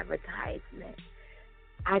an advertisement.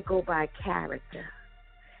 I go by character.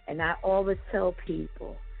 And I always tell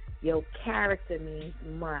people, your character means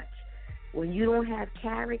much. When you don't have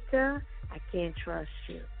character, I can't trust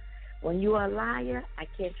you. When you are a liar, I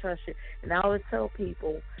can't trust you. And I always tell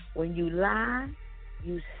people, when you lie,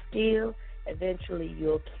 you steal, eventually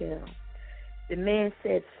you'll kill. The man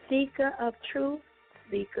said, seeker of truth,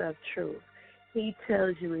 speaker of truth. He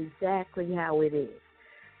tells you exactly how it is.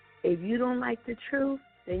 If you don't like the truth,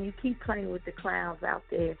 then you keep playing with the clowns out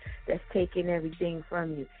there that's taking everything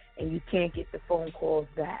from you, and you can't get the phone calls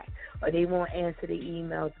back, or they won't answer the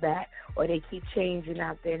emails back, or they keep changing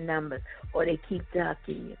out their numbers, or they keep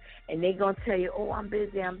ducking you. And they're going to tell you, oh, I'm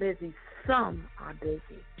busy, I'm busy. Some are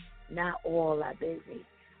busy. Not all are busy.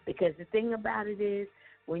 Because the thing about it is,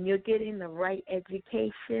 when you're getting the right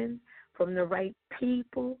education from the right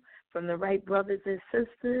people, from the right brothers and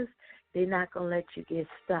sisters, they're not going to let you get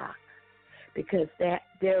stuck because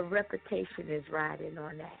their reputation is riding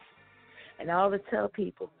on that. And I always tell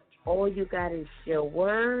people, all you got is your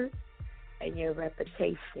word and your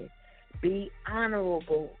reputation. Be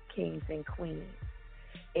honorable, kings and queens.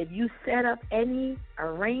 If you set up any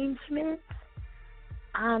arrangements,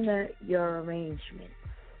 honor your arrangements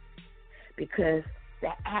because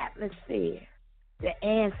the atmosphere, the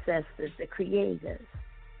ancestors, the creators,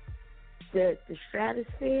 the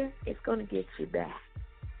stratosphere is going to get you back.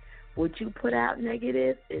 What you put out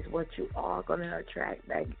negative is what you are going to attract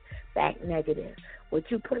back negative. What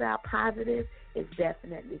you put out positive is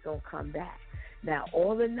definitely going to come back. Now,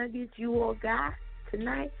 all the nuggets you all got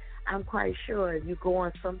tonight, I'm quite sure if you go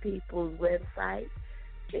on some people's websites,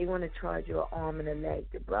 they want to charge you an arm and a leg.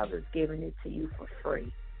 The brother's giving it to you for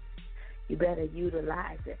free. You better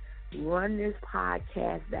utilize it. Run this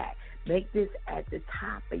podcast back. Make this at the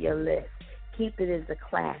top of your list. Keep it as a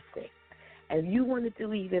classic. If you want to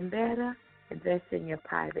do even better, invest in your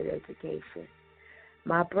private education.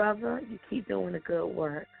 My brother, you keep doing the good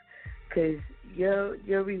work because your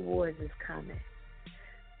rewards is coming.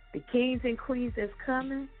 The kings and queens that's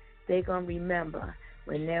coming, they're going to remember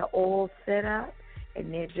when they're all set up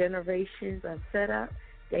and their generations are set up,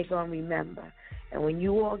 they're going to remember. And when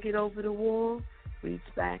you all get over the wall, reach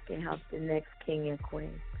back and help the next king and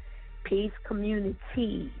queen. Peace,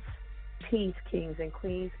 communities. Peace, kings and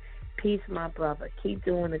queens. Peace, my brother. Keep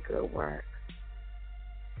doing the good work.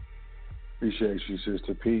 Appreciate you,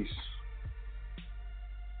 sister. Peace.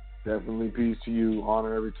 Definitely peace to you.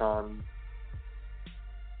 Honor every time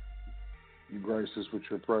you grace us with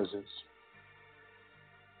your presence.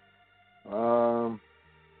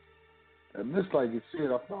 It looks like it's it.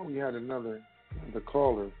 I thought we had another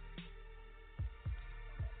caller.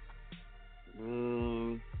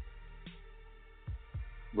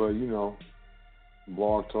 But you know,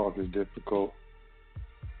 blog talk is difficult.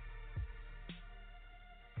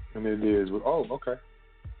 And it is. Oh, okay.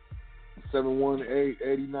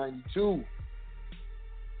 718-8092.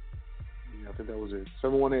 Yeah, I think that was it.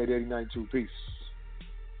 718-8092. Peace.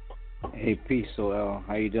 Hey, peace, L.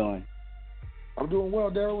 How you doing? I'm doing well,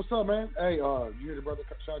 Daryl. What's up, man? Hey, you hear the brother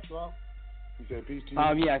shout you out? He said peace to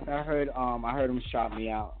you. Yes, I heard him shout me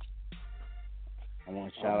out. I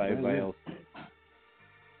want to shout out everybody else.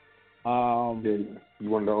 Yeah, you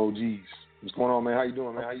one of the OGs. What's going on, man? How you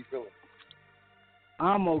doing, man? How you feeling?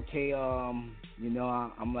 I'm okay. You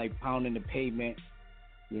know, I'm like pounding the pavement.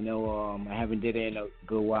 You know, I haven't did it in a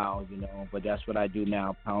good while. You know, but that's what I do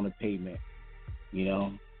now: pound the pavement. You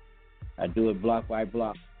know, I do it block by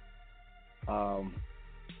block.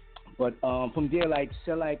 But from there, like,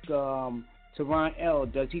 so like Teron L,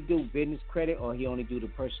 does he do business credit or he only do the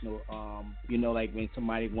personal? You know, like when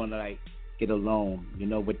somebody wanna like get a loan, you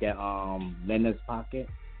know, with that lender's pocket.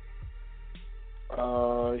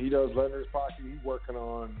 He does lender's pocket.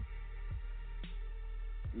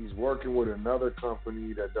 He's working with another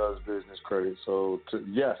company that does business credit. So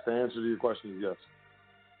yes, the answer to your question is yes.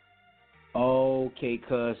 Okay,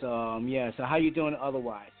 cause yeah. So how you doing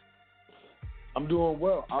otherwise? I'm doing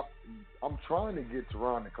well. I'm trying to get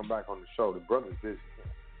Teron to come back on the show. The brother's busy.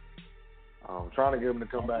 I'm trying to get him to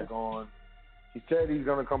come back on. He said he's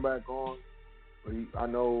gonna come back on, but I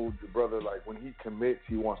know the brother, like when he commits,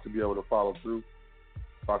 he wants to be able to follow through.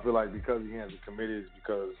 So I feel like because he hasn't committed, it's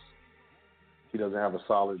because he doesn't have a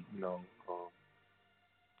solid, you know,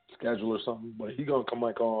 schedule or something. But he's gonna come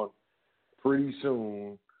back on pretty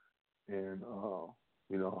soon, and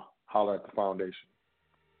you know, holler at the foundation.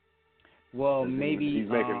 Well, maybe he's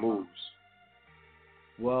making moves.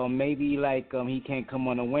 Well, maybe like he can't come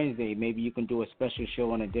on a Wednesday. Maybe you can do a special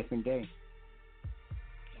show on a different day.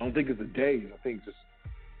 I don't think it's the days. I think just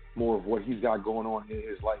more of what he's got going on in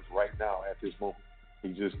his life right now at this moment.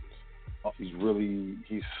 He's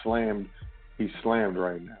slammed. He's slammed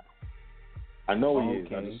right now. I know he is.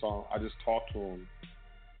 I just talked to him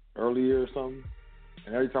earlier or something,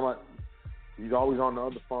 and every time he's always on the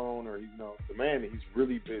other phone, or the man, he's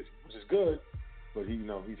really busy, which is good, but he's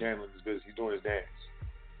handling his business. He's doing his dance.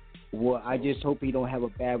 Well, I just hope he don't have a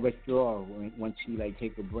bad withdrawal once he like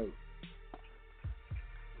take a break.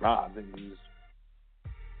 Nah, I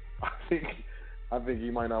think he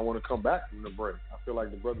might not want to come back from the break. I feel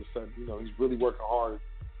like the brother said, he's really working hard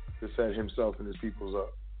to set himself and his peoples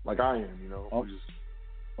up, like I am.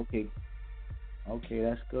 Okay,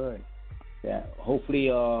 that's good. Yeah, hopefully,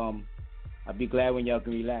 I'll be glad when y'all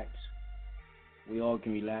can relax. We all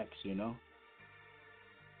can relax,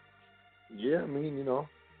 Yeah, I mean,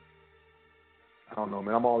 I don't know,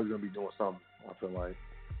 man. I'm always gonna be doing something. I feel like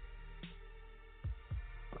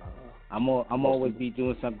I'm always be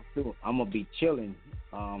doing something too. I'm gonna be chilling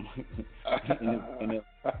in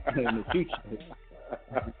the future.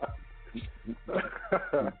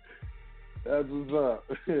 That's what's up.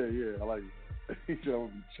 Yeah, I like it. He said I'm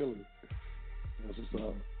gonna be chilling. That's what's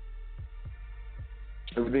up.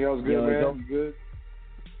 Everything else good, man? You good?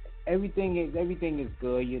 Everything is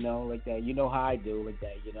good, like that. You know how I do, like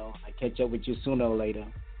that. I catch up with you sooner or later.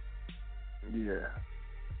 Yeah.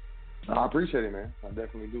 I appreciate it, man. I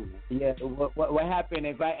definitely do, man. Yeah. What happened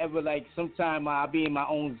if I ever like sometime I'll be in my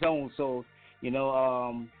own zone, so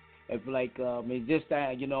if like it's just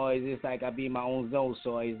that it's just like I be in my own zone,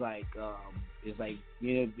 so it's like a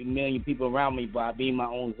million people around me, but I be in my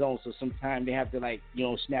own zone, so sometimes they have to like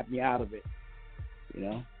snap me out of it,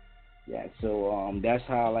 Yeah, so that's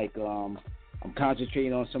how like I'm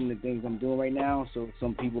concentrating on some of the things I'm doing right now. So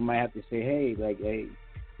some people might have to say, hey, like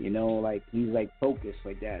like he's like focused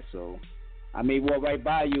like that. So I may walk right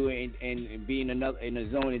by you and be in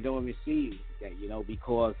a zone and don't even see you,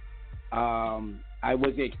 because I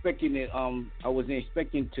wasn't expecting it. I wasn't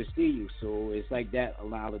expecting to see you. So it's like that a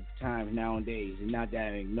lot of times nowadays. It's not that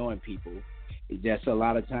I'm ignoring people. It's just a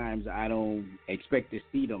lot of times I don't expect to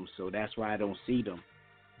see them. So that's why I don't see them.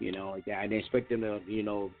 Like that. I didn't expect them to,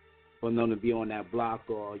 for them to be on that block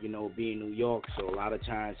or, be in New York. So a lot of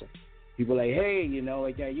times people like, hey,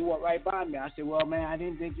 like that, you walk right by me. I said, well, man, I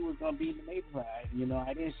didn't think you was going to be in the neighborhood.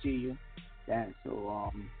 I didn't see you. That,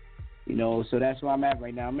 so, so that's where I'm at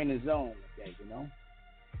right now. I'm in the zone like that,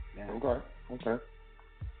 Yeah. Okay.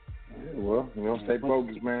 Yeah, well, stay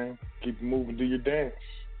focused, man. Keep moving, do your dance.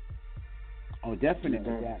 Oh, definitely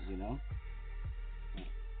that,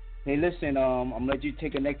 Hey, listen, I'm going to let you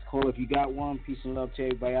take a next call if you got one. Peace and love to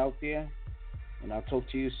everybody out there. And I'll talk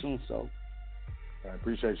to you soon, so. I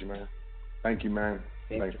appreciate you, man. Thank you, man.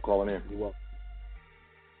 Thanks for calling in. You're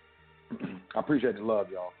welcome. I appreciate the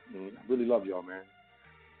love, y'all. I really love y'all, man.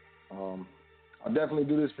 I definitely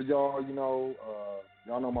do this for y'all.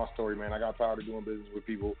 Y'all know my story, man. I got tired of doing business with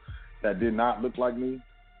people that did not look like me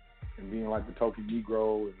and being like the token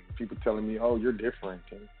Negro and people telling me, oh, you're different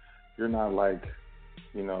and you're not like,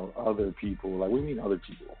 other people. Like, what do you mean other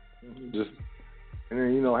people? And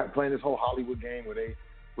then, playing this whole Hollywood game where they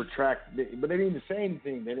retract, but they didn't even say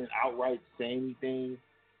anything. They didn't outright say anything.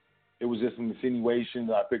 It was just an insinuation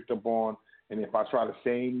that I picked up on. And if I try to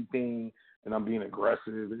say anything, then I'm being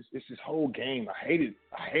aggressive. It's this whole game. I hated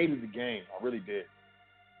the game. I really did.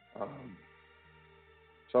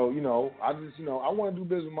 So, I just, I want to do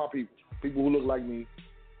business with my people who look like me.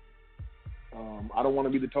 I don't want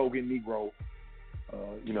to be the token Negro.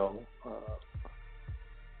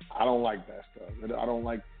 I don't like that stuff. I don't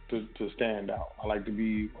like to stand out. I like to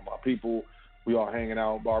be with my people. We all hanging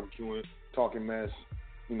out, barbecuing, talking mess,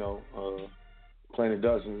 playing a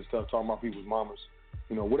dozen and stuff, talking about people's mamas,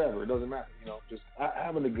 whatever. It doesn't matter, just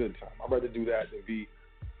having a good time. I'd rather do that than be,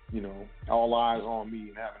 all eyes on me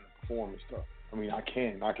and having to perform and stuff. I mean, I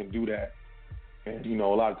can do that. And, a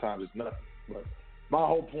lot of times it's nothing. But my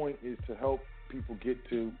whole point is to help people get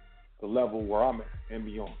to the level where I'm at and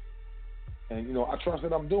beyond. And, I trust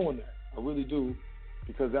that I'm doing that. I really do,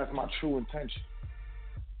 because that's my true intention.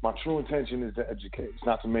 My true intention is to educate. It's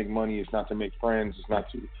not to make money. It's not to make friends. It's not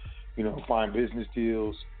to, find business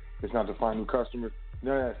deals. It's not to find new customers.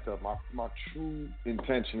 None of that stuff. My true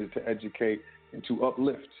intention is to educate and to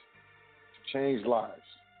uplift, to change lives,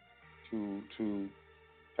 to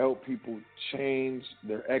help people change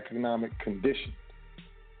their economic condition.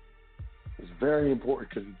 It's very important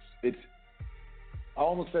because it's I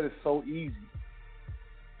almost said it's so easy.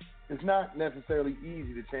 It's not necessarily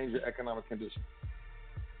easy to change your economic condition.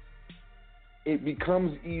 It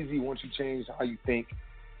becomes easy once you change how you think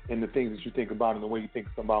and the things that you think about and the way you think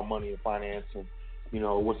about money and finance and,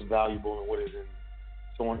 what's valuable and what isn't.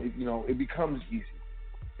 So on, it becomes easy.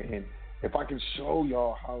 And if I can show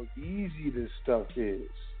y'all how easy this stuff is,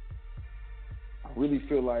 I really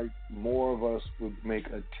feel like more of us would make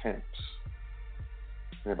attempts.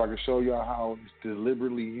 And if I can show y'all how it's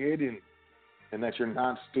deliberately hidden and that you're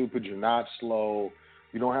not stupid, you're not slow,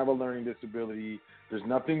 you don't have a learning disability, there's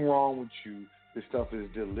nothing wrong with you, this stuff is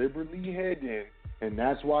deliberately hidden, and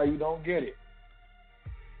that's why you don't get it,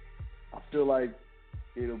 I feel like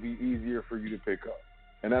it'll be easier for you to pick up.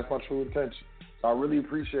 And that's my true intention. So I really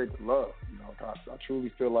appreciate the love. I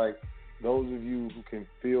truly feel like those of you who can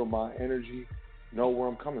feel my energy know where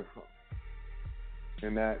I'm coming from.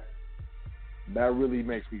 And that really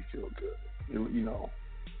makes me feel good.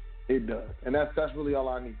 It does. And that's really all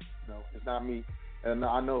I need. It's not me. And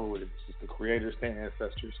I know who it is. It's the creators, the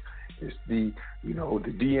ancestors. It's the, the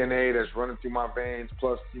DNA that's running through my veins.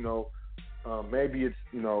 Plus, maybe it's,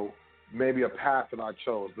 maybe a path that I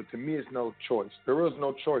chose. But to me, it's no choice. There is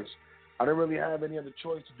no choice. I didn't really have any other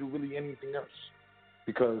choice to do really anything else.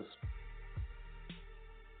 Because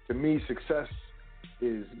to me, success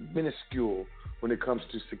is minuscule when it comes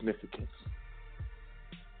to significance.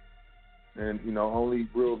 And, only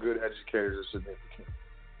real good educators are significant.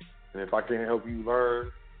 And if I can help you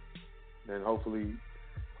learn, then hopefully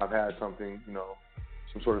I've had something,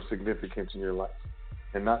 some sort of significance in your life.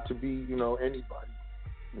 And not to be, anybody.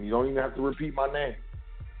 And you don't even have to repeat my name.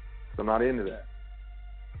 I'm not into that.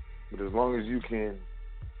 But as long as you can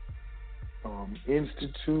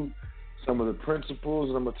institute some of the principles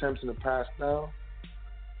that I'm attempting to pass down,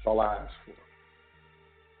 that's all I ask for.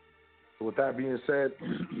 So with that being said,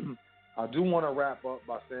 I do want to wrap up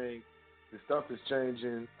by saying this stuff is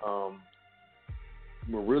changing.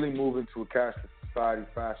 We're really moving to a cashless society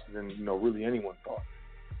faster than really anyone thought.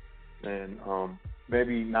 And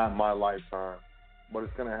maybe not in my lifetime, but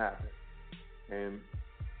it's going to happen. And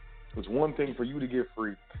it's one thing for you to get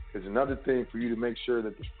free. It's another thing for you to make sure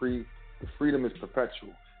that the freedom is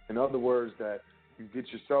perpetual. In other words, that you get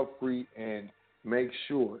yourself free and make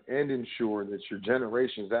sure and ensure that your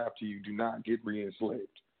generations after you do not get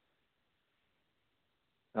re-enslaved.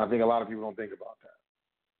 And I think a lot of people don't think about that.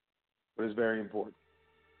 But it's very important.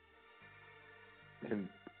 And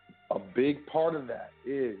a big part of that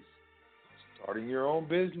is starting your own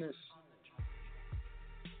business,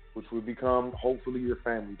 which will become, hopefully, your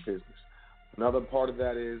family business. Another part of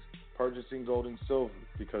that is purchasing gold and silver,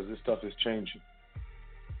 because this stuff is changing.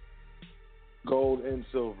 Gold and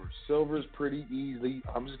silver. Silver is pretty easy.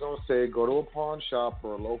 I'm just going to say, go to a pawn shop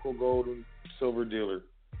or a local gold and silver dealer,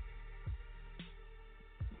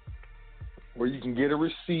 where you can get a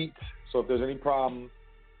receipt. So if there's any problem,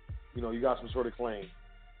 you got some sort of claim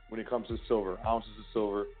when it comes to silver, ounces of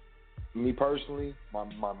silver. Me personally, my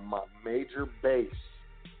major base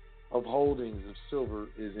of holdings of silver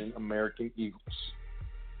is in American Eagles.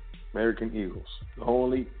 American Eagles. The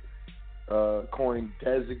only coin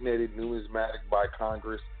designated numismatic by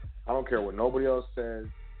Congress. I don't care what nobody else says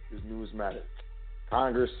is numismatic.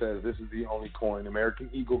 Congress says this is the only coin. American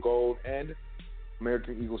Eagle gold and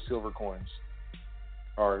American Eagle silver coins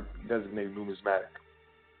are designated numismatic.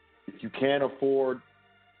 If you can't afford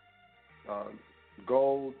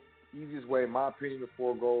gold, easiest way, in my opinion, to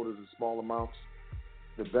afford gold is in small amounts.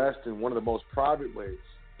 The best and one of the most private ways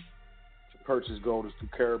to purchase gold is through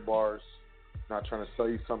Karat bars. Not trying to sell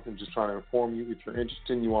you something, just trying to inform you. If you're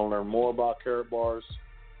interested and you want to learn more about Karat bars,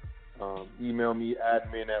 email me,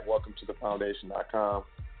 admin@welcometothefoundation.com.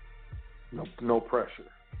 No pressure,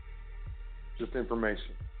 just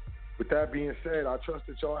information. With that being said, I trust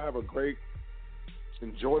that y'all have a great,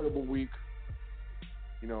 enjoyable week,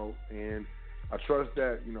 and I trust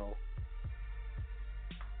that,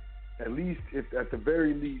 at the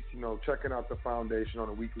very least, checking out the foundation on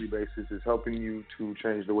a weekly basis is helping you to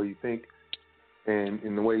change the way you think. And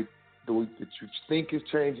in the way that you think is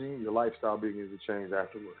changing, your lifestyle begins to change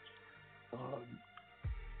afterwards.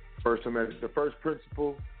 The first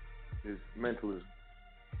principle is mentalism.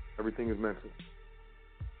 Everything is mental.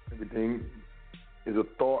 Everything is a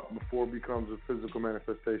thought before it becomes a physical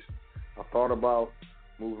manifestation. I thought about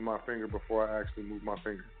moving my finger before I actually moved my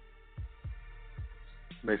finger.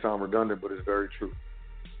 It may sound redundant, but it's very true.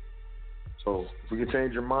 So if we can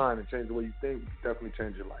change your mind and change the way you think, we can definitely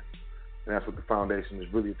change your life. And that's what the foundation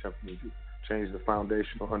is really attempting to do. Change the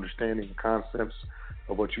foundational understanding and concepts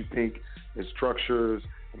of what you think is structures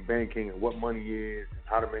and banking and what money is and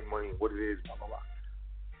how to make money and what it is, blah, blah, blah.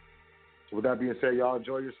 So with that being said, y'all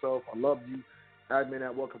enjoy yourself. I love you.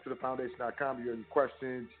 admin@welcometothefoundation.com. If you have any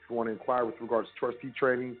questions, if you want to inquire with regards to trustee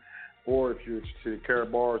trading, or if you're interested in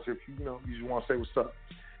Karat bars, if you just want to say what's up,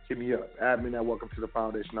 hit me up.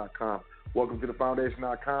 admin@welcometothefoundation.com.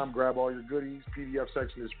 Welcometothefoundation.com. Grab all your goodies. PDF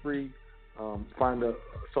section is free. Find the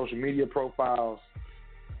social media profiles.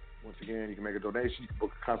 Once again, you can make a donation. You can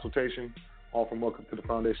book a consultation. All from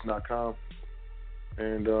welcometothefoundation.com.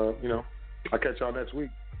 And, I'll catch y'all next week.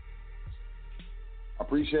 I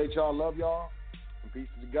appreciate y'all. Love y'all. And peace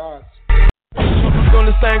to the gods. I'm doing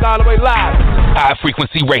this thing all the way live. High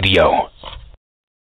Frequency Radio.